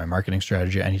talk about my marketing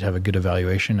strategy. I need to have a good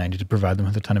evaluation. I need to provide them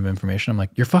with a ton of information. I'm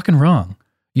like, you're fucking wrong.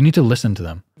 You need to listen to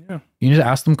them. Yeah. You need to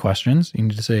ask them questions. You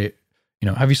need to say,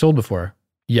 have you sold before?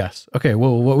 Yes. Okay.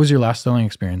 Well, what was your last selling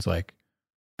experience like?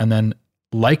 And then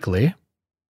likely,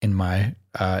 in my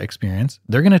experience,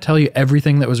 they're going to tell you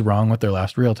everything that was wrong with their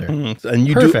last realtor. And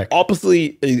you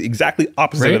do exactly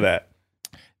opposite of that.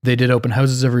 They did open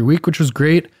houses every week, which was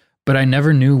great, but I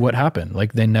never knew what happened.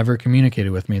 Like, they never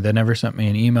communicated with me. They never sent me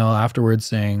an email afterwards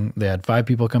saying they had 5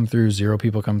 people come through, 0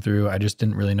 people come through. I just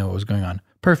didn't really know what was going on.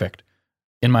 Perfect.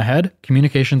 In my head,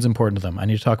 communication's important to them. I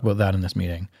need to talk about that in this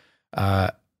meeting.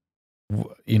 And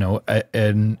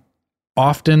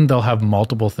often they'll have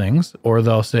multiple things, or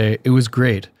they'll say, it was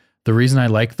great. The reason I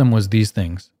liked them was these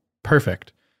things.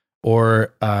 Perfect.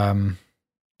 Or,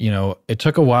 it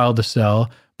took a while to sell,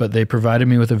 but they provided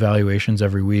me with evaluations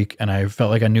every week, and I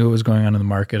felt like I knew what was going on in the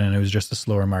market, and it was just a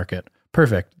slower market.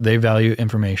 Perfect. They value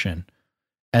information.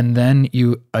 And then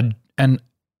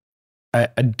I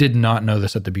did not know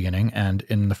this at the beginning, and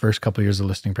in the first couple of years of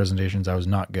listing presentations, I was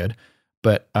not good.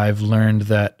 But I've learned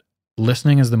that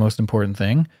listening is the most important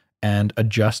thing, and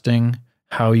adjusting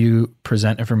how you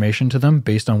present information to them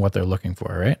based on what they're looking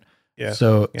for, right? Yeah.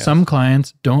 So some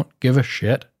clients don't give a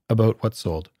shit about what's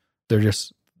sold.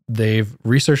 They've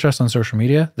researched us on social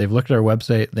media. They've looked at our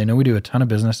website. They know we do a ton of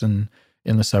business in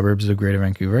the suburbs of Greater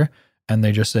Vancouver. And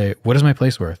they just say, what is my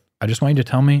place worth? I just want you to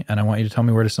tell me, and I want you to tell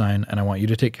me where to sign, and I want you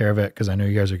to take care of it because I know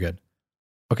you guys are good.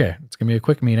 Okay, it's going to be a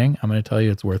quick meeting. I'm going to tell you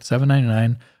it's worth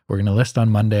 $7.99. We're going to list on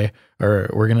Monday, or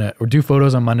we're going to do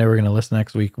photos on Monday. We're going to list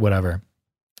next week, whatever.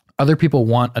 Other people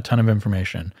want a ton of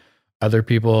information. Other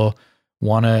people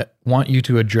want you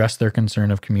to address their concern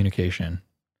of communication.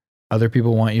 Other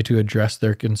people want you to address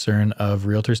their concern of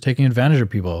realtors taking advantage of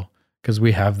people, because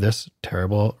we have this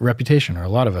terrible reputation, or a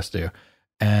lot of us do.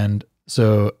 And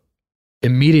so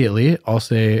immediately I'll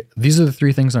say, these are the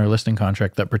 3 things in our listing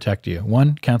contract that protect you.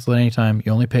 1, cancel at any time.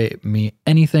 You only pay me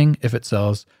anything if it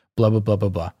sells, blah, blah, blah, blah,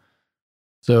 blah.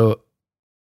 So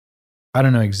I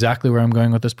don't know exactly where I'm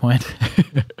going with this point,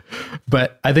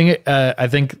 but I think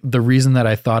the reason that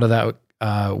I thought of that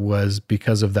was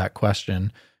because of that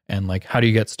question. And like, how do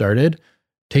you get started?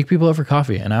 Take people out for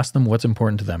coffee and ask them what's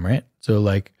important to them, right? So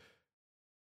like,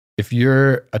 if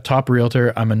you're a top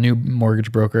realtor, I'm a new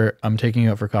mortgage broker, I'm taking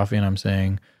you out for coffee and I'm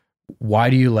saying, why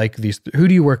do you like these? Who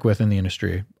do you work with in the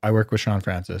industry? I work with Shaun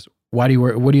Francis. What do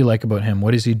you like about him?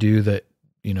 What does he do that,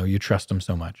 you trust him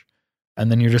so much?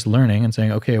 And then you're just learning and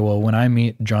saying, okay, well, when I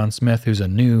meet John Smith, who's a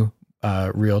new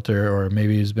realtor, or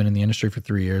maybe he's been in the industry for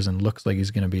 3 years and looks like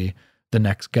he's going to be the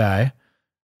next guy,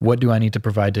 what do I need to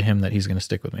provide to him that he's going to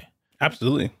stick with me?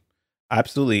 Absolutely.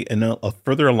 And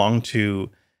further along to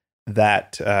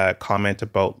that comment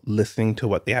about listening to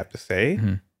what they have to say,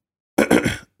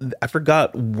 I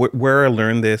forgot where I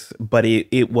learned this, but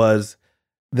it was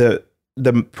the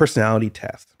personality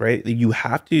test, right? You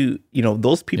have to,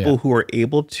 those people who are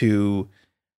able to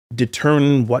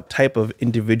determine what type of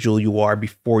individual you are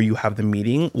before you have the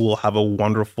meeting will have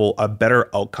a better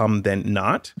outcome than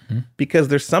not. Because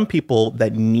there's some people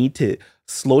that need to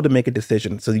slow to make a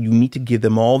decision. So you need to give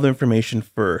them all the information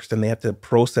first, and they have to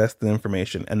process the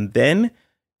information, and then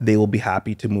they will be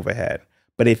happy to move ahead.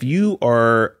 But if you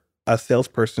are a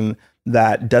salesperson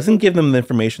that doesn't give them the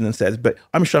information and says, but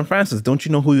I'm Shaun Francis, don't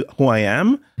you know who I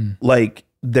am? Like,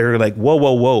 they're like,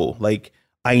 whoa. Like,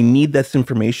 I need this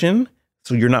information,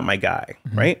 so you're not my guy,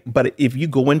 right? But if you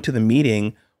go into the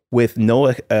meeting with no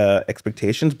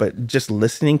expectations, but just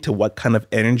listening to what kind of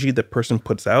energy the person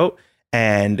puts out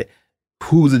and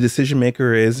who the decision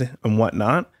maker is and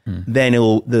whatnot, then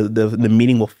the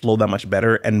meeting will flow that much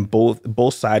better, and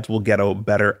both sides will get a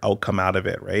better outcome out of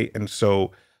it, right? And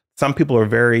so some people are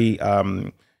very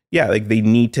like they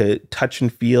need to touch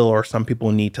and feel, or some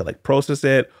people need to like process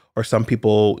it, or some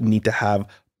people need to have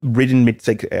written. It's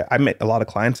like I met a lot of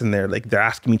clients in there, like they're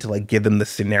asking me to like give them the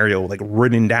scenario like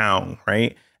written down,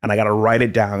 right? And I got to write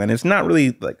it down, and it's not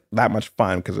really like that much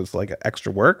fun because it's like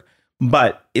extra work.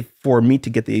 But if for me to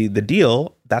get the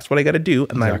deal, that's what I got to do.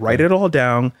 And I write it all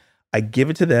down. I give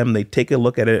it to them. They take a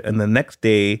look at it. And the next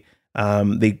day,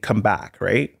 they come back,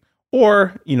 right?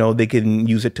 Or, they can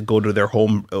use it to go to their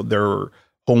home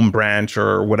branch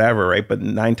or whatever, right? But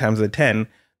 9 times out of 10,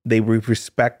 they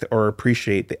respect or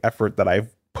appreciate the effort that I've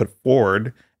put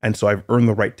forward. And so I've earned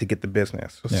the right to get the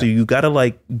business. So you got to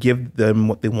like give them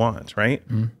what they want, right?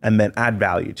 And then add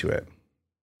value to it.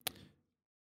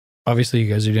 Obviously,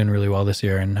 you guys are doing really well this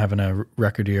year and having a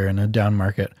record year in a down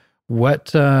market.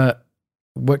 What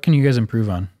can you guys improve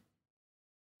on?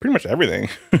 Pretty much everything.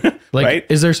 Like, right?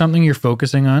 Is there something you're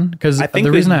focusing on? Because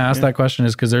the reason I asked that question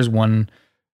is because there's one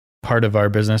part of our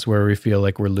business where we feel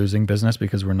like we're losing business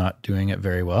because we're not doing it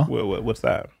very well. What's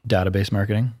that? Database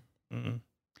marketing.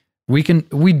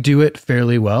 We do it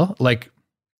fairly well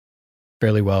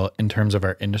in terms of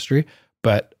our industry,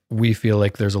 but we feel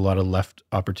like there's a lot of left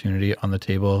opportunity on the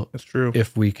table. That's true.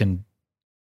 If we can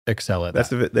excel at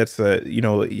that. That's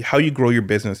how you grow your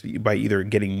business by either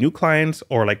getting new clients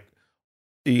or like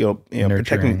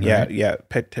protecting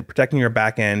protecting your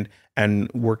back end and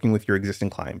working with your existing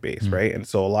client base, right? And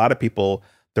so a lot of people,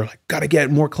 they're like, gotta get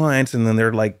more clients, and then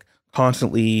they're like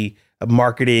constantly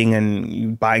marketing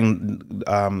and buying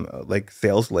like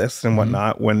sales lists and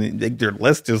whatnot when their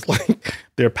list is like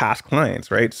their past clients,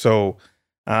 right? So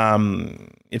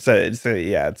it's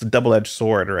a double-edged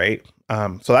sword, right?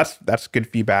 So that's good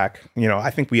feedback. I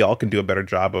think we all can do a better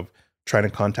job of trying to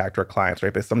contact our clients,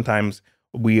 right? But sometimes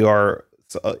we are,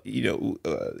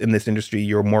 in this industry,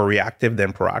 you're more reactive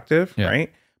than proactive,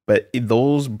 right? But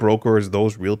those brokers,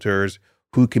 those realtors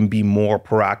who can be more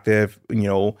proactive,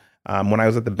 when I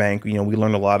was at the bank, we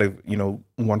learned a lot of,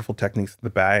 wonderful techniques at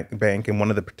the bank. And one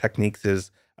of the techniques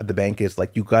at the bank is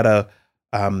like, you gotta,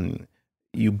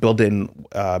 you build in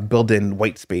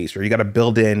white space, or you got to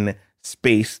build in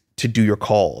space to do your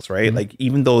calls, right? Like,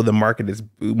 even though when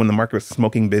the market was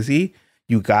smoking busy,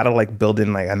 you got to like build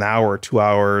in like an hour or 2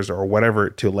 hours or whatever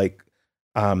to like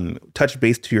touch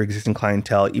base to your existing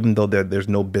clientele, even though there's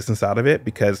no business out of it.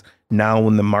 Because now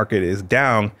when the market is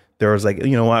down, there was like,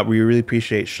 you know what, we really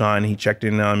appreciate Shaun. He checked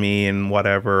in on me and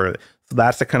whatever. So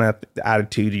that's the kind of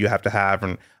attitude you have to have.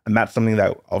 And that's something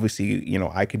that obviously,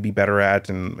 I could be better at,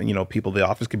 and, people in the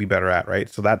office could be better at, right?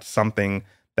 So that's something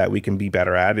that we can be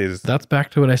better at. That's back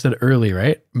to what I said early,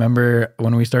 right? Remember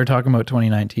when we started talking about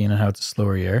 2019 and how it's a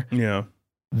slower year? Yeah.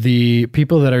 The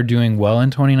people that are doing well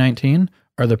in 2019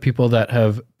 are the people that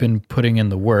have been putting in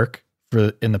the work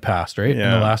in the past, right? Yeah.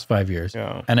 In the last 5 years.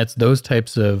 Yeah. And it's those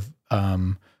types of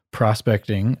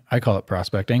prospecting, I call it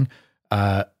prospecting,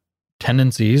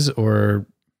 tendencies or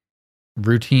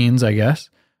routines, I guess,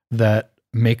 that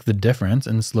make the difference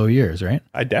in slow years, right?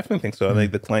 I definitely think so.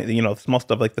 Like the client, small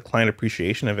stuff like the client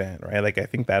appreciation event, right? Like, I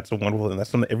think that's a wonderful thing. That's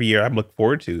something every year I look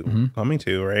forward to coming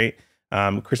to, right?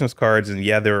 Christmas cards, and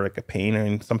they're like a pain,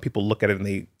 and some people look at it and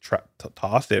they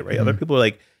toss it, right? Other people are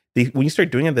like, when you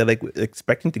start doing it, they're like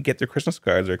expecting to get their Christmas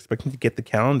cards or expecting to get the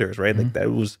calendars, right? Like,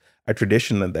 that was a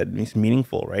tradition that is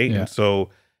meaningful, right? And so,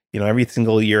 every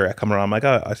single year I come around, I'm like,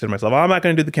 I said to myself, I'm not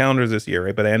going to do the calendars this year,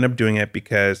 right? But I end up doing it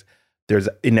because there's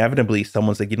inevitably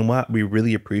someone's like, you know what, we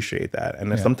really appreciate that.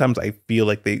 And sometimes I feel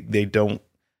like they don't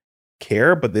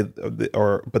care, but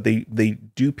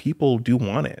people do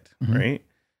want it, right?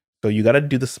 So you got to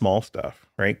do the small stuff,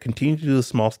 right? Continue to do the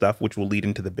small stuff, which will lead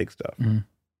into the big stuff.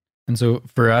 And so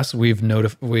for us, we've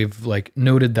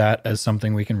noted that as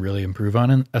something we can really improve on,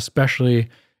 and especially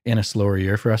in a slower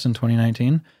year for us in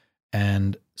 2019.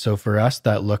 And so for us,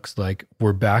 that looks like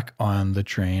we're back on the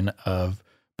train of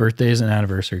birthdays and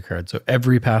anniversary cards. So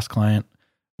every past client,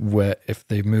 if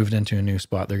they moved into a new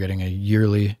spot, they're getting a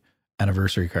yearly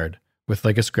anniversary card with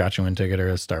like a scratch and win ticket or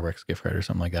a Starbucks gift card or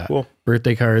something like that. Cool.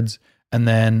 Birthday cards. And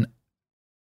then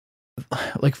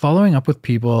like following up with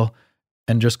people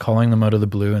and just calling them out of the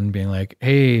blue and being like,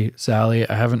 hey, Sally,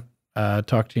 I haven't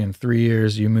talked to you in 3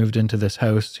 years. You moved into this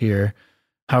house here.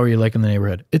 How are you liking the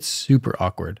neighborhood? It's super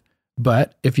awkward.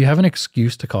 But if you have an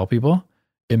excuse to call people,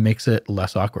 it makes it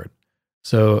less awkward.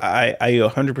 So I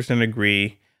 100%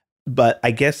 agree. But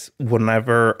I guess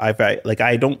whenever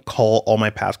I don't call all my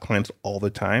past clients all the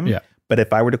time. Yeah. But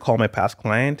if I were to call my past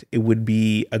client, it would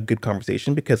be a good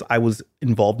conversation because I was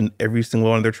involved in every single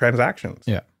one of their transactions.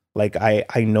 Yeah. Like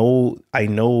I know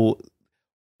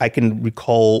I can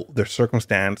recall their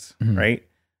circumstance, right?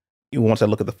 Once I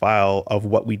look at the file of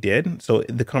what we did. So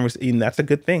the conversation, that's a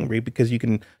good thing, right? Because you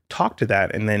can talk to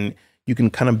that and then you can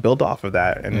kind of build off of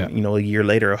that. And, you know, a year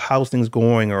later, how's things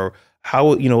going? Or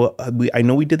how, you know, I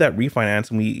know we did that refinance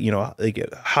and we, you know, like,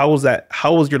 how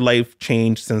was your life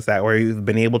changed since that, where you've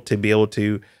been able to build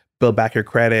back your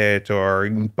credit or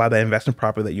buy that investment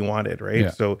property that you wanted, right?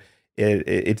 Yeah. So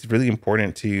it's really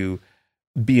important to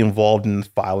be involved in the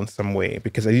file in some way,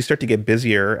 because as you start to get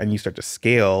busier and you start to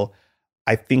scale,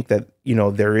 I think that, you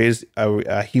know, there is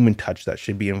a human touch that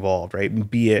should be involved, right?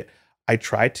 Be it, I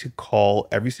try to call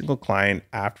every single client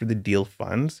after the deal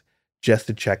funds just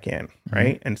to check in,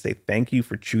 right? And say, thank you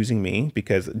for choosing me,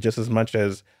 because just as much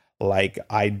as like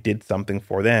I did something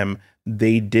for them,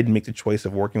 they did make the choice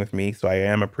of working with me. So I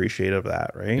am appreciative of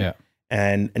that, right? Yeah.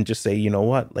 And just say, you know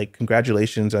what, like,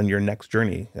 congratulations on your next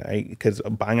journey, right? Because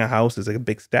buying a house is like a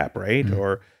big step, right?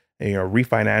 Or, you know,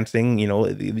 refinancing, you know,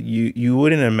 you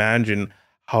wouldn't imagine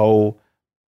how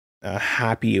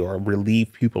happy or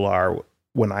relieved people are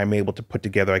when I'm able to put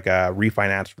together like a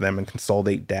refinance for them and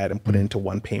consolidate debt and put it into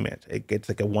one payment. It's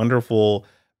like a wonderful,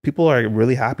 people are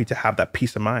really happy to have that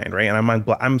peace of mind, right? And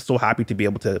I'm so happy to be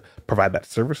able to provide that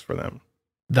service for them.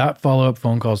 That follow-up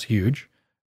phone call is huge.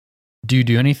 Do you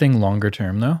do anything longer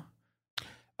term though?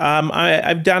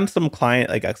 I've done some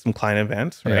client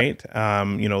events, right?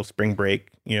 You know, spring break,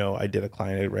 you know, I did a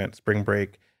client event spring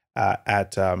break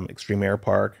at Extreme Air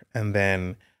Park, and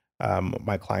then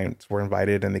my clients were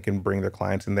invited and they can bring their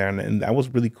clients in there. And that was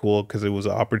really cool because it was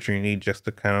an opportunity just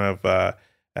to kind of,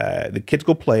 the kids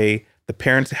go play, the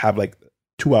parents have like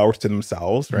 2 hours to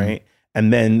themselves, right?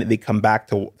 And then they come back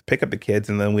to pick up the kids,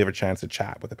 and then we have a chance to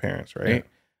chat with the parents, right?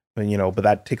 And, you know, but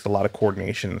that takes a lot of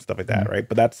coordination and stuff like that, right?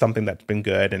 But that's something that's been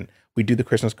good. And we do the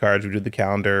Christmas cards, we do the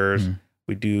calendars,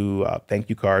 we do thank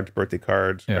you cards, birthday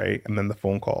cards, right? And then the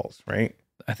phone calls, right?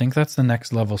 I think that's the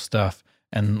next level stuff.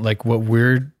 And like what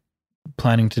we're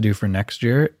planning to do for next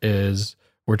year is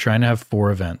we're trying to have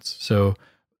 4 events. So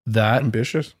that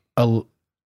ambitious. Well,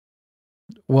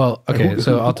 okay,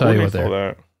 so I'll tell you what they're.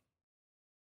 That?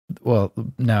 Well,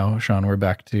 now, Shaun, we're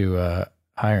back to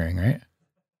hiring, right?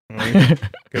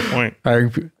 Good point.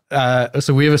 Hiring.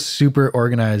 So we have a super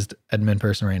organized admin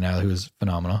person right now who's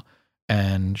phenomenal,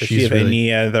 and Does she have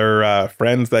any other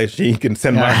friends that she can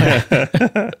send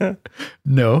my?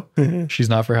 No, she's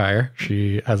not for hire.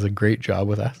 She has a great job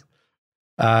with us.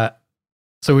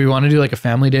 So we want to do like a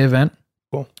family day event.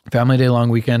 Cool. Family day long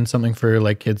weekend, something for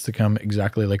like kids to come,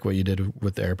 exactly like what you did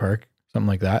with the air park, something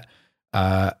like that.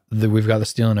 We've got the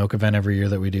Steel and Oak event every year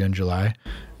that we do in July.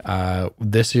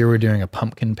 This year we're doing a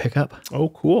pumpkin pickup. Oh,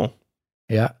 cool.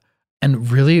 Yeah.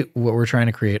 And really what we're trying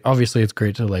to create, obviously it's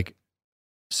great to like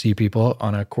see people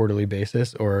on a quarterly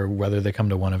basis, or whether they come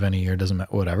to one event a year, doesn't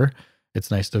matter, whatever.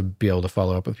 It's nice to be able to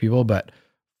follow up with people. But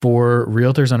for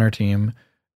realtors on our team,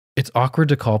 it's awkward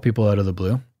to call people out of the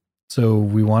blue. So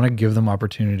we want to give them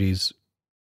opportunities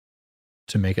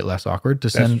to make it less awkward, to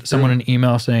send someone an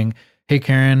email saying, hey,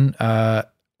 Karen,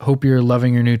 hope you're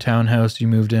loving your new townhouse. You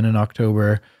moved in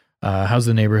October. How's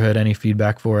the neighborhood? Any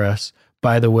feedback for us?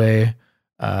 By the way,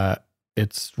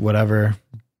 it's whatever,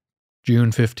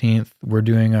 June 15th. We're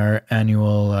doing our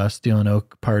annual Steel and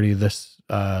Oak party this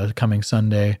coming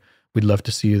Sunday. We'd love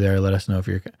to see you there. Let us know if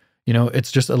you're, you know,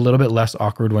 it's just a little bit less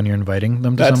awkward when you're inviting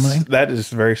them to something. That is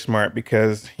very smart,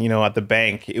 because, you know, at the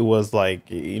bank, it was like,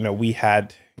 you know, we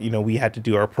had to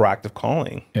do our proactive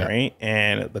calling, right?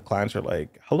 And the clients are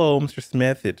like, hello, Mr.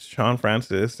 Smith, it's Shaun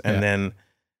Francis. And then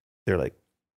they're like,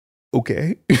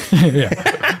 okay.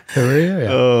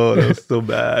 Oh, that was so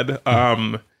bad.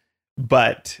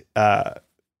 But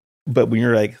when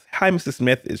you're like, hi, Mr.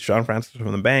 Smith, it's Shaun Francis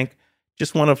from the bank.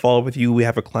 Just want to follow up with you. We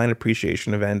have a client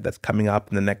appreciation event that's coming up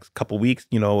in the next couple of weeks.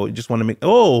 You know, just want to make,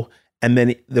 and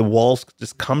then the walls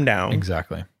just come down.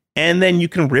 Exactly. And then you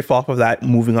can riff off of that,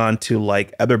 moving on to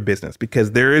like other business,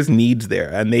 because there is needs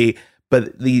there. And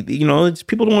But it's,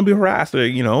 people don't want to be harassed,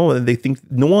 or they think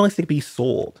no one likes to be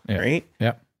sold, right?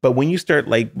 Yeah. But when you start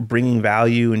like bringing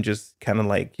value and just kind of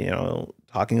like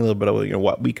talking a little bit about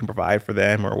what we can provide for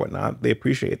them or whatnot, they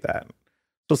appreciate that.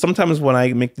 So sometimes when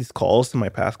I make these calls to my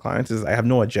past clients, is I have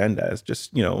no agenda. It's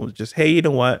just just hey, you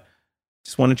know what?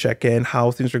 Just want to check in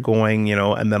how things are going,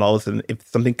 and then all of a sudden, if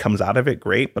something comes out of it,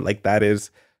 great. But like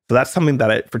that's something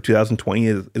that for 2020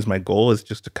 is my goal, is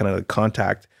just to kind of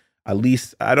contact. At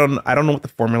least I don't know what the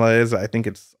formula is. I think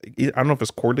I don't know if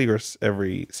it's quarterly or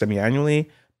every semi-annually,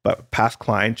 but past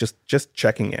client just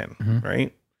checking in,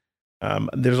 right?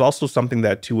 There's also something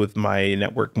that too with my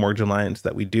network Mortgage Alliance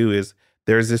that we do is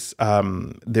there's this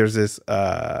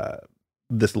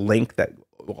this link that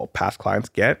past clients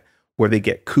get where they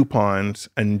get coupons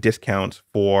and discounts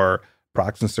for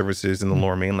products and services in the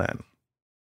Lower Mainland.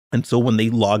 And so when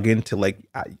they log in to like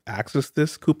access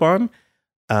this coupon,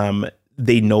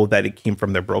 they know that it came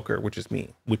from their broker, which is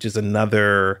me, which is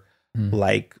another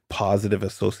like positive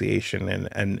association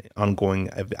and ongoing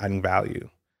adding value.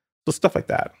 So stuff like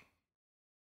that.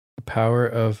 The power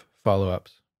of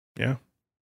follow-ups. Yeah.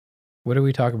 What did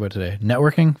we talk about today?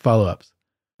 Networking, follow-ups.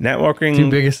 Networking. Two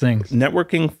biggest things.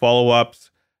 Networking,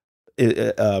 follow-ups,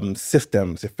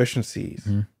 systems, efficiencies.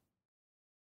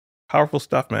 Powerful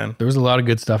stuff, man. There was a lot of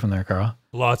good stuff in there, Carl.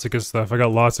 Lots of good stuff. I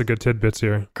got lots of good tidbits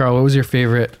here. Carl, what was your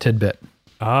favorite tidbit?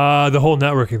 The whole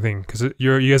networking thing, because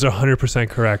you guys are 100%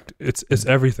 correct. It's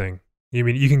everything. You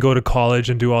mean you can go to college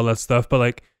and do all that stuff, but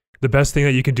like the best thing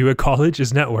that you can do at college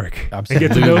is network. Absolutely.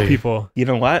 And get to know people. You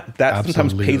know what? That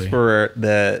sometimes pays for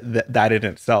that in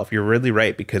itself. You're really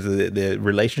right, because of the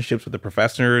relationships with the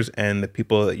professors and the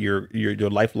people that your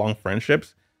lifelong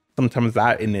friendships. Sometimes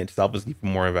that in itself is even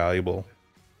more valuable.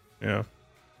 Yeah.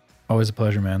 Always a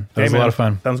pleasure, man. That was a lot of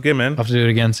fun. Sounds good, man. I'll have to do it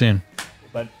again soon.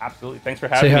 But absolutely. Thanks for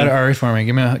having me. Say hi to Ari for me.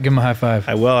 Give him a high five.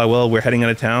 I will. We're heading out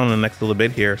of town in the next little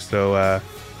bit here. So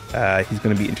he's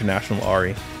going to be international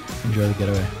Ari. Enjoy the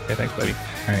getaway. Okay, thanks, buddy.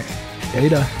 All right.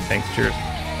 Later. Thanks. Cheers.